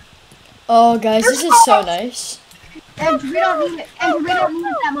 Oh, guys, this is so nice. And we don't need it. And we don't need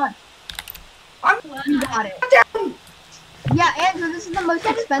it that much. You got it. Down. Yeah, Andrew, this is the most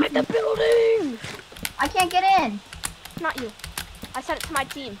expensive. The building! I can't get in. Not you. I sent it to my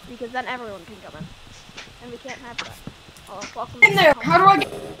team because then everyone can come in. And we can't have that. Welcome In there. How do I get?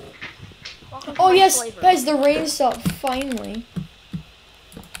 welcome to Oh my yes, slavery. guys, the rain stopped finally.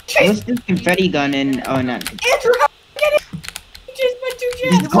 What's this confetti gun in? Oh, no. Andrew, how do I get it? You just went to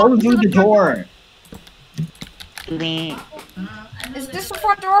jail. Just go through the door. Is this the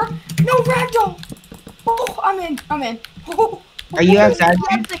front door? No, ragdoll. Oh, I'm in. I'm in. Oh. Are you outside?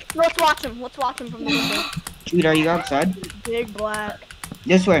 Let's watch him. Let's watch him from the window. Dude, are you outside? Big black.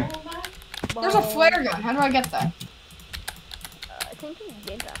 This way. There's a flare gun. How do I get that? I think in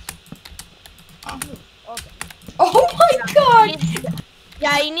Game Pass. Okay. Oh my god!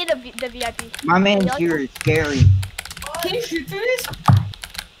 Yeah, you need the VIP. My man like here is scary. Can you shoot through this?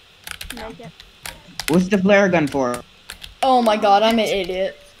 No, yeah. What's the flare gun for? Oh my god, I'm an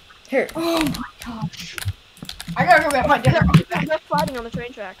idiot. Here. Oh my gosh. I gotta go get my dinner. They're fighting on the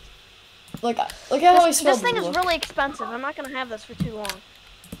train tracks. Look at how I spelled This thing is look. really expensive. I'm not gonna have this for too long.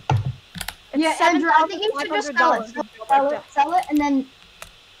 Yeah, Andrew, I think you should just sell it. Sell it, and then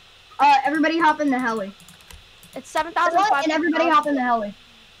everybody hop in the heli. It's Sell it, $7,500. and everybody hop in the heli.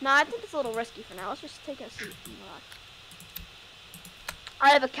 No, I think it's a little risky for now. Let's just take a seat. I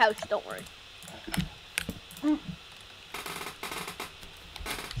have a couch. Don't worry.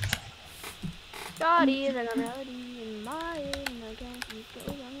 Scotty is a melody in my head, and I can't keep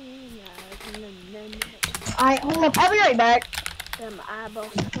going. Alright, hold up. I'll be right back. Them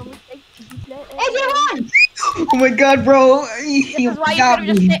eyeballs come take to play. AJ, run! Oh my god, bro. This is why you got could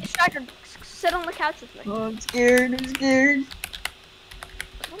have me. just Striker, sit on the couch with me. Oh, I'm scared. I'm scared.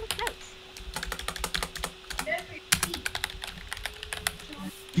 Sit on the couch.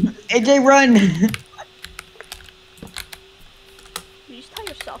 AJ, run. You just tell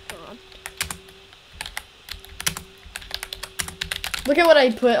yourself to run. Look at what I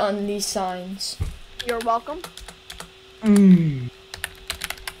put on these signs. You're welcome. It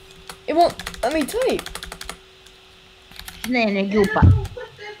won't let me type.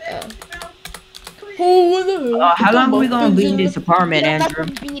 Oh, what the hell? How long are we gonna be in this apartment, Don't mess Andrew?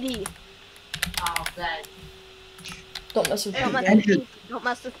 with BD. Don't mess with Don't me. mess Andrew. with BD. Don't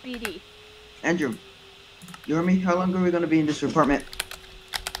mess with BD. Andrew, you hear me? How long are we gonna be in this apartment?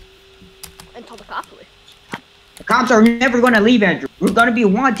 Until the cops leave. The cops are never gonna leave, Andrew. We're gonna be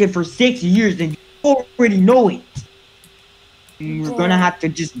wanted for 6 years, and you already know it. And we're gonna have to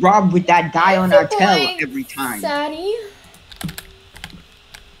just rob with that guy on our tail every time. Sadie.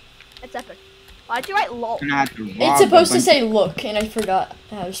 It's epic. Why'd you write lol? We're gonna have to rob It's supposed a to bunch say look, and I forgot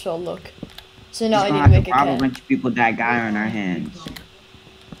how to spell look. So now We're I gonna need to have make to a rob a cat. bunch of people with that guy on our hands.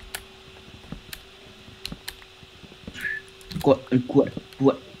 What?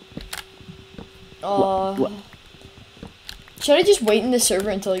 What? Should I just wait in the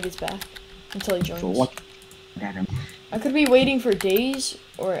server until he gets back? Until he joins? So what? Got him. I could be waiting for days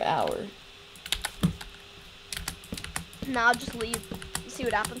or an hour. Nah, just leave. See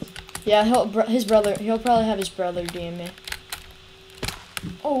what happens. Yeah, he'll probably have his brother DM me.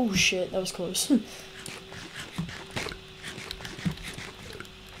 Oh shit, that was close.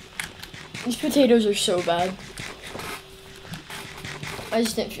 These potatoes are so bad. I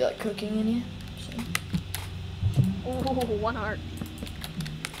just didn't feel like cooking any. So. Ooh, 1 heart.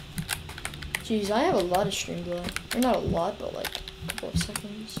 Jeez, I have a lot of string delay. Or not a lot, but like a couple of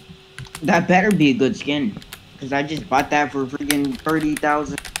seconds. That better be a good skin, cause I just bought that for freaking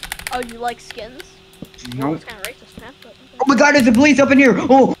 30,000. Oh, you like skins? Nope. It's kind of racist, man. But Oh my god, there's a police up in here!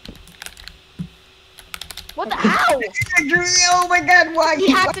 Oh! what the hell? Oh my god, why? He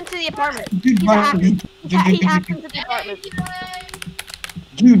hacked into the apartment. Dude, He's a hacker. He hacked into the apartment.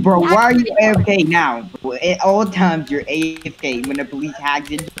 Dude, bro, why are you AFK now? Bro? At all times, you're AFK when the police hacks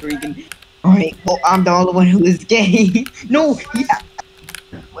into freaking... Alright, well, I'm the only one who is gay. No, yeah.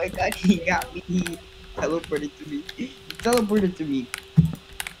 Oh my god, he got me. He teleported to me. He teleported to me.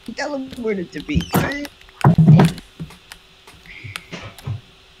 He teleported to me.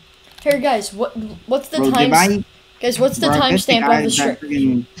 Here, guys, what's the Bro, time? Guys, what's the bro, this timestamp guy of the is that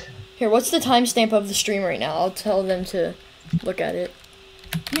stream? freaking- Here, what's the timestamp of the stream right now? I'll tell them to look at it.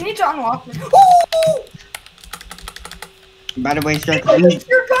 You need to unlock it. Oh! By the way, You Striker, release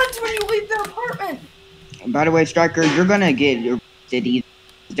your guns when you leave the apartment. you're gonna get arrested.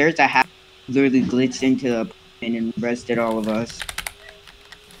 There's a hack literally glitched into the apartment and arrested all of us.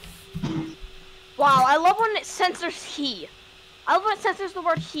 Wow, I love when it censors he. I love when it censors the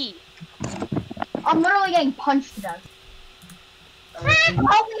word he. I'm literally getting punched to death.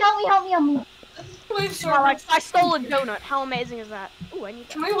 Help me. Leave Wow, server. like, I stole a donut. How amazing is that? Ooh, I need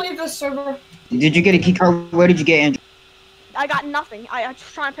that. Can we leave this server? Did you get a key card? Where did you get, Andrew? I got nothing. I was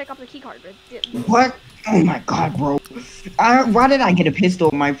just trying to pick up the key card, but it didn't. What? Oh my god, bro. Why did I get a pistol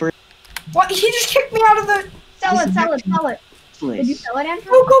in my first? What? He just kicked me out of the Sell This it, is sell it, actually sell it. Did you useless. sell it,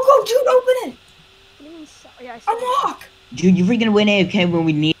 Andrew? Go, dude, open it. What do you mean? Yeah, I said it. Unlock. Dude, you freaking win AFK when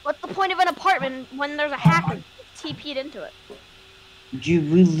we need. What's the point of an apartment when there's a hacker TP'd into it? You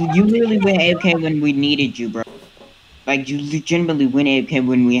literally win AFK when we needed you, bro. Like, you legitimately win AFK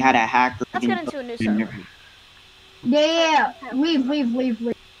when we had a hacker. Let's get into a new server. Yeah.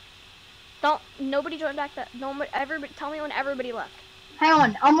 Leave. Don't. Nobody join back. That. No. Everybody. Tell me when everybody left. Hang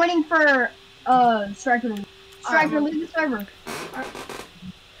on, I'm waiting for Striker. Striker, leave the server.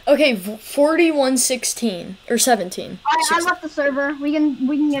 Okay, 4116 or 17. I left the server. We can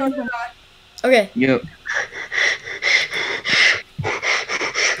get into it. Okay. Yep.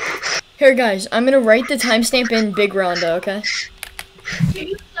 Here, guys, I'm gonna write the timestamp in Big Rondo, okay? Can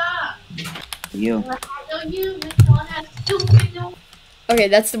you stop? Yo. Don't you? This one has stupid no. Okay,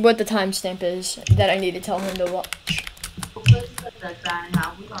 that's what the timestamp is that I need to tell him to watch.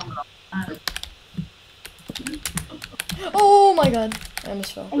 Oh my god, I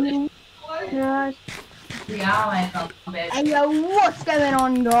almost fell. Guys. Yeah, Hey yo, what's going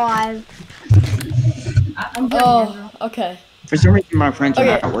on, guys? I'm good. Oh, okay. For some reason, my friends are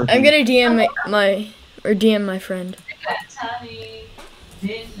Okay, not working. I'm gonna DM my friend. Honey,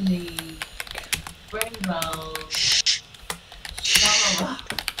 Disney, Rainbow.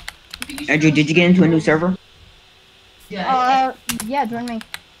 Andrew, did you get into a new server? Yeah. Yeah, join me.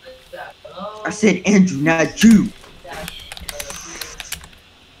 I said Andrew, not you.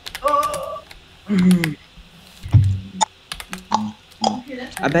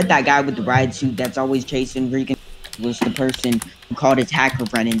 I bet that guy with the ride suit that's always chasing freaking was the person who called his hacker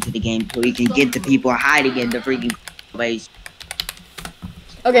friend into the game so he can get the people hiding in the freaking place.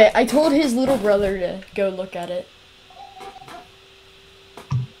 Okay, I told his little brother to go look at it.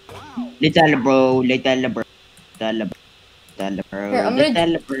 Little bro. Here,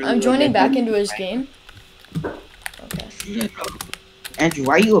 I'm joining back into his game. Okay. Andrew,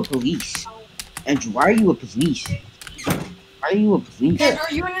 why are you a police? Andrew, why are you a police? Why are you a police? Andrew,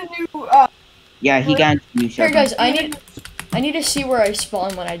 are you in a new Yeah, he got into a new server. Here, guys, I need to see where I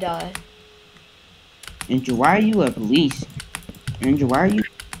spawn when I die. Andrew, why are you a police? Andrew, why are you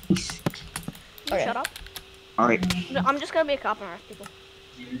a police? You Okay. Shut up. Alright. No, I'm just gonna be a cop and arrest people.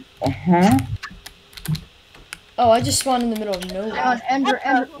 Uh-huh. Oh, I just spawned in the middle of nowhere. Hang on, Andrew.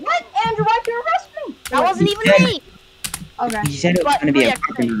 What? Andrew, why'd you arrest me? That wasn't even me. Okay. He said it was But- gonna be but a yeah,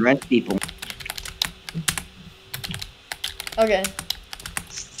 fucking arrest people. Okay.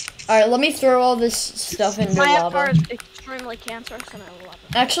 Alright, let me throw all this stuff into My lava. avatar is extremely cancerous and I love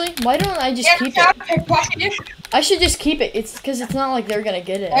it. Actually, why don't I just keep it? I should just keep it. It's because it's not like they're gonna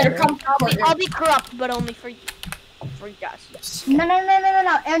get it. Andrew, ever. come forward. I'll be corrupt, but only for you. For you guys. No,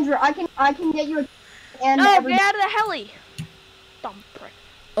 Andrew, I can get you a and No, every- get out of the heli. Dumb prick.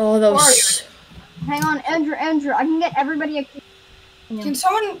 Oh, that was. Hang on, Andrew, I can get everybody a Can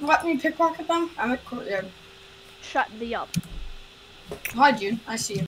someone let me pickpocket them? I'm at courtyard. Shut the up. Hi, dude. I see you.